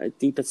 I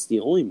think that's the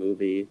only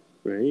movie,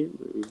 right?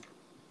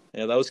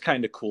 Yeah, that was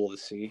kind of cool to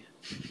see.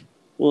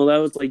 Well, that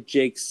was like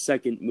Jake's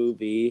second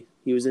movie.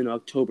 He was in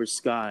October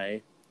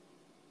Sky,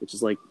 which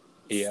is like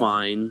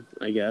fine,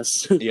 I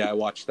guess. Yeah, I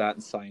watched that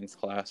in science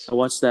class. I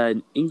watched that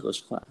in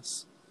English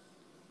class.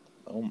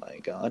 Oh my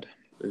god.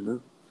 I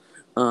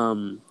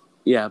know.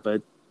 Yeah,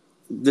 but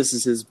this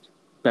is his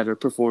better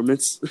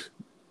performance.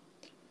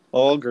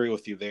 I'll agree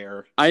with you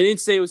there. I didn't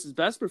say it was his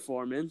best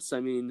performance. I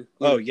mean...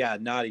 yeah,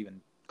 not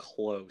even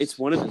close. It's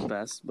one of his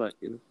best, but,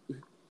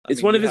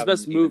 It's one of his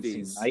best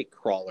movies.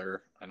 Nightcrawler.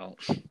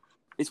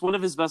 It's one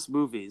of his best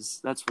movies,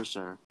 that's for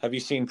sure. Have you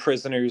seen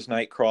Prisoners,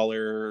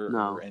 Nightcrawler,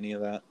 No. or any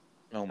of that?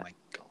 Oh my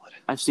god.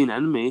 I've seen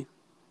Enemy.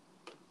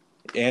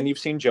 And you've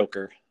seen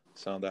Joker.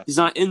 So that's... He's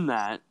not in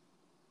that.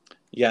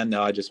 Yeah,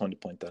 no, I just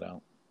wanted to point that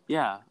out.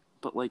 Yeah,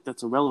 but like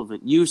that's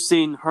irrelevant. You've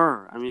seen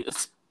Her. I mean,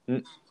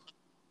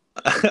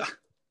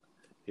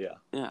 yeah.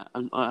 Yeah,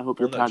 I hope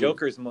you're proud.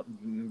 Joker's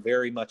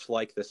very much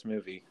like this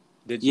movie.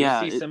 Did you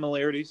see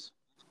similarities?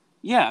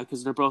 Yeah,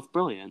 because they're both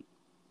brilliant.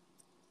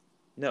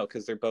 No,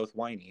 because they're both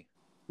whiny.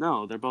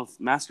 No, they're both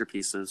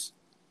masterpieces.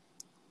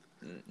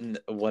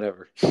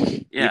 Whatever.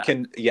 Yeah.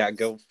 You can,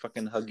 go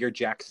fucking hug your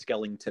Jack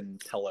Skellington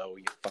pillow,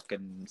 you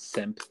fucking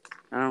simp.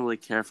 I don't really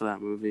care for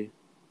that movie.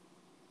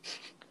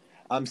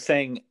 I'm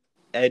saying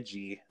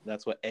edgy.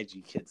 That's what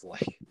edgy kids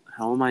like.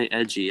 How am I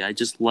edgy? I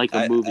just like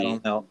a movie. I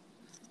don't know.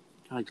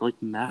 I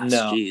like Mass.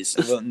 No. Jeez.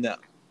 Well, no.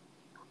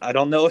 I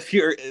don't know if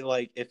you're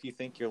like, if you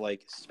think you're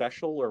like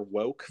special or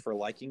woke for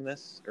liking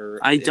this, or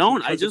I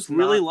don't. I just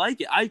really like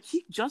it. I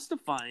keep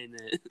justifying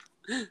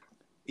it.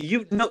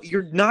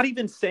 You're not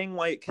even saying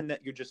why it can.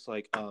 You're just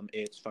like,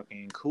 it's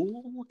fucking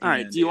cool. All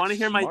right. Do you want to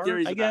hear my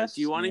theories about it?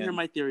 Do you want to hear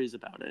my theories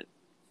about it?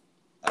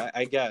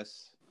 I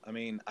guess. I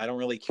mean, I don't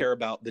really care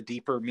about the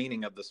deeper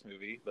meaning of this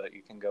movie, but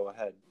you can go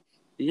ahead.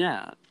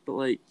 Yeah, but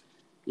like,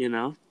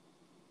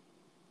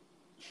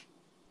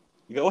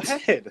 Go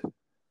ahead.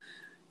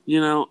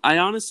 I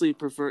honestly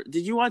prefer...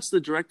 Did you watch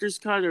the director's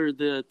cut or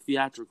the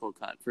theatrical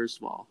cut, first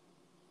of all?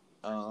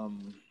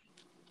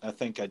 I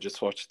think I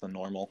just watched the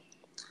normal.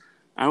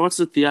 I watched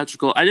the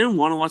theatrical. I didn't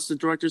want to watch the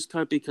director's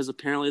cut because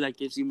apparently that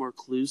gives you more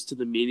clues to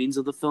the meanings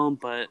of the film,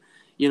 but,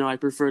 I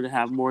prefer to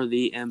have more of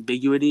the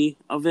ambiguity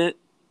of it.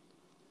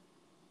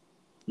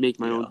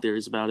 Make my own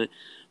theories about it.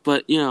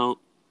 But, so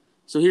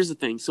here's the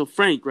thing. So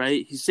Frank,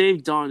 right, he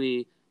saved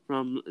Donnie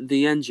from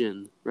the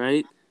engine,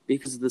 right,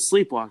 because of the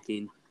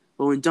sleepwalking.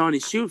 But when Donnie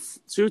shoots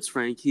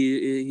Frank,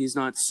 he's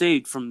not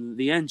saved from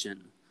the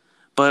engine.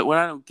 But what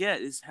I don't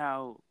get is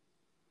how...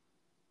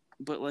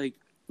 But, like,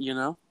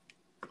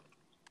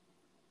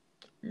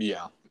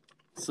 Yeah.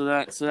 So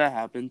that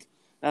happened.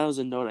 That was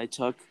a note I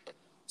took.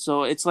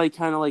 So it's like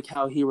kind of like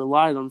how he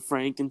relied on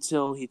Frank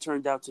until he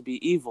turned out to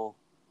be evil.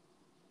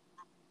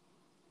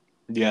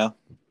 Yeah.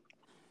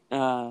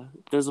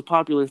 There's also a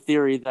popular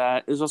theory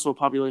that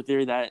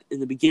in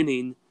the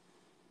beginning,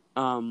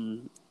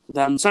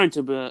 that I'm starting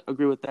to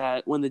agree with,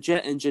 that when the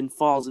jet engine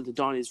falls into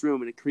Donnie's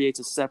room and it creates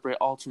a separate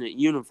alternate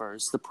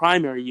universe, the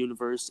primary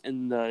universe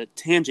and the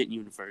tangent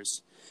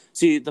universe.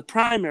 See, the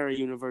primary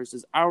universe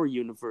is our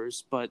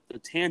universe, but the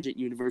tangent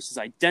universe is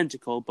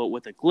identical but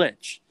with a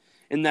glitch.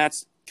 And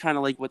that's kind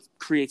of like what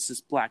creates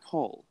this black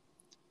hole,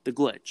 the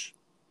glitch.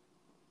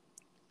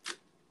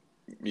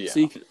 Yeah. So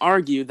you can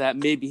argue that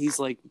maybe he's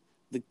like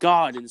the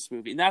god in this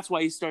movie. And that's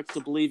why he starts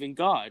to believe in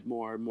God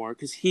more and more,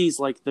 because he's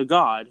like the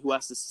god who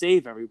has to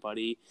save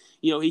everybody.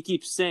 He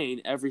keeps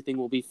saying everything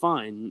will be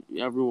fine.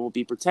 Everyone will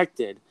be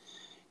protected.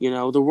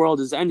 The world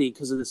is ending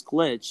because of this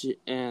glitch.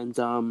 And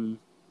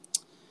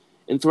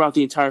throughout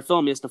the entire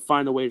film, he has to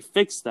find a way to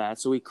fix that.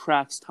 So he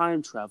cracks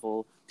time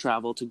travel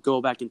to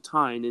go back in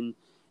time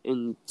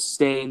and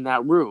stay in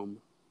that room.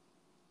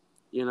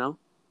 Yeah.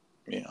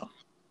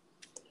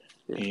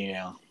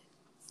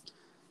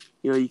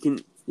 You can,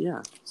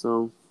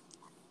 so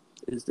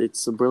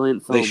it's a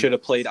brilliant film. They should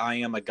have played I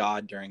Am a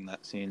God during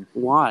that scene.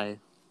 Why?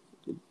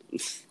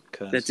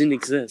 That didn't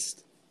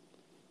exist.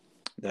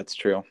 That's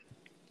true.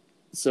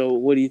 So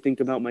what do you think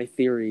about my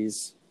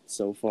theories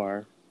so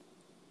far?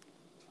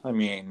 I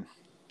mean,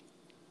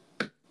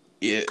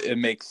 it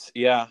makes,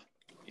 you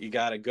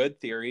got a good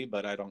theory,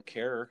 but I don't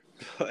care.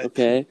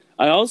 Okay.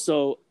 I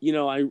also,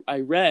 I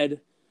read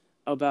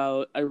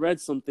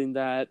something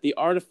that the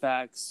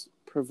artifacts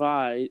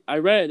provide. I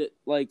read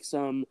like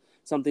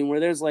something where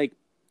there's like,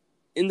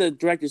 in the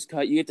director's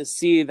cut, you get to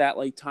see that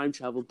like time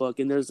travel book,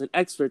 and there's an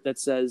excerpt that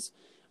says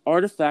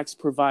artifacts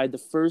provide the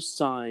first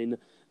sign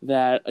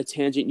that a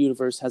tangent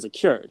universe has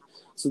occurred.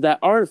 So that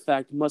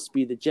artifact must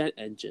be the jet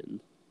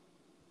engine,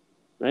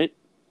 right?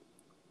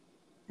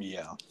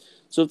 Yeah.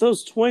 So if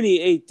those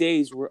 28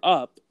 days were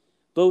up,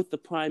 both the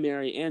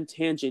primary and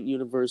tangent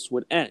universe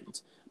would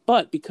end.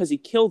 But because he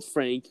killed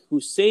Frank, who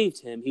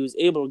saved him, he was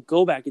able to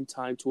go back in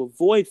time to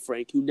avoid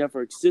Frank, who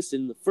never existed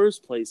in the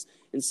first place,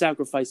 and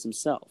sacrifice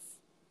himself.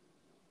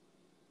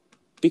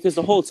 Because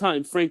the whole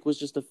time, Frank was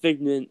just a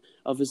figment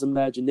of his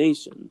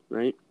imagination,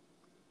 right?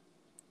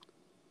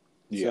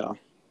 Yeah.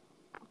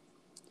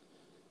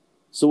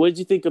 So what did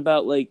you think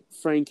about, like,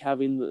 Frank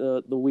having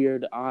the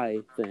weird eye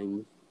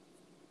thing?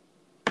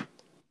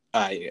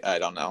 I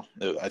don't know.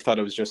 I thought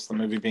it was just the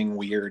movie being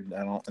weird.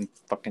 And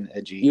fucking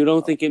edgy. You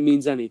don't think it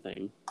means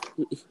anything?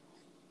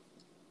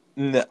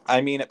 No,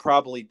 I mean, it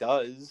probably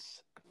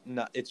does.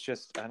 No, it's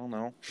just, I don't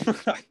know.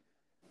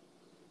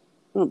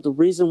 No, the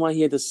reason why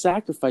he had to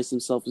sacrifice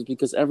himself is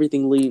because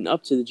everything leading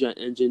up to the jet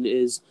engine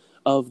is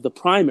of the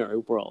primary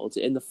world.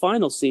 And the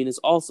final scene is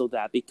also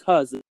that,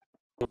 because it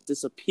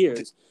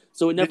disappears.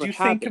 So it never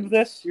happened. Did you think of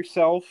this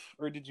yourself,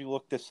 or did you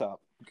look this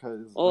up?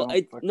 Because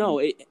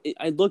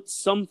I looked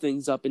some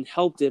things up and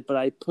helped it, but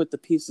I put the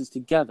pieces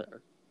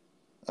together.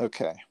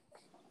 Okay.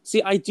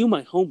 See, I do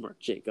my homework,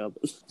 Jacob.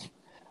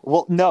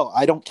 Well, no,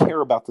 I don't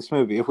care about this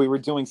movie. If we were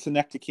doing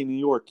Synecdoche, New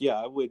York, yeah,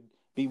 I would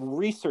be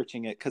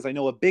researching it, because I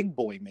know a big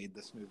boy made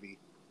this movie.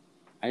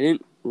 I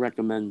didn't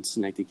recommend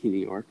Synecdoche, New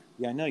York.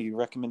 Yeah, I know. You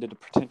recommended a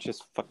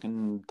pretentious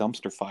fucking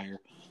dumpster fire.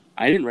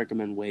 I didn't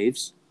recommend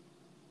Waves.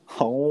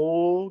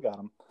 Oh, got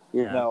him.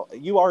 Yeah. No,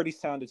 you already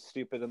sounded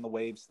stupid in the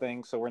Waves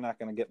thing, so we're not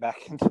going to get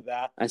back into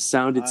that. I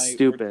sounded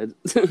stupid.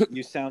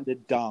 You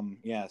sounded dumb,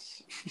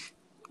 yes.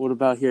 What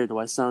about here? Do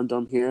I sound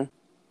dumb here?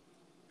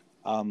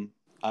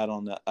 I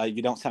don't know.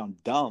 You don't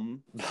sound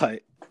dumb,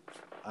 but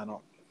I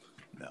don't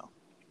know.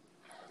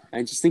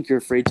 I just think you're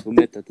afraid to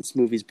admit that this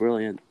movie's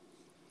brilliant.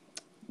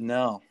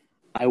 No.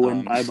 I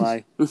win.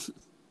 Bye-bye.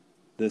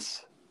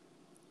 This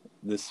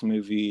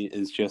movie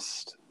is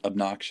just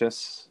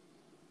obnoxious,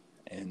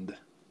 and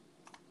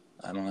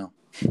I don't know.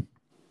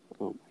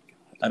 Oh my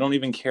god. I don't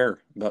even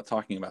care about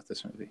talking about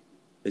this movie.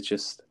 It's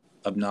just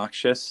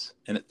obnoxious,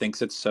 and it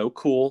thinks it's so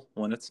cool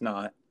when it's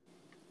not.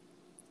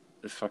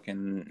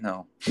 Fucking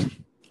no.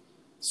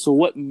 So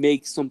what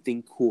makes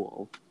something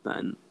cool,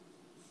 then?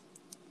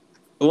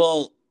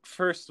 Well,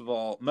 first of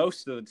all,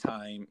 most of the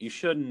time, you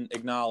shouldn't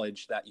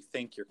acknowledge that you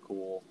think you're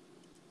cool.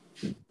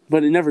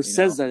 But it never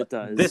says that it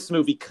does. This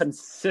movie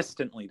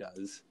consistently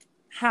does.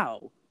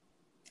 How?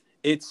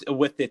 It's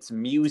with its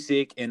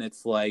music and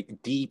it's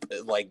like deep,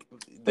 like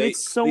but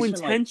it's so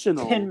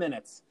intentional. Like 10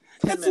 minutes.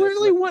 That's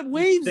literally what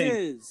Waves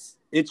is.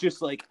 It's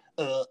just like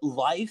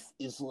life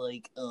is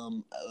like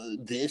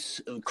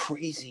this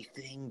crazy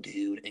thing,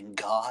 dude. And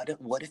God,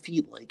 what if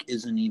he like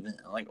isn't even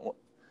like?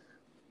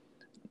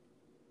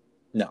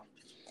 No,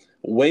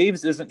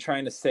 Waves isn't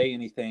trying to say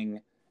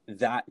anything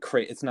that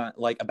it's not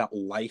like about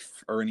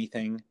life or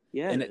anything.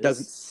 Yeah, and it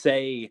doesn't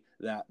say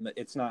that.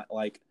 It's not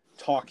like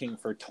talking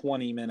for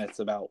 20 minutes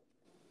about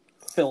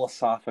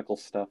philosophical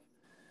stuff.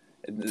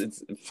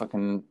 It's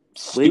fucking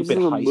stupid. Waves is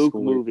a high mook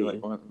school movie.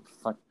 Like, what the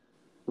fuck?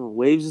 No,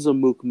 Waves is a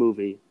mook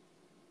movie.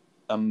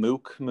 A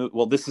mook movie?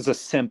 Well, this is a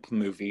simp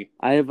movie.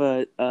 I have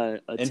a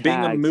and tag.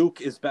 Being a mook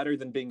is better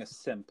than being a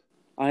simp.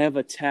 I have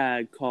a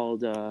tag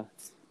called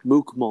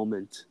Mook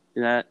Moment.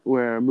 That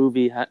where a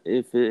movie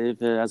if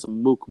it has a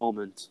mook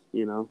moment,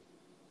 you know.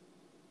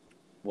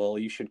 Well,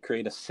 you should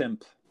create a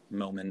simp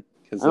moment,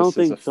 because I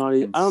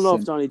don't know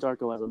if Donnie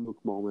Darko has a mook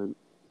moment.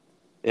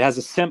 It has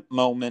a simp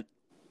moment.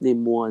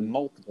 Name one.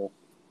 Multiple.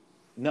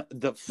 No,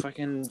 the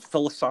fucking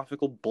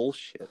philosophical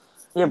bullshit.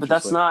 Yeah, but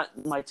that's not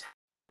my.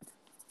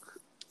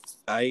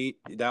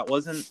 That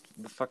wasn't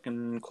the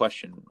fucking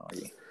question,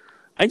 Augie.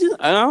 I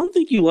don't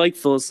think you like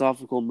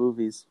philosophical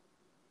movies.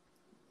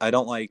 I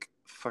don't like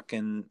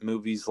fucking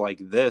movies like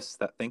this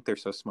that think they're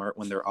so smart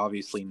when they're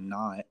obviously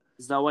not.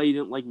 Is that why you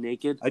didn't like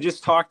Naked? I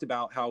just talked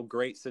about how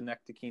great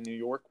Synecdoche, New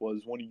York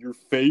was one of your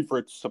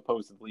favorites,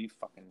 supposedly.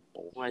 Fucking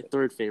bullshit. My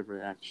third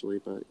favorite, actually,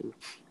 but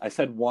I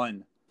said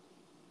one.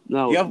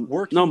 No, you have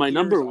working no, my ears,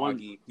 number one.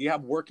 Augie. You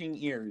have working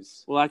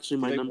ears. Well, actually,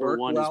 my number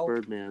one is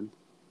Birdman.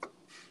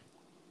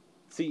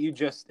 See, you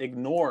just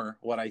ignore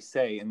what I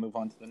say and move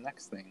on to the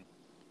next thing.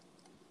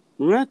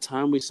 Remember that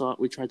time we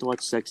tried to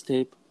watch Sex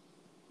Tape?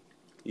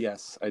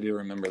 Yes, I do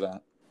remember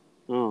that.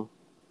 Oh.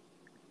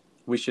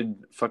 We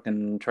should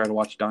fucking try to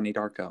watch Donnie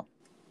Darko.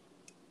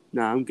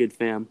 Nah, I'm good,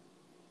 fam.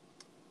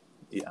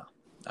 Yeah,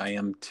 I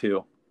am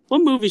too. What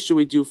movie should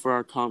we do for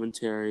our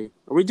commentary?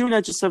 Are we doing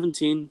Edge of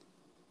 17?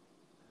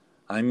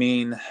 I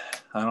mean,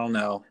 I don't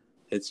know.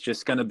 It's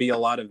just going to be a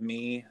lot of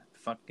me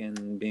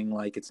fucking being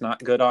like, it's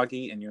not good,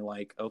 Augie, and you're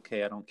like,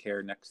 okay, I don't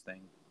care, next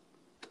thing.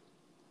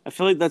 I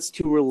feel like that's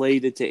too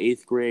related to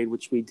 8th grade,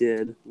 which we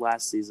did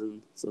last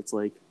season. So it's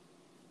like,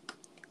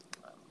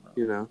 I don't know.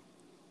 You know.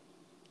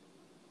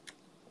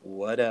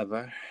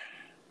 Whatever.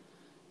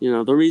 You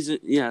know, the reason,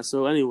 yeah,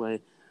 so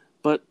anyway.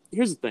 But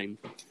here's the thing.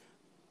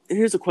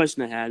 Here's a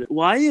question I had.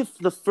 Why if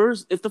the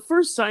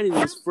first sighting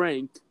was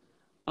Frank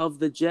of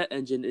the jet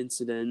engine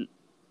incident,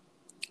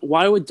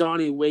 why would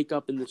Donnie wake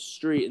up in the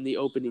street in the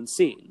opening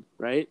scene,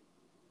 right?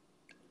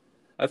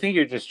 I think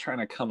you're just trying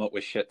to come up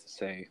with shit to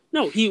say.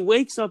 No, he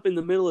wakes up in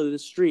the middle of the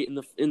street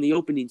in the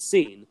opening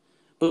scene.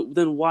 But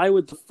then why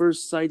would the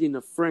first sighting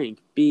of Frank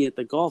be at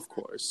the golf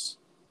course?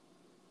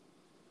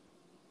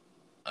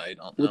 I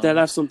don't know. Would that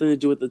have something to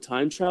do with the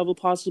time travel,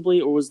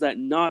 possibly? Or was that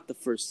not the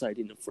first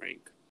sighting of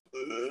Frank?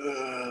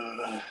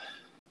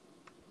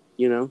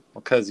 You know?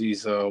 Because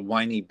he's a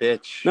whiny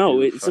bitch.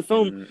 No, it's a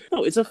film.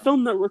 No, it's a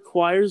film that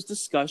requires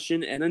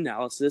discussion and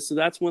analysis. So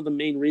that's one of the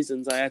main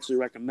reasons I actually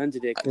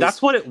recommended it.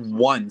 That's what it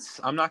wants.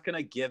 I'm not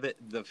gonna give it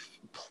the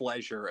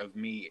pleasure of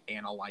me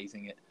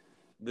analyzing it.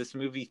 This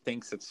movie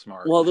thinks it's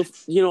smart. Well,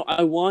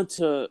 I want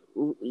to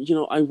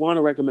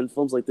recommend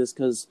films like this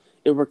because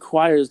it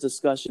requires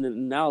discussion and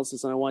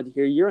analysis, and I wanted to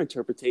hear your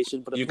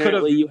interpretation. But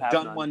apparently, you have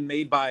done one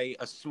made by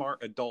a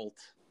smart adult.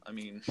 I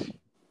mean,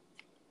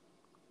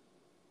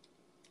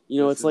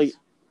 it's like,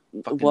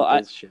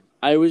 well,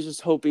 I was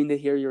just hoping to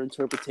hear your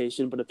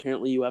interpretation, but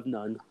apparently, you have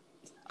none.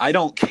 I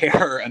don't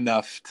care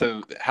enough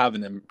to have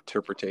an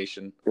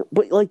interpretation.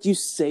 But like, you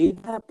say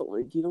that, but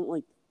like, you don't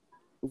like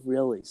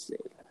really say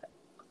that.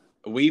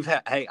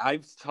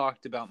 I've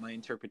talked about my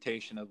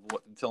interpretation of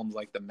what films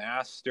like The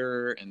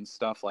Master and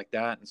stuff like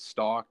that and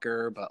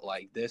Stalker, but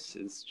like this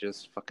is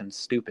just fucking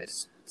stupid.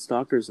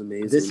 Stalker's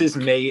amazing. This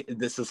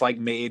is like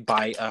made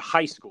by a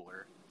high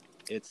schooler.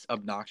 It's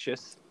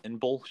obnoxious and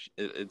bullshit.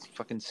 It's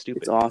fucking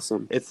stupid. It's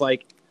awesome. It's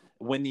like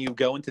when you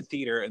go into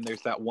theater and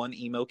there's that one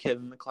emo kid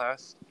in the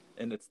class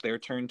and it's their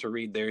turn to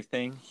read their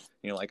thing. And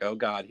you're like, oh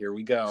God, here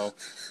we go.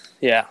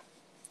 Yeah.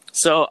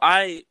 So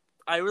I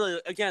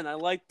really, again, I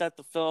like that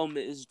the film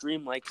is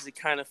dreamlike because it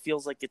kind of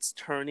feels like it's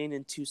turning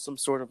into some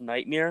sort of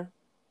nightmare.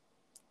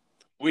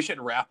 We should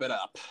wrap it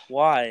up.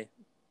 Why?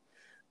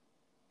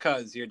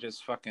 Because you're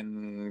just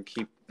fucking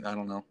I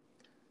don't know,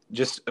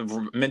 just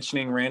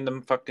mentioning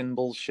random fucking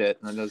bullshit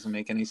and that doesn't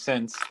make any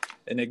sense.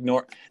 And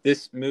ignore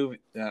this movie.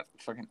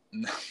 Fucking.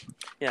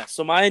 Yeah,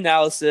 so my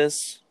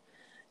analysis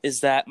is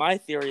that my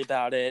theory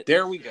about it.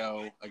 There we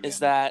go. Again.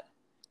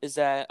 Is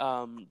that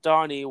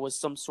Donnie was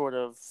some sort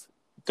of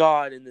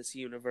God in this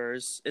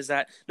universe.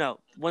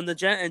 When the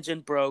jet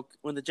engine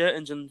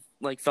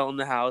fell in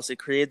the house, it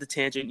created the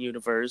tangent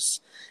universe,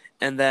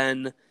 and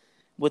then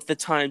with the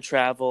time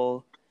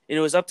travel, and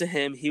it was up to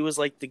him. He was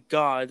like the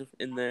God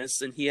in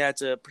this, and he had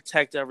to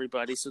protect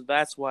everybody. So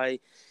that's why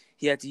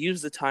he had to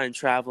use the time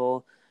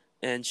travel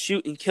and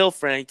shoot and kill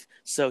Frank.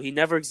 So he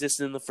never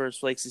existed in the first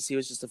place, because he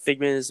was just a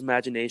figment of his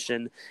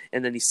imagination.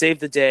 And then he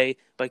saved the day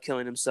by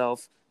killing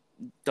himself.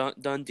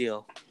 Done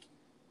deal.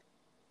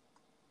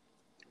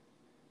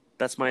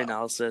 That's my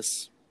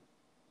analysis.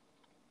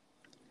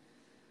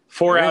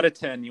 4 out of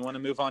 10. You want to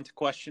move on to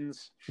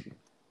questions?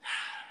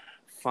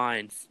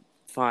 Fine.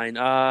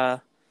 I'm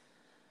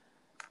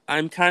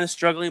kind of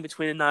struggling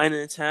between a 9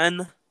 and a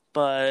 10,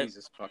 but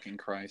Jesus fucking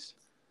Christ.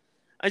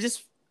 I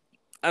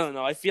don't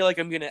know. I feel like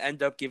I'm going to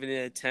end up giving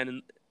it a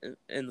 10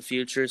 in the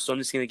future, so I'm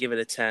just going to give it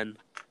a 10.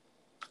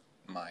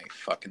 My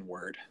fucking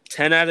word.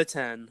 10 out of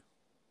 10.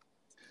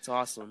 It's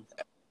awesome.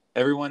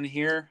 Everyone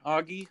here,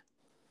 Augie?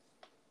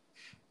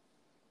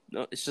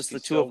 No, it's just the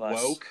two of us.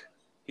 He's so woke.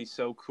 He's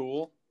so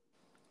cool.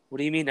 What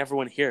do you mean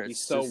everyone here? He's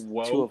so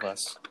woke. Two of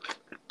us.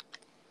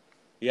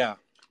 Yeah,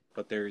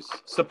 but there's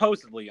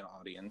supposedly an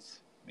audience.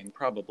 I mean,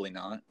 probably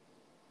not.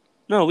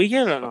 No, we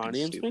get an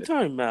audience. What are you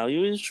talking about?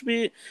 We should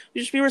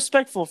be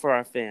respectful for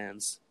our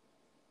fans.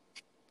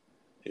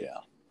 Yeah.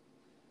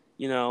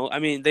 I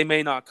mean, they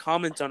may not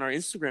comment on our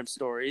Instagram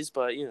stories,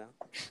 but,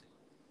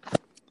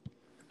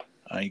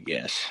 I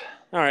guess.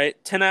 All right,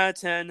 10 out of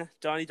 10.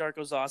 Donnie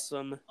Darko's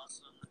awesome.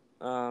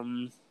 All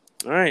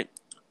right.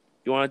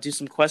 You want to do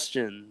some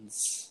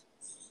questions?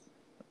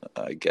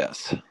 I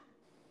guess.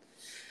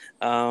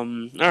 All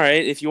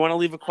right. If you want to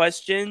leave a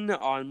question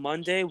on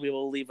Monday, we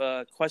will leave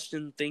a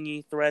question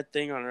thread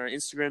thing on our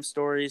Instagram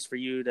stories for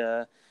you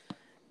to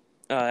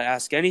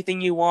ask anything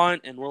you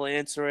want, and we'll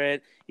answer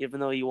it, even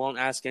though you won't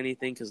ask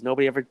anything because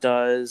nobody ever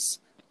does.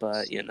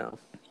 But,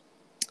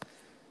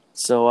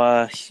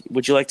 So,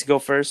 would you like to go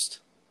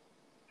first?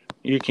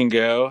 You can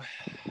go.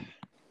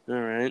 All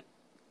right.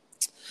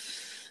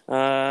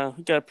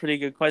 We got a pretty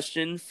good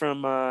question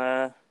from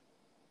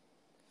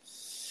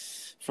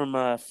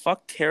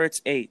Fuck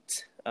Carrots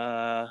 8.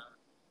 My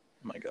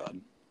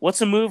God.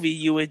 What's a movie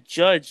you would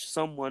judge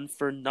someone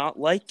for not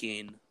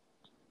liking?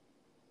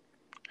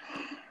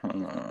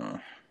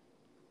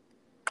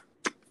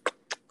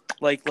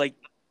 Like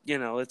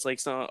it's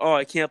like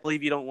I can't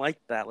believe you don't like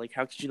that. Like,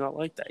 how could you not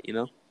like that?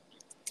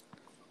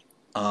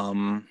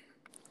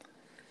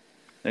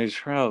 There's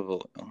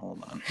probably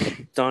hold on.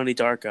 Donnie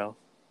Darko.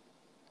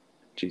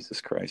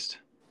 Jesus Christ.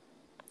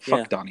 Yeah.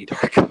 Fuck Donnie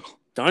Darko.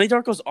 Donnie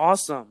Darko's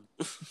awesome.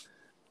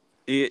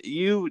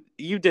 You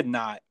did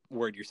not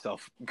word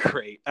yourself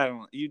great.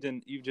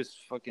 You just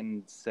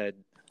fucking said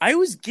I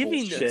was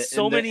giving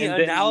so many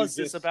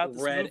analysis about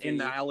this movie.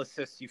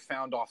 Analysis you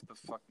found off the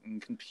fucking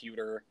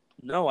computer.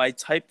 No, I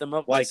typed them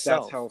up like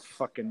myself. That's how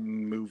fucking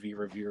movie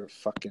reviewer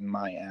fucking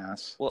my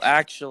ass. Well,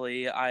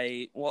 actually,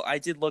 I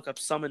did look up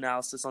some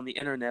analysis on the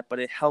internet, but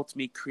it helped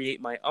me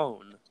create my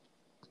own.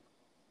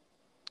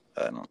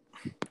 I don't.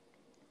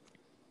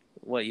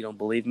 What, you don't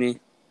believe me?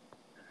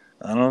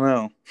 I don't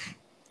know.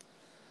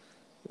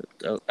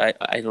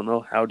 I don't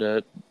know how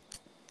to.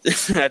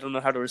 I don't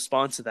know how to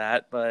respond to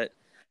that, but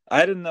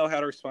I didn't know how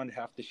to respond to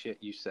half the shit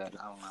you said.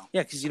 I don't know.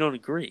 yeah, because you don't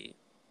agree.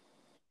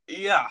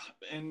 Yeah,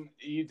 and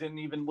you didn't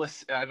even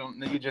listen. I don't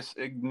know. You just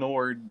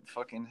ignored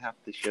fucking half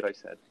the shit I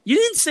said. You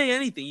didn't say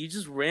anything. You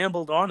just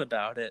rambled on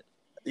about it.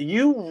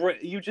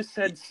 You just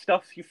said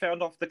stuff you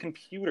found off the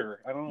computer.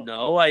 I don't.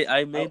 No,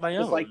 I made my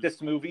was own. like,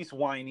 this movie's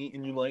whiny,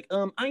 and you're like,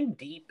 I'm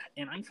deep,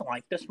 and I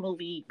like this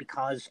movie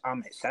because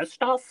it says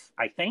stuff.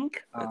 I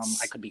think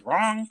I could be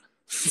wrong.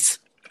 It's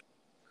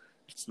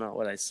not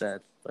what I said,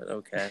 but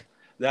okay.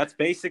 That's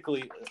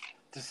basically,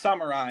 to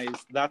summarize,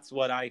 that's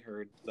what I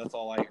heard. That's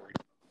all I heard.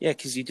 Yeah,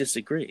 because you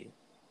disagree.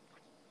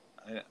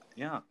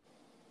 Yeah.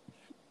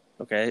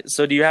 Okay,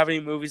 so do you have any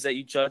movies that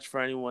you judge for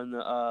anyone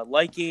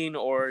liking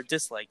or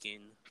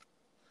disliking?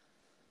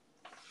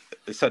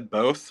 It said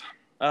both.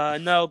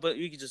 No, but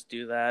we could just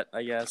do that,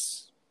 I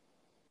guess.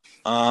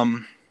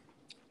 I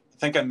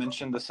think I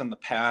mentioned this in the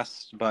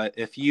past, but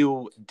if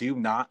you do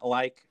not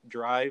like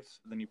Drive,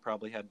 then you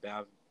probably had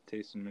bad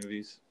taste in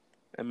movies.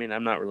 I mean,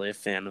 I'm not really a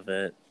fan of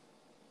it.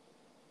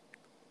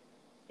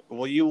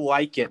 Well, you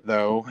like it,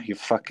 though. You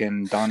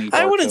fucking Donnie Darko.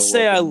 I wouldn't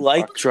say I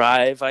like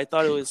Drive. I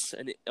thought it was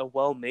a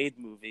well-made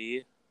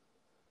movie.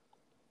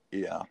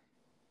 Yeah.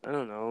 I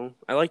don't know.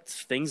 I liked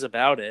things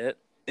about it.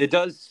 It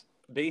does,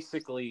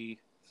 basically,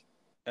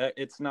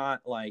 it's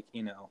not like,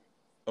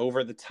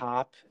 over the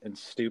top and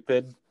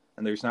stupid,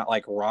 and there's not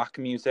like rock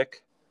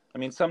music. I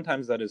mean,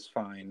 sometimes that is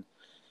fine,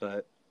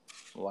 but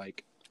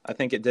like, I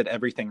think it did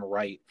everything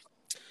right.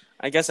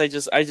 I guess I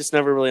just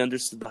never really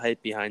understood the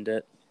hype behind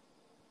it.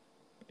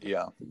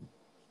 Yeah.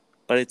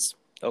 But it's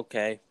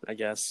okay, I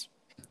guess.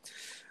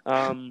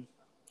 I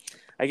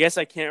guess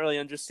I can't really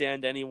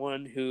understand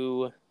anyone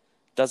who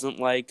doesn't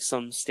like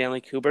some Stanley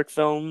Kubrick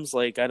films.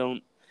 Like,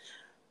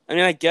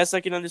 I guess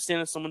I can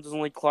understand if someone doesn't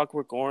like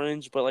Clockwork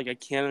Orange, but like I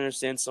can't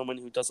understand someone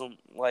who doesn't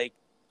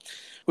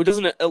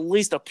at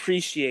least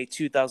appreciate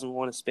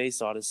 2001: A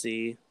Space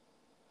Odyssey.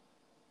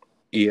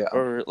 Yeah.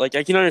 Or like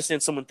I can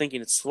understand someone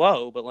thinking it's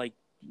slow, but like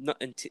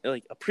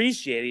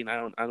appreciating, I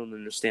don't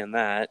understand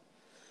that.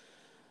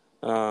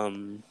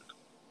 The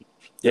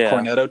Yeah.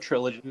 Cornetto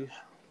trilogy.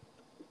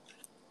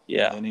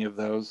 Yeah. Any of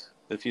those.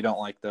 If you don't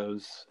like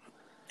those,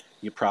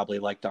 you probably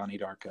like Donnie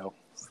Darko.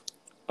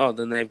 Oh,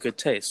 then they have good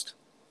taste.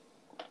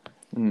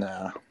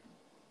 Nah.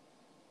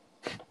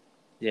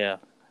 Yeah.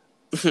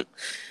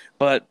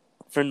 But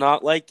for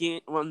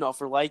liking,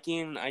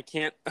 I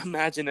can't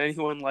imagine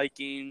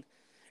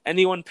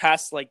anyone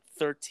past like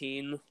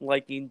 13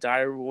 liking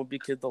Dire Will-Be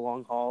Kid: The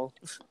Long Haul.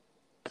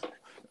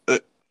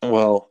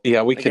 Well,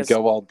 yeah, we could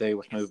go all day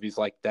with movies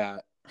like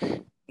that.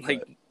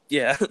 Like,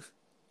 yeah.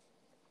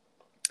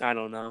 I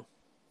don't know.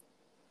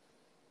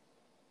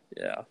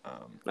 Yeah.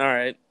 All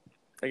right.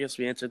 I guess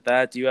we answered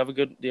that. Do you have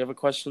a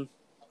question?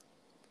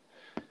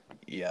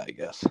 Yeah, I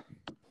guess.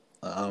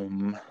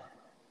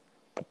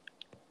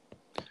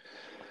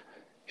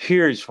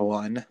 Here's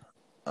one.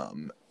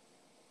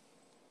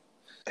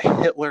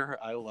 Hitler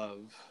I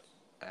Love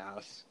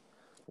asks,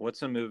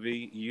 what's a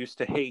movie you used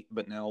to hate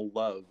but now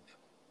love?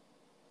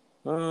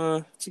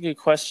 It's a good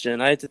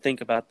question. I had to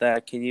think about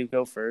that. Can you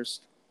go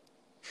first?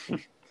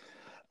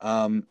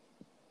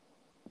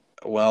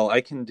 Well, I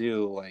can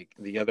do like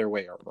the other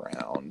way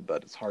around,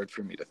 but it's hard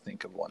for me to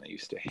think of one I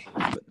used to hate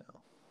but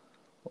now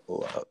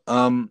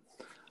love.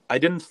 I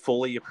didn't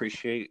fully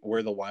appreciate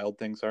Where the Wild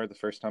Things Are the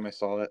first time I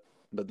saw it,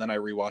 but then I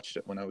rewatched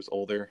it when I was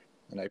older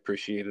and I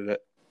appreciated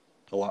it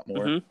a lot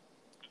more. Mm-hmm.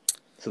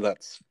 So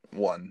that's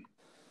one.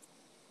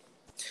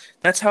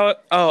 That's how.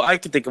 I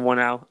can think of one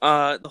now.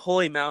 The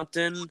Holy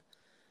Mountain.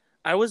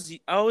 I was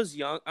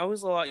young. I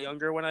was a lot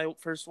younger when I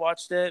first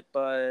watched it,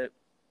 but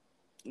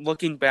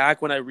looking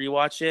back when I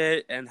rewatch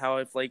it and how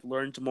I've like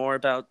learned more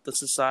about the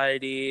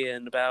society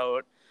and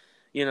about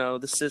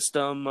the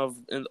system of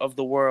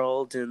the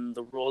world and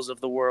the rules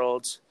of the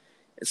world,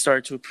 I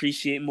started to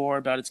appreciate more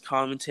about its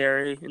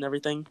commentary and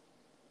everything.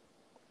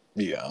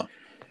 Yeah.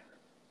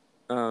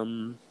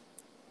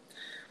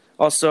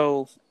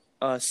 Also,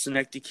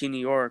 Synecdoche, New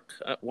York.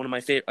 One of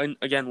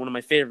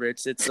my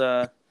favorites. It's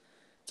a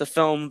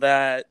film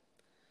that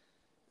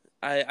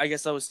I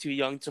guess I was too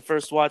young to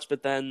first watch,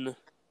 but then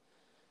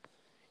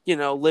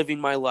living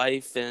my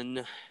life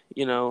and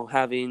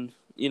having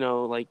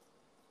like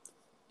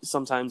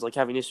sometimes like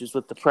having issues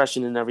with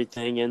depression and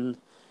everything, and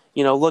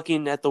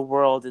looking at the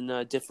world in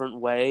a different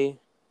way,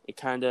 it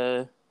kind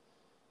of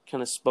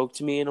spoke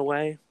to me in a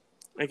way,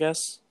 I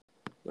guess.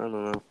 I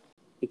don't know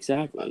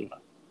exactly.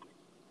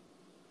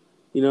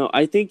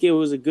 I think it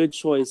was a good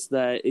choice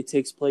that it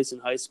takes place in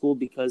high school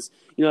because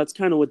that's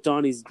kind of what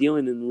Donnie's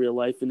dealing in real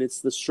life, and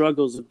it's the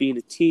struggles of being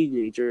a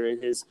teenager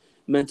and his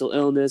mental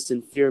illness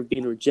and fear of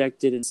being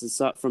rejected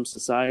from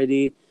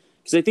society.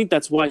 Because I think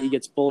that's why he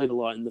gets bullied a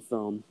lot in the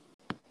film.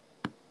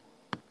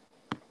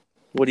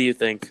 What do you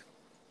think?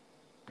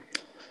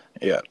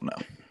 Yeah, no.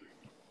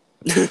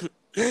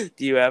 Do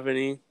you have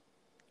any?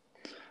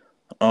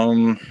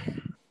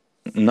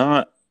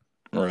 Not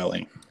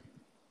really.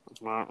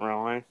 Not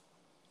really.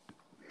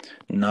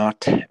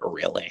 Not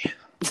really.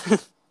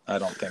 I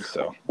don't think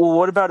so. Well,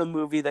 what about a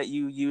movie that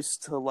you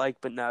used to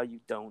like, but now you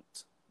don't?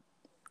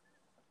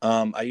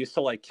 I used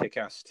to like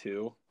Kick-Ass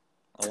 2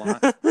 a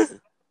lot,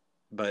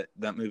 but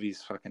that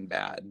movie's fucking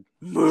bad.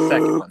 The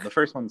second one. The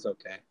first one's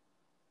okay.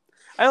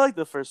 I like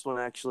the first one,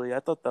 actually. I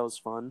thought that was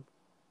fun.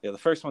 Yeah, the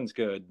first one's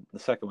good. The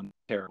second one's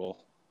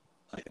terrible,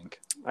 I think.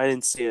 I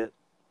didn't see it.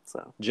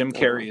 So Jim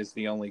Carrey is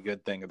the only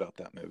good thing about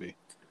that movie.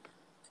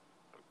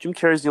 Jim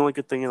Carrey's the only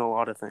good thing in a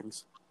lot of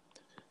things.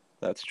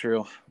 That's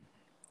true.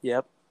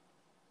 Yep.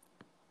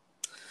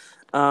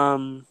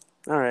 All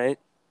right.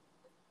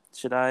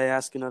 Should I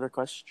ask another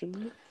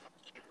question?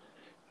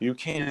 You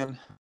can.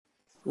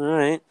 All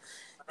right.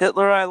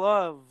 Hitler I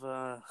love.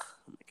 Oh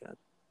my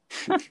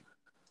god.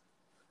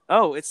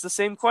 Oh, it's the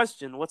same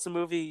question. What's a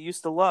movie you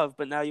used to love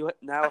but now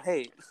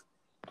hate?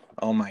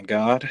 Oh my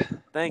god.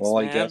 Thanks,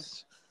 well, man.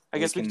 I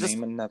guess we can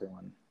name another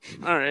one.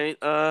 All right.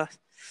 I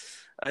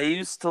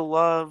used to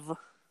love.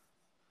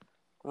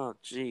 Oh,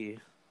 gee.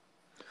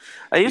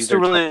 I used to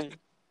really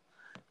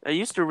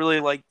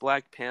like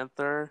Black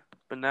Panther,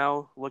 but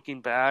now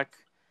looking back,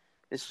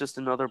 it's just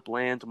another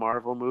bland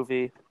Marvel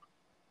movie.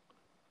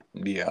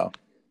 Yeah.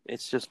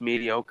 It's just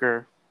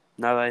mediocre.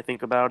 Now that I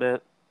think about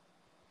it,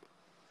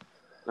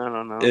 I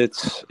don't know.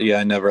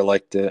 I never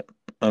liked it.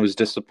 I was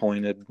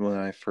disappointed when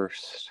I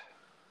first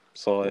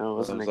saw it. I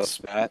wasn't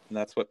fat, and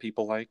that's what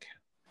people like.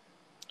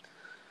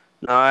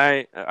 No,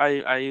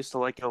 I used to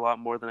like it a lot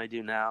more than I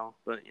do now,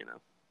 but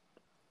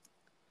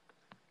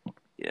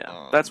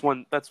yeah, that's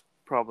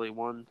probably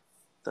one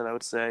that I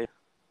would say.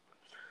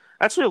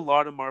 Actually, a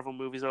lot of Marvel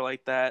movies are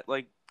like that.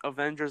 Like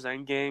Avengers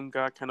Endgame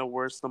got kind of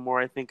worse the more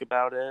I think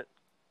about it.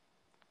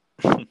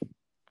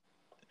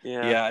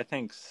 Yeah. Yeah, I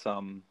think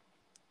some.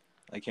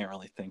 I can't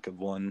really think of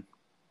one,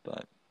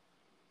 but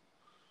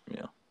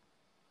yeah.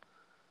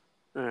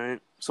 All right.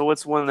 So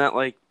what's one that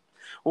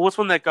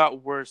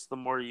got worse the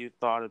more you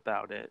thought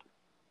about it?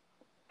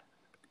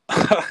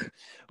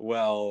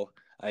 Well,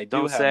 I do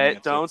Don't have say an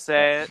it. Don't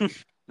say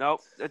it.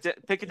 Nope.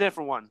 Pick a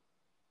different one.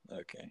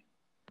 Okay.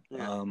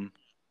 Yeah.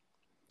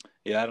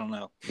 Yeah, I don't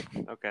know.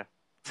 Okay.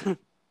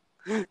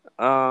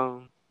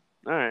 All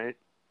right.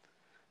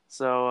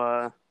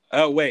 So.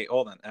 Oh wait,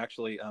 hold on.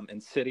 Actually,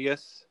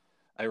 Insidious,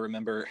 I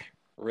remember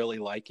really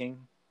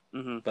liking,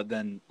 but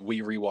then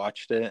we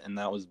rewatched it and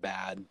that was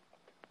bad.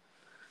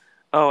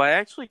 Oh, I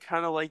actually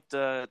kind of liked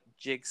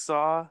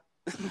Jigsaw.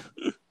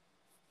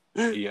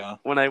 Yeah.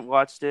 When I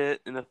watched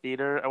it in the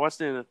theater,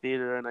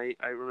 and I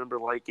remember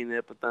liking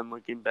it, but then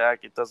looking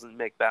back, it doesn't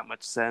make that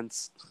much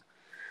sense,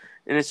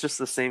 and it's just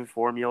the same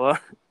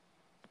formula.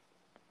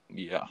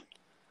 Yeah.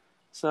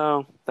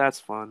 So that's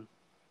fun.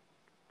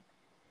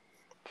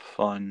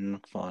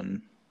 Fun.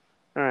 All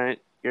right,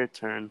 your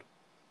turn.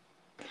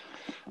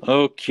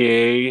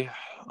 Okay.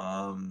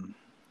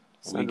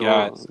 We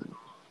got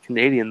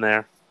Canadian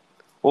there.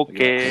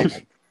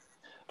 Okay.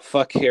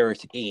 Fuck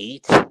Harris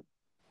 8.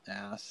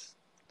 Ass.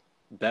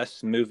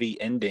 Best movie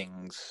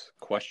endings? ?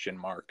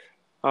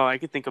 Oh, I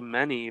could think of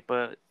many,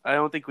 but I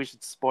don't think we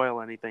should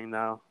spoil anything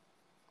now.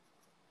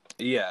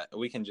 Yeah,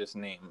 we can just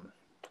name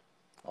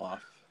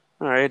off.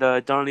 All right,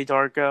 Donnie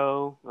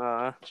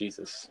Darko.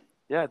 Jesus.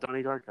 Yeah,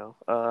 Donnie Darko.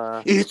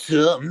 It's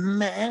a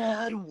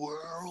mad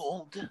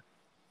world.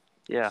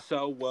 Yeah.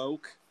 So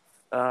woke.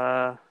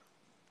 All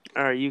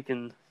right, we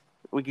can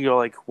go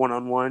like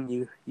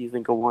 1-on-1. You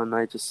think of one?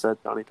 I just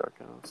said Donnie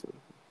Darko. So.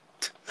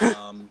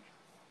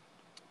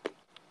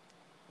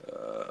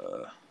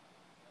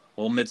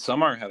 Well,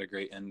 Midsommar had a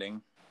great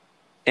ending.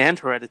 And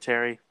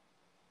Hereditary.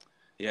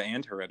 Yeah,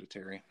 and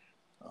Hereditary.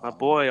 My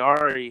boy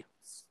Ari,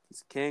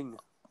 he's king.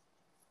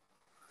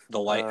 The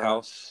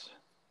Lighthouse.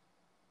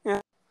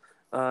 Yeah.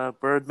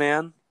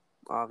 Birdman,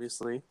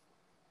 obviously.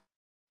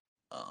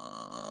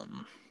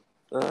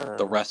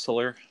 The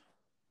Wrestler.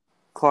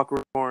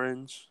 Clockwork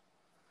Orange.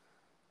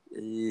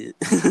 I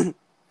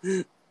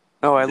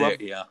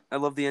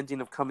love the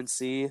ending of Come and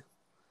See.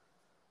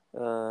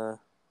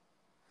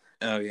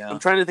 Oh yeah. I'm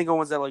trying to think of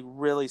ones that like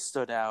really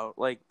stood out.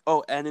 Like,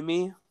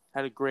 Enemy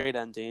had a great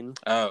ending.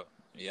 Oh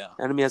yeah.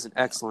 Enemy has an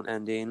excellent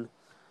ending.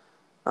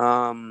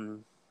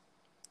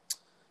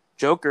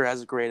 Joker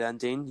has a great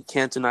ending. You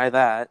can't deny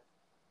that.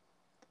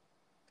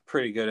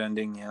 Pretty good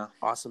ending, yeah.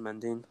 Awesome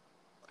ending.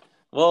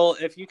 Well,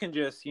 if you can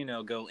just,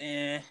 go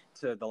to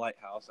The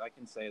Lighthouse, I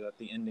can say that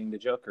the ending to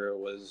Joker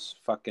was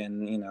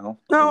fucking,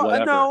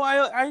 whatever. No,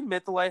 I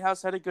admit The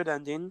Lighthouse had a good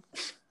ending.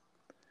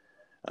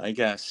 I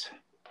guess.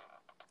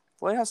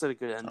 The Lighthouse had a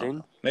good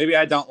ending. Maybe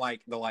I don't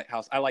like The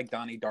Lighthouse. I like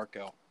Donnie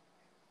Darko.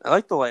 I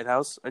like The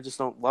Lighthouse. I just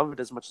don't love it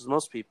as much as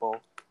most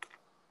people.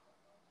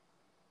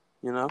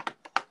 Sure.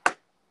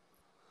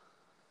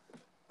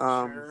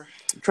 I'm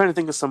trying to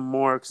think of some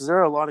more, because there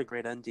are a lot of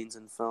great endings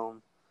in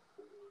film.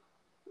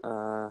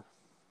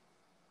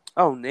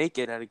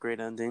 Naked had a great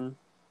ending, in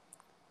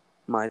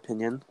my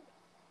opinion.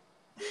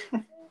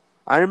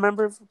 I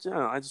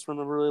just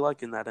remember really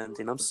liking that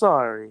ending. I'm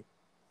sorry.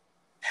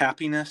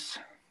 Happiness.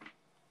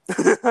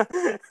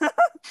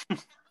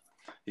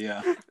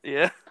 Yeah.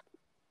 Yeah.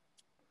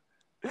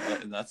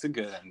 That's a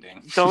good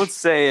ending. Don't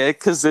say it,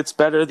 because it's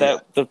better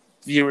that Yeah. the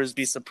viewers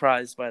be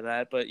surprised by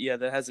that. But yeah,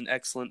 that has an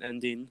excellent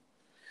ending.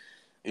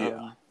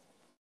 Yeah.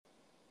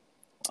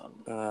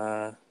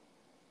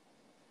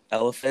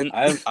 Elephant.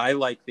 I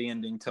like the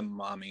ending to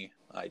Mommy.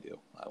 I do.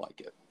 I like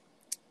it.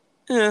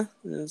 Yeah,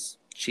 it's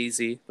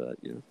cheesy, but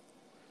you know.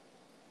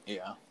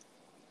 Yeah.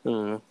 I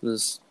don't know. It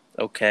was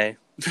okay.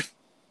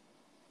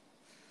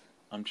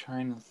 I'm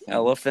trying to think.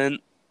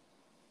 Elephant.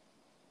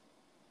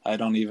 I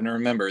don't even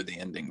remember the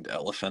ending to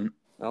Elephant.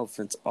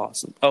 Elephant's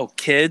awesome. Oh,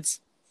 Kids.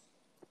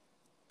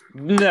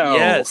 No.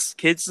 Yes,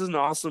 Kids is an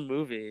awesome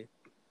movie.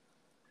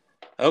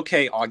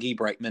 Okay, Augie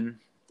Brightman,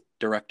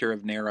 director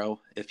of Narrow,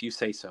 if you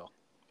say so.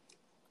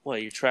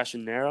 What, you're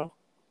trashing Narrow?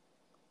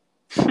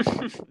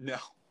 No.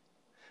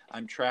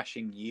 I'm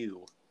trashing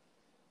you.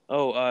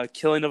 Oh,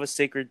 Killing of a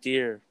Sacred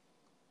Deer.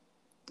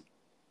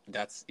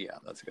 That's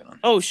a good one.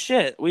 Oh,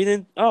 shit. We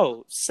didn't...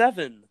 Oh,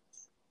 Seven.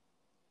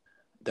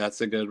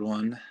 That's a good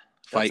one.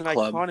 That's Fight an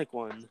Club. iconic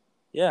one.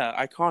 Yeah,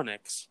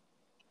 Iconics.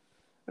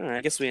 All right,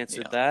 I guess we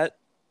answered that.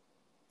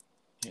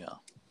 Yeah.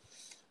 All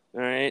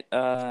right.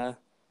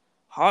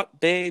 Hot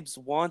Babes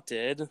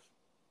Wanted.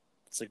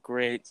 It's a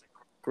great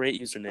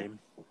username.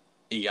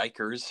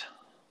 Yikers.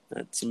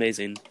 That's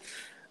amazing.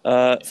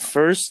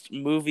 First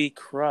movie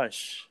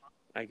crush,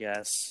 I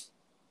guess.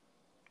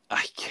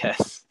 I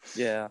guess.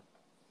 Yeah.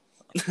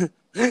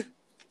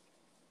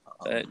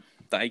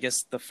 I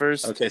guess the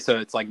first... Okay, so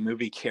it's like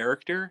movie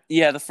character?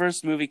 Yeah, the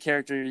first movie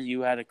character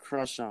you had a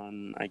crush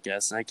on, I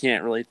guess. And I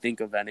can't really think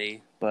of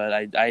any, but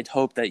I'd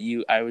hope that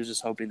I was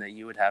just hoping that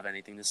you would have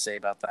anything to say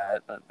about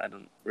that, but I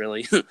don't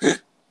really.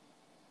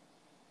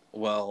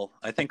 Well,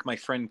 I think my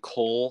friend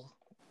Cole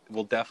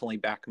will definitely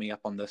back me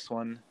up on this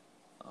one,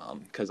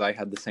 because I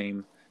had the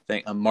same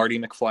thing. Marty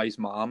McFly's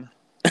mom.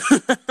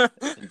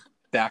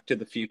 Back to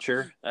the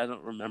Future. I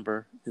don't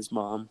remember his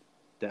mom.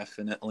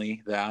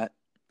 Definitely that.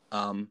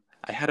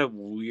 I had a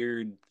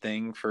weird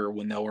thing for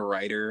Winona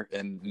Ryder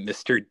and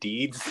Mr.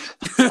 Deeds.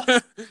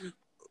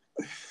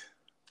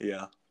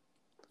 Yeah.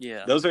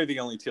 Yeah. Those are the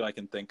only two I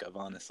can think of,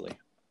 honestly.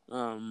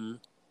 I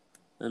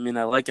mean,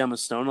 I like Emma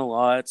Stone a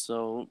lot,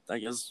 so I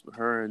guess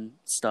her and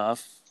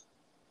stuff.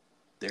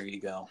 There you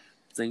go.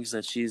 Things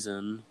that she's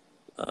in.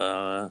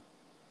 I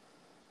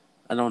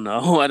don't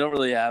know. I don't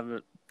really have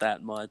it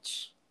that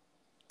much,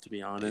 to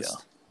be honest. Yeah.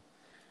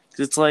 'Cause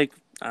it's like,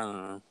 I don't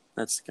know.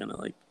 That's kind of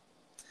like,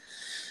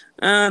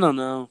 I don't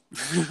know.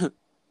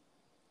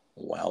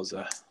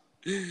 Wowza.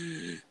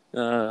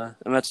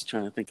 I'm actually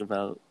trying to think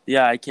about...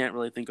 Yeah, I can't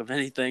really think of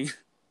anything.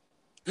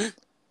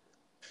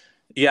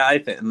 Yeah, I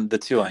think the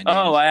two I named.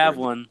 Oh, I have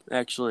one,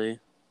 actually.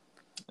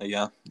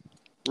 Yeah.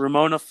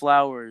 Ramona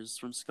Flowers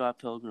from Scott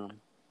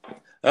Pilgrim.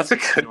 That's a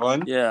good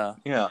one. Yeah.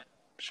 Yeah,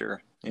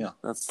 sure. Yeah.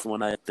 That's the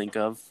one I think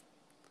of.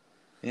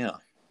 Yeah.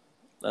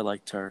 I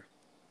liked her.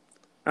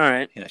 All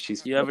right. Yeah,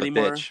 she's Do you have a any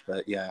bitch, more?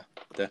 but yeah,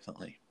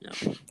 definitely. Yeah.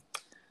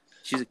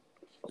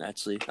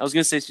 Actually, I was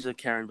going to say she's a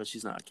Karen, but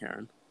she's not a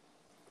Karen.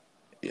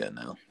 Yeah,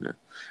 no. Yeah.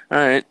 All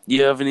right.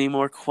 You have any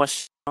more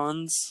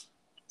questions?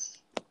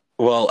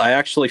 Well, I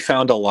actually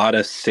found a lot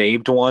of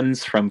saved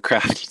ones from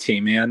Crafty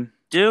T-Man.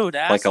 Dude,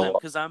 ask them,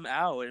 because I'm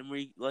out, and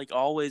we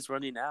always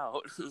running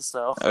out.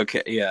 So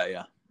okay,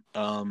 yeah.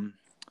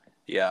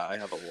 Yeah, I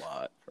have a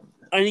lot.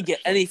 I didn't get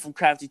any from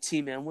Crafty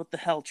T-Man. What the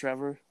hell,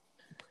 Trevor?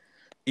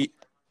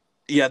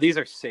 Yeah, these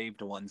are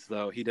saved ones,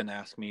 though. He didn't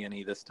ask me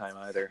any this time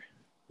either.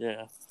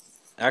 Yeah.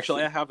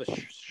 Actually, I have a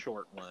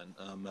short one.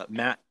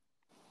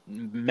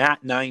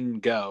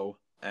 Matt9Go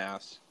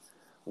asks,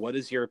 "What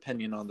is your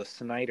opinion on the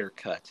Snyder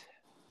Cut?"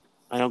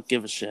 I don't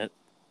give a shit.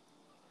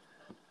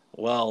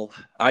 Well,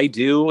 I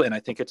do, and I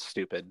think it's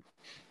stupid.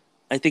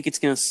 I think it's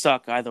gonna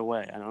suck either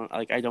way.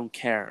 I don't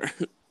care.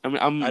 I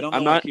don't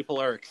know why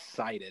people are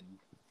excited.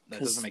 That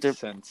doesn't make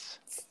sense.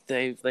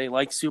 They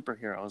like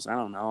superheroes. I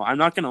don't know.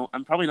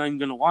 I'm probably not even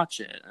gonna watch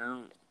it.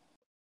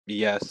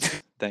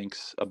 Yes,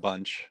 thanks a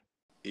bunch.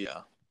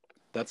 Yeah,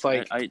 that's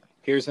like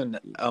here's an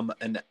out.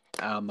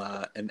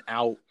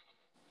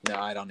 No,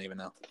 I don't even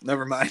know.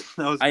 Never mind.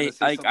 I was gonna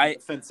say something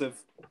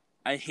offensive.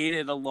 I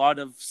hated a lot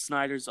of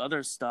Snyder's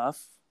other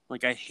stuff.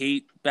 Like, I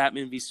hate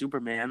Batman v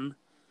Superman.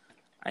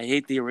 I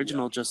hate the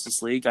original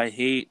Justice League. I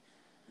hate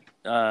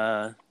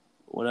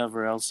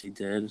whatever else he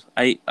did.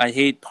 I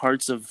hate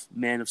parts of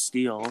Man of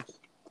Steel.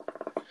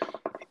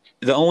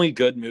 The only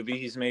good movie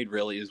he's made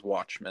really is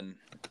Watchmen.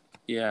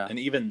 Yeah. And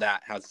even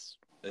that has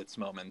its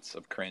moments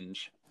of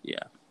cringe.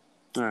 Yeah.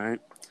 All right.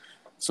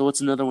 So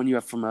what's another one you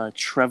have from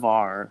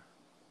Trevor?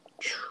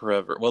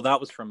 Trevor. Well, that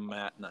was from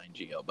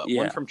Matt9Go, but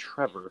one from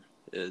Trevor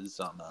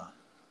is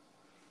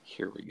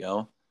here we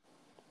go.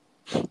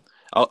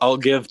 I'll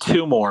give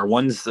two more.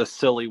 One's a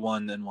silly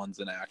one, and one's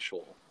an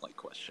actual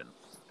question.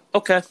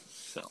 Okay.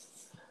 So,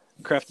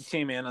 Crafty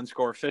T-Man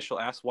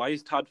 _official asks, "Why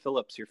is Todd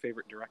Phillips your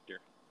favorite director?"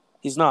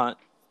 He's not.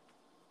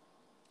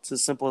 It's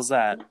as simple as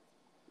that.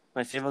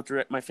 My favorite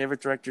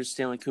director is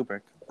Stanley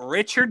Kubrick.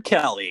 Richard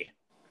Kelly.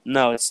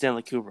 No, it's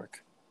Stanley Kubrick.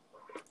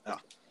 Oh.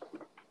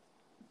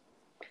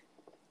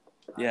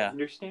 Yeah. I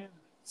understand.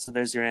 So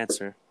there's your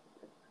answer.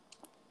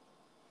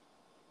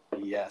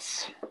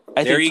 Yes.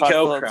 I There think you Todd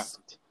go, Phillips.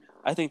 Crafty.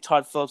 I think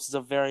Todd Phillips is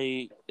a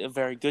very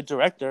good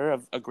director,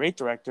 a great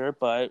director,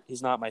 but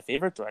he's not my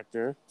favorite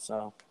director.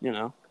 So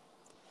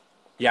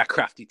Yeah,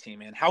 Crafty T,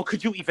 man. How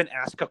could you even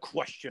ask a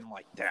question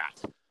like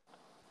that?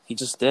 he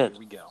just did. Here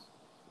we go.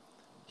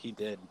 He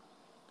did.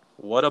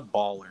 What a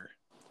baller.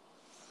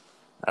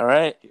 All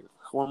right,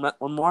 one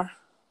more.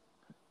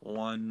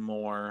 One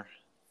more.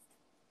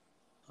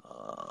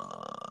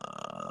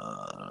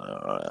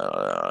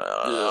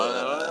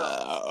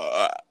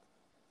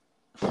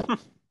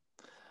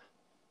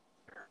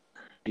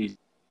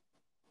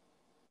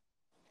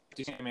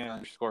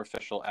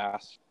 _official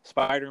asked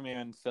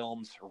Spider-Man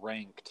films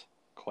ranked ?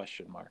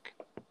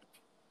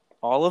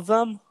 All of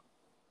them?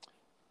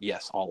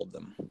 Yes, all of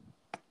them.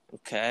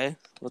 Okay,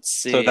 let's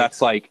see. So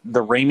that's like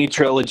the Raimi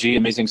trilogy,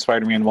 Amazing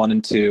Spider-Man 1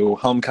 and 2,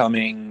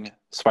 Homecoming,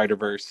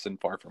 Spider-Verse, and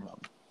Far From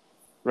Home.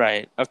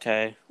 Right.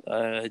 Okay.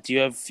 Do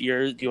you want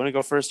to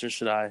go first or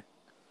should I?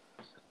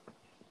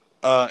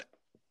 I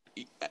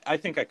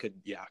think I could,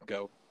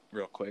 go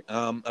real quick.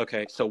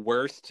 Okay, so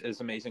worst is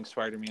Amazing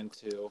Spider-Man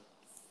 2.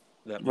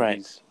 That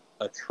movie's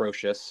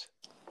atrocious.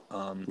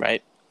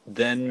 Right.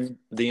 Then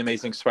The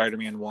Amazing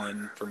Spider-Man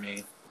 1 for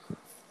me.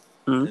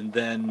 Mm-hmm. And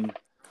then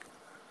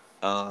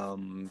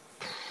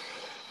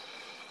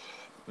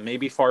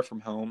maybe Far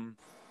From Home.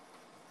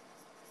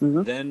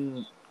 Mm-hmm.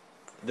 Then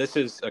this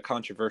is a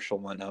controversial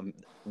one.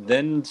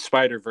 Then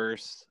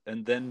Spider-Verse,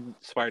 and then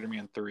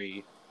Spider-Man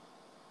 3.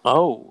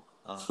 Oh.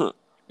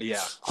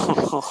 Yeah.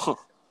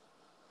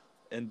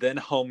 And then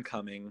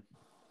Homecoming.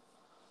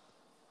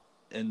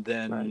 And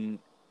then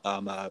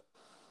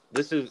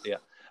this is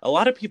a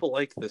lot of people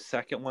like the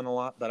second one a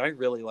lot, but I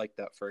really like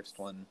that first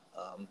one.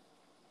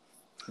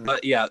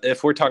 But yeah,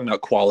 if we're talking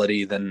about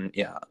quality, then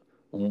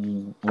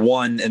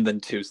 1 and then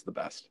 2 is the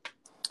best.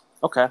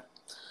 Okay.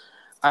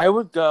 I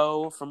would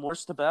go from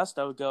worst to best.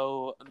 I would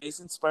go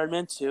Amazing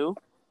Spider-Man 2.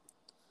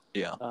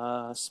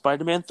 Yeah.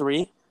 Spider-Man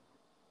 3.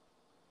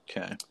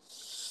 Okay.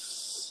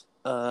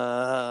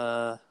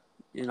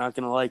 You're not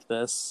gonna like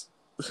this.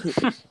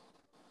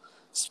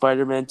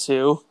 Spider-Man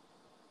 2.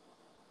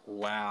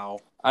 Wow.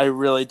 I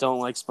really don't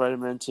like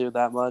Spider-Man 2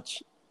 that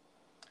much.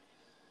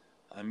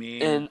 I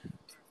mean, and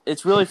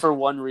it's really for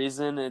one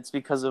reason. It's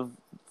because of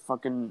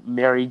fucking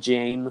Mary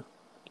Jane.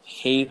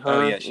 Hate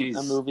her in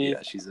that movie.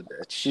 Yeah, she's a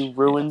bitch. She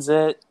ruins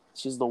it.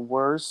 She's the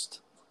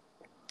worst.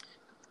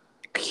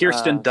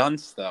 Kirsten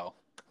Dunst, though.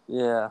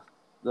 Yeah,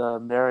 the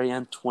Mary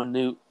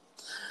Antoinette.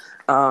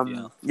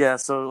 So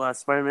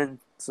Spider-Man.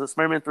 So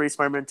Spider-Man 3,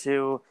 Spider-Man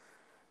 2,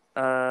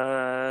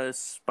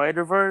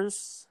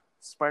 Spider-Verse,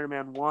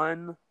 Spider-Man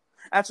 1.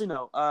 Actually,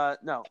 no.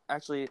 No.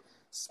 Actually,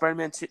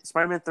 Spider-Man 2,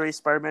 Spider-Man 3,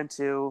 Spider-Man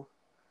 2,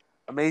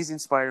 Amazing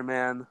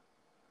Spider-Man,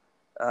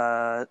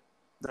 the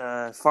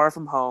Far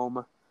From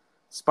Home,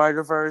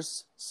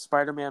 Spider-Verse,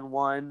 Spider-Man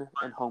 1,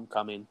 and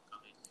Homecoming.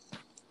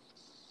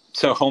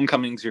 So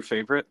Homecoming's your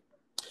favorite?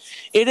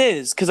 It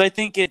is, because I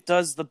think it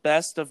does the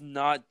best of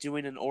not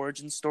doing an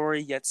origin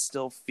story, yet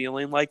still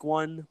feeling like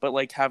one, but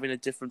like having a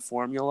different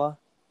formula.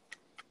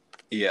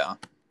 Yeah.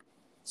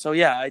 So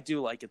yeah, I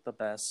do like it the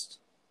best.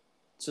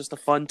 It's just a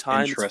fun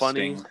time. It's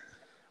funny.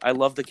 I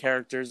love the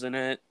characters in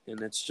it,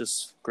 and it's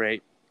just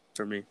great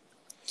for me.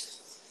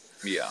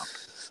 Yeah.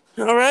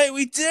 All right,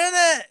 we did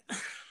it!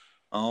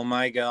 Oh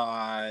my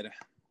god.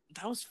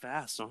 That was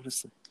fast,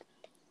 honestly.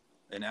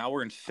 1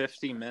 hour and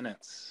 50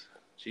 minutes.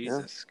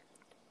 Jesus. Yeah.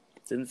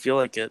 Didn't feel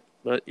like it,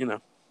 but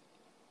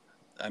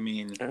I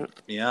mean,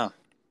 yeah.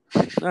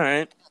 All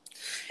right.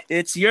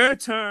 It's your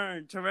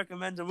turn to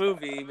recommend a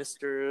movie,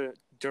 Mr.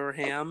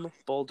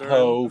 Bull Durham.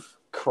 Oh,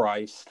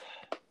 Christ.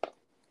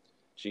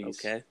 Jeez.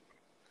 Okay.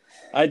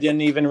 I didn't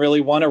even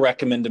really want to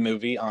recommend a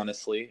movie,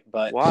 honestly,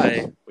 but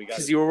why?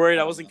 Because you were worried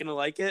I wasn't going to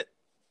like it?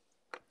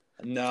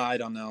 No, I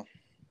don't know.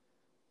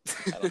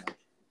 I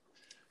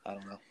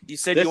don't know. You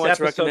said you wanted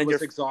to recommend This episode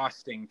was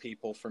exhausting,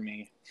 people, for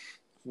me.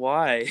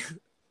 Why?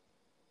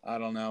 I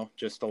don't know.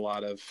 Just a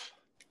lot of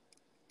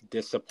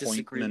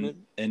disappointment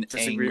and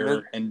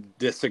anger and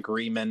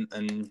disagreement,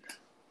 and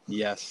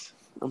yes.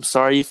 I'm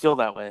sorry you feel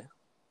that way.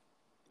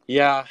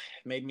 Yeah,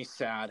 it made me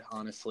sad,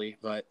 honestly,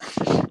 but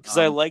because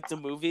I liked a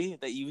movie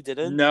that you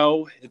didn't?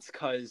 No, it's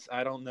because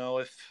I don't know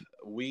if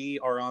we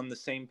are on the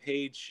same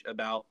page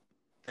about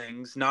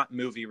things, not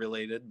movie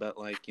related, but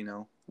like,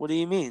 What do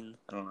you mean?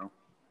 I don't know.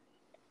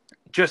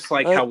 Just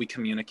like how we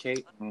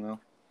communicate. I don't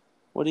know.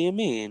 What do you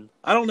mean?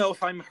 I don't know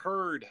if I'm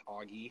heard,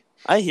 Augie.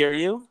 I hear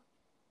you.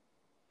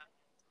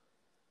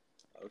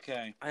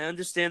 Okay. I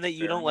understand that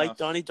you don't like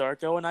Donnie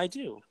Darko, and I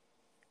do.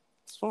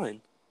 It's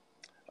fine.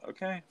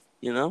 Okay.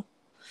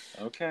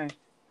 Okay.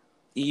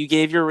 You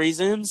gave your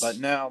reasons. But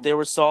now they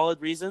were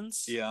solid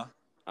reasons. Yeah.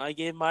 I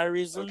gave my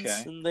reasons,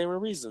 and they were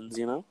reasons,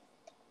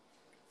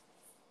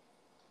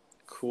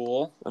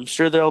 Cool. I'm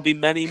sure there'll be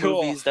many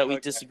movies that we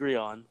disagree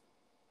on.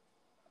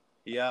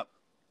 Yep.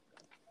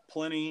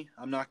 Plenty.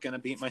 I'm not going to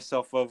beat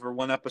myself over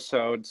one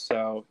episode,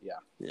 so yeah.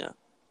 Yeah.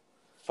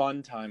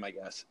 Fun time, I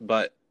guess.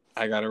 But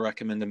I gotta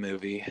recommend a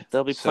movie.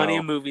 There'll be plenty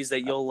of movies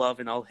that you'll love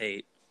and I'll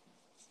hate.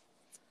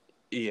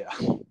 Yeah.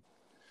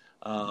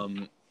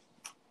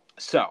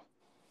 So,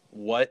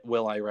 what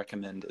will I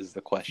recommend is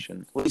the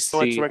question. Well, you still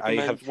want to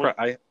recommend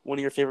one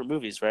of your favorite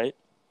movies, right?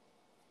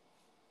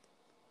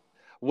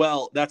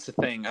 Well, that's the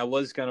thing. I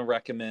was gonna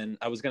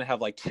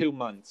have like 2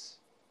 months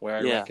where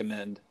I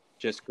recommend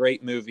just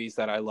great movies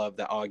that I love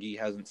that Augie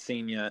hasn't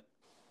seen yet.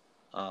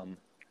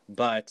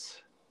 But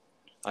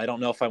I don't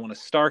know if I want to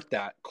start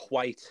that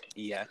quite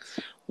yet.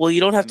 Well, you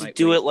don't have to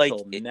do it like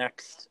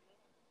next.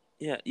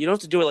 Yeah, you don't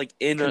have to do it like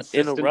in a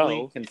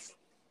row.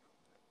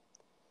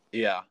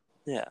 Yeah.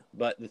 Yeah.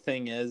 But the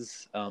thing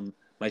is,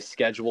 my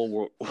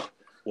schedule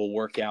will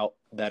work out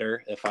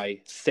better if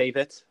I save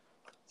it.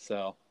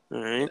 So,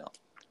 all right.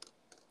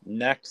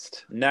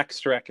 Next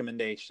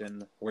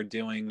recommendation, we're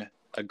doing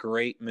a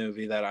great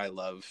movie that I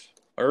love,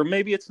 or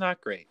maybe it's not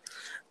great.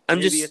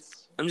 I'm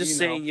just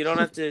saying you don't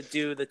have to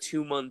do the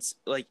 2 months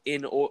like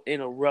in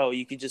a row.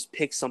 You can just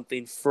pick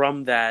something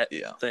from that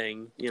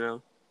thing,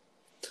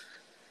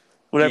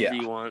 whatever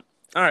you want.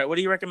 All right, what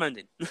are you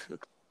recommending?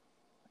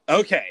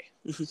 Okay,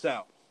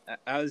 so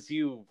as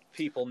you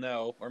people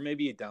know, or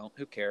maybe you don't,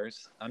 who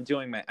cares? I'm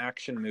doing my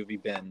action movie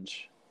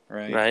binge,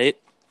 right?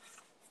 Right.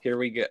 Here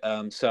we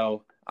go.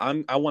 So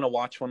I want to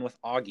watch one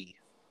with Augie,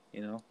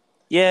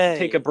 Yeah.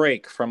 Take a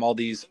break from all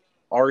these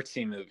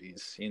artsy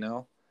movies,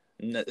 no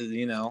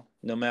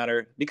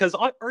matter, because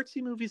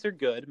artsy movies are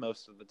good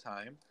most of the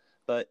time,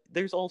 but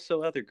there's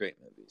also other great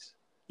movies.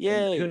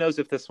 Yeah. Who knows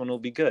if this one will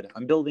be good?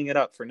 I'm building it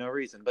up for no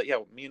reason. But yeah,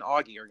 me and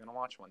Augie are gonna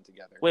watch one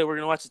together. Wait, we're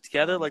gonna watch it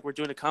together? Like we're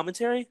doing a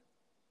commentary?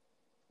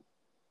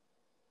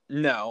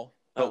 No,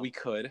 but we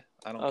could.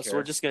 I don't care. So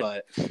we're just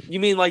gonna. You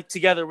mean like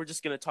together? We're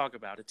just gonna talk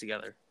about it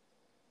together.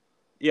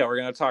 Yeah, we're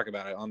gonna talk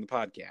about it on the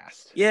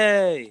podcast.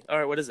 Yay! All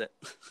right, what is it?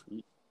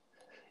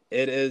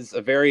 It is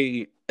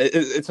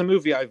it's a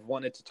movie I've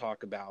wanted to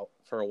talk about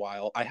for a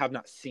while. I have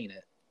not seen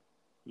it,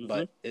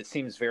 but it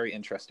seems very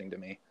interesting to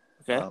me.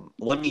 Okay.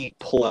 Let me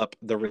pull up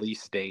the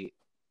release date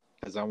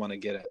because I want to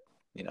get it.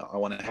 I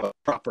want to have a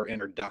proper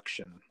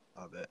introduction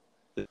of it.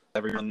 Is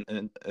everyone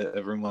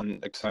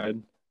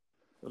excited?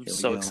 I'm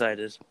so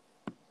excited.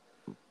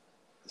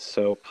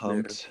 So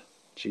pumped. Yeah.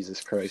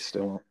 Jesus Christ.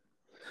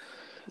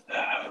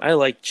 I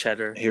like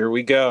cheddar. Here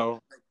we go.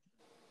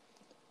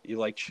 You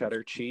like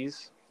cheddar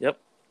cheese? Yep.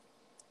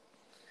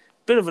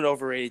 Bit of an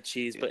overrated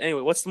cheese, but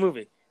anyway, what's the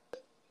movie?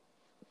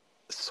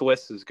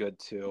 Swiss is good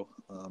too.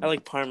 I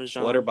like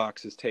Parmesan.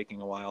 Letterbox is taking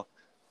a while.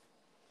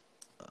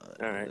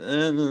 All right.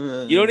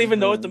 You don't even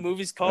know what the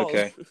movie's called.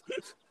 Okay.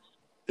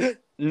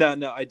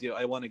 No, I do.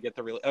 I want to get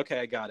Okay,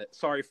 I got it.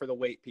 Sorry for the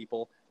wait,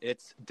 people.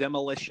 It's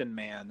Demolition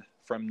Man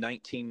from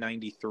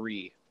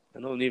 1993. I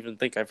don't even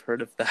think I've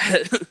heard of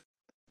that.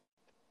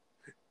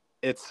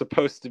 It's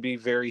supposed to be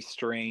very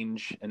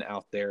strange and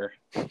out there.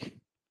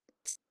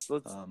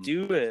 Let's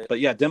do it.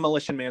 But yeah,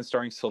 Demolition Man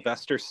starring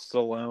Sylvester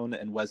Stallone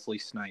and Wesley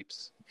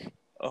Snipes.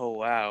 Oh,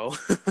 wow.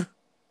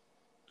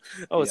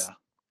 Yeah.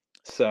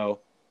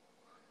 So,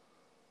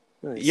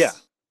 nice. Yeah,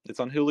 it's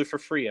on Hulu for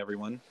free,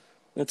 everyone.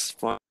 That's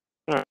fun.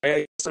 All right,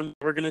 I guess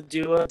we're going to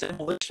do a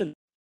Demolition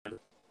Man.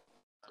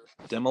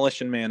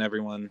 Demolition Man,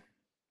 everyone.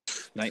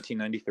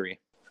 1993.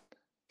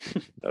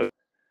 Okay.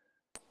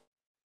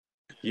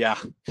 Yeah,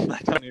 I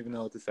don't even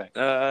know what to say.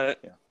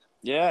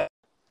 Yeah.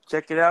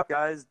 Check it out,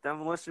 guys.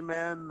 Demolition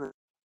Man.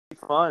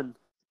 Fun.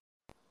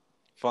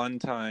 Fun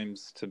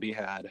times to be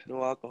had.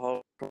 No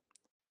alcohol.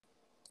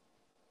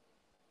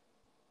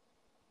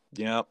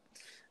 Yep.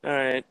 All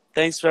right.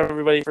 Thanks for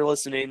everybody for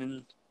listening,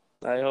 and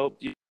I hope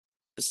you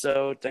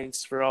episode.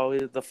 Thanks for all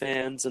the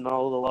fans and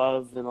all the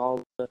love and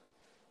all the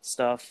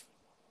stuff.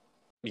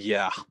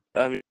 Yeah.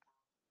 I mean,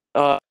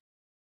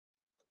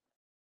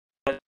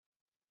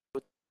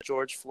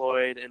 George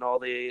Floyd and all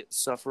the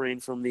suffering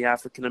from the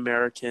African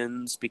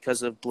Americans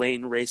because of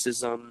blatant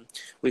racism.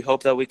 We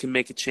hope that we can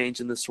make a change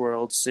in this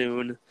world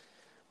soon.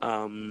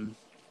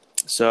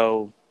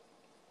 So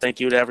thank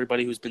you to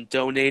everybody who's been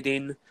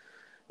donating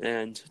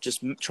and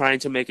just trying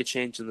to make a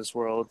change in this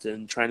world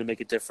and trying to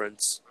make a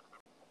difference.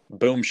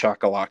 Boom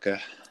shakalaka.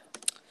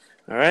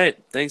 All right.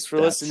 Thanks for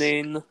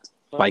listening.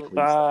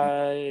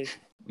 Bye.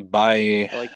 Bye.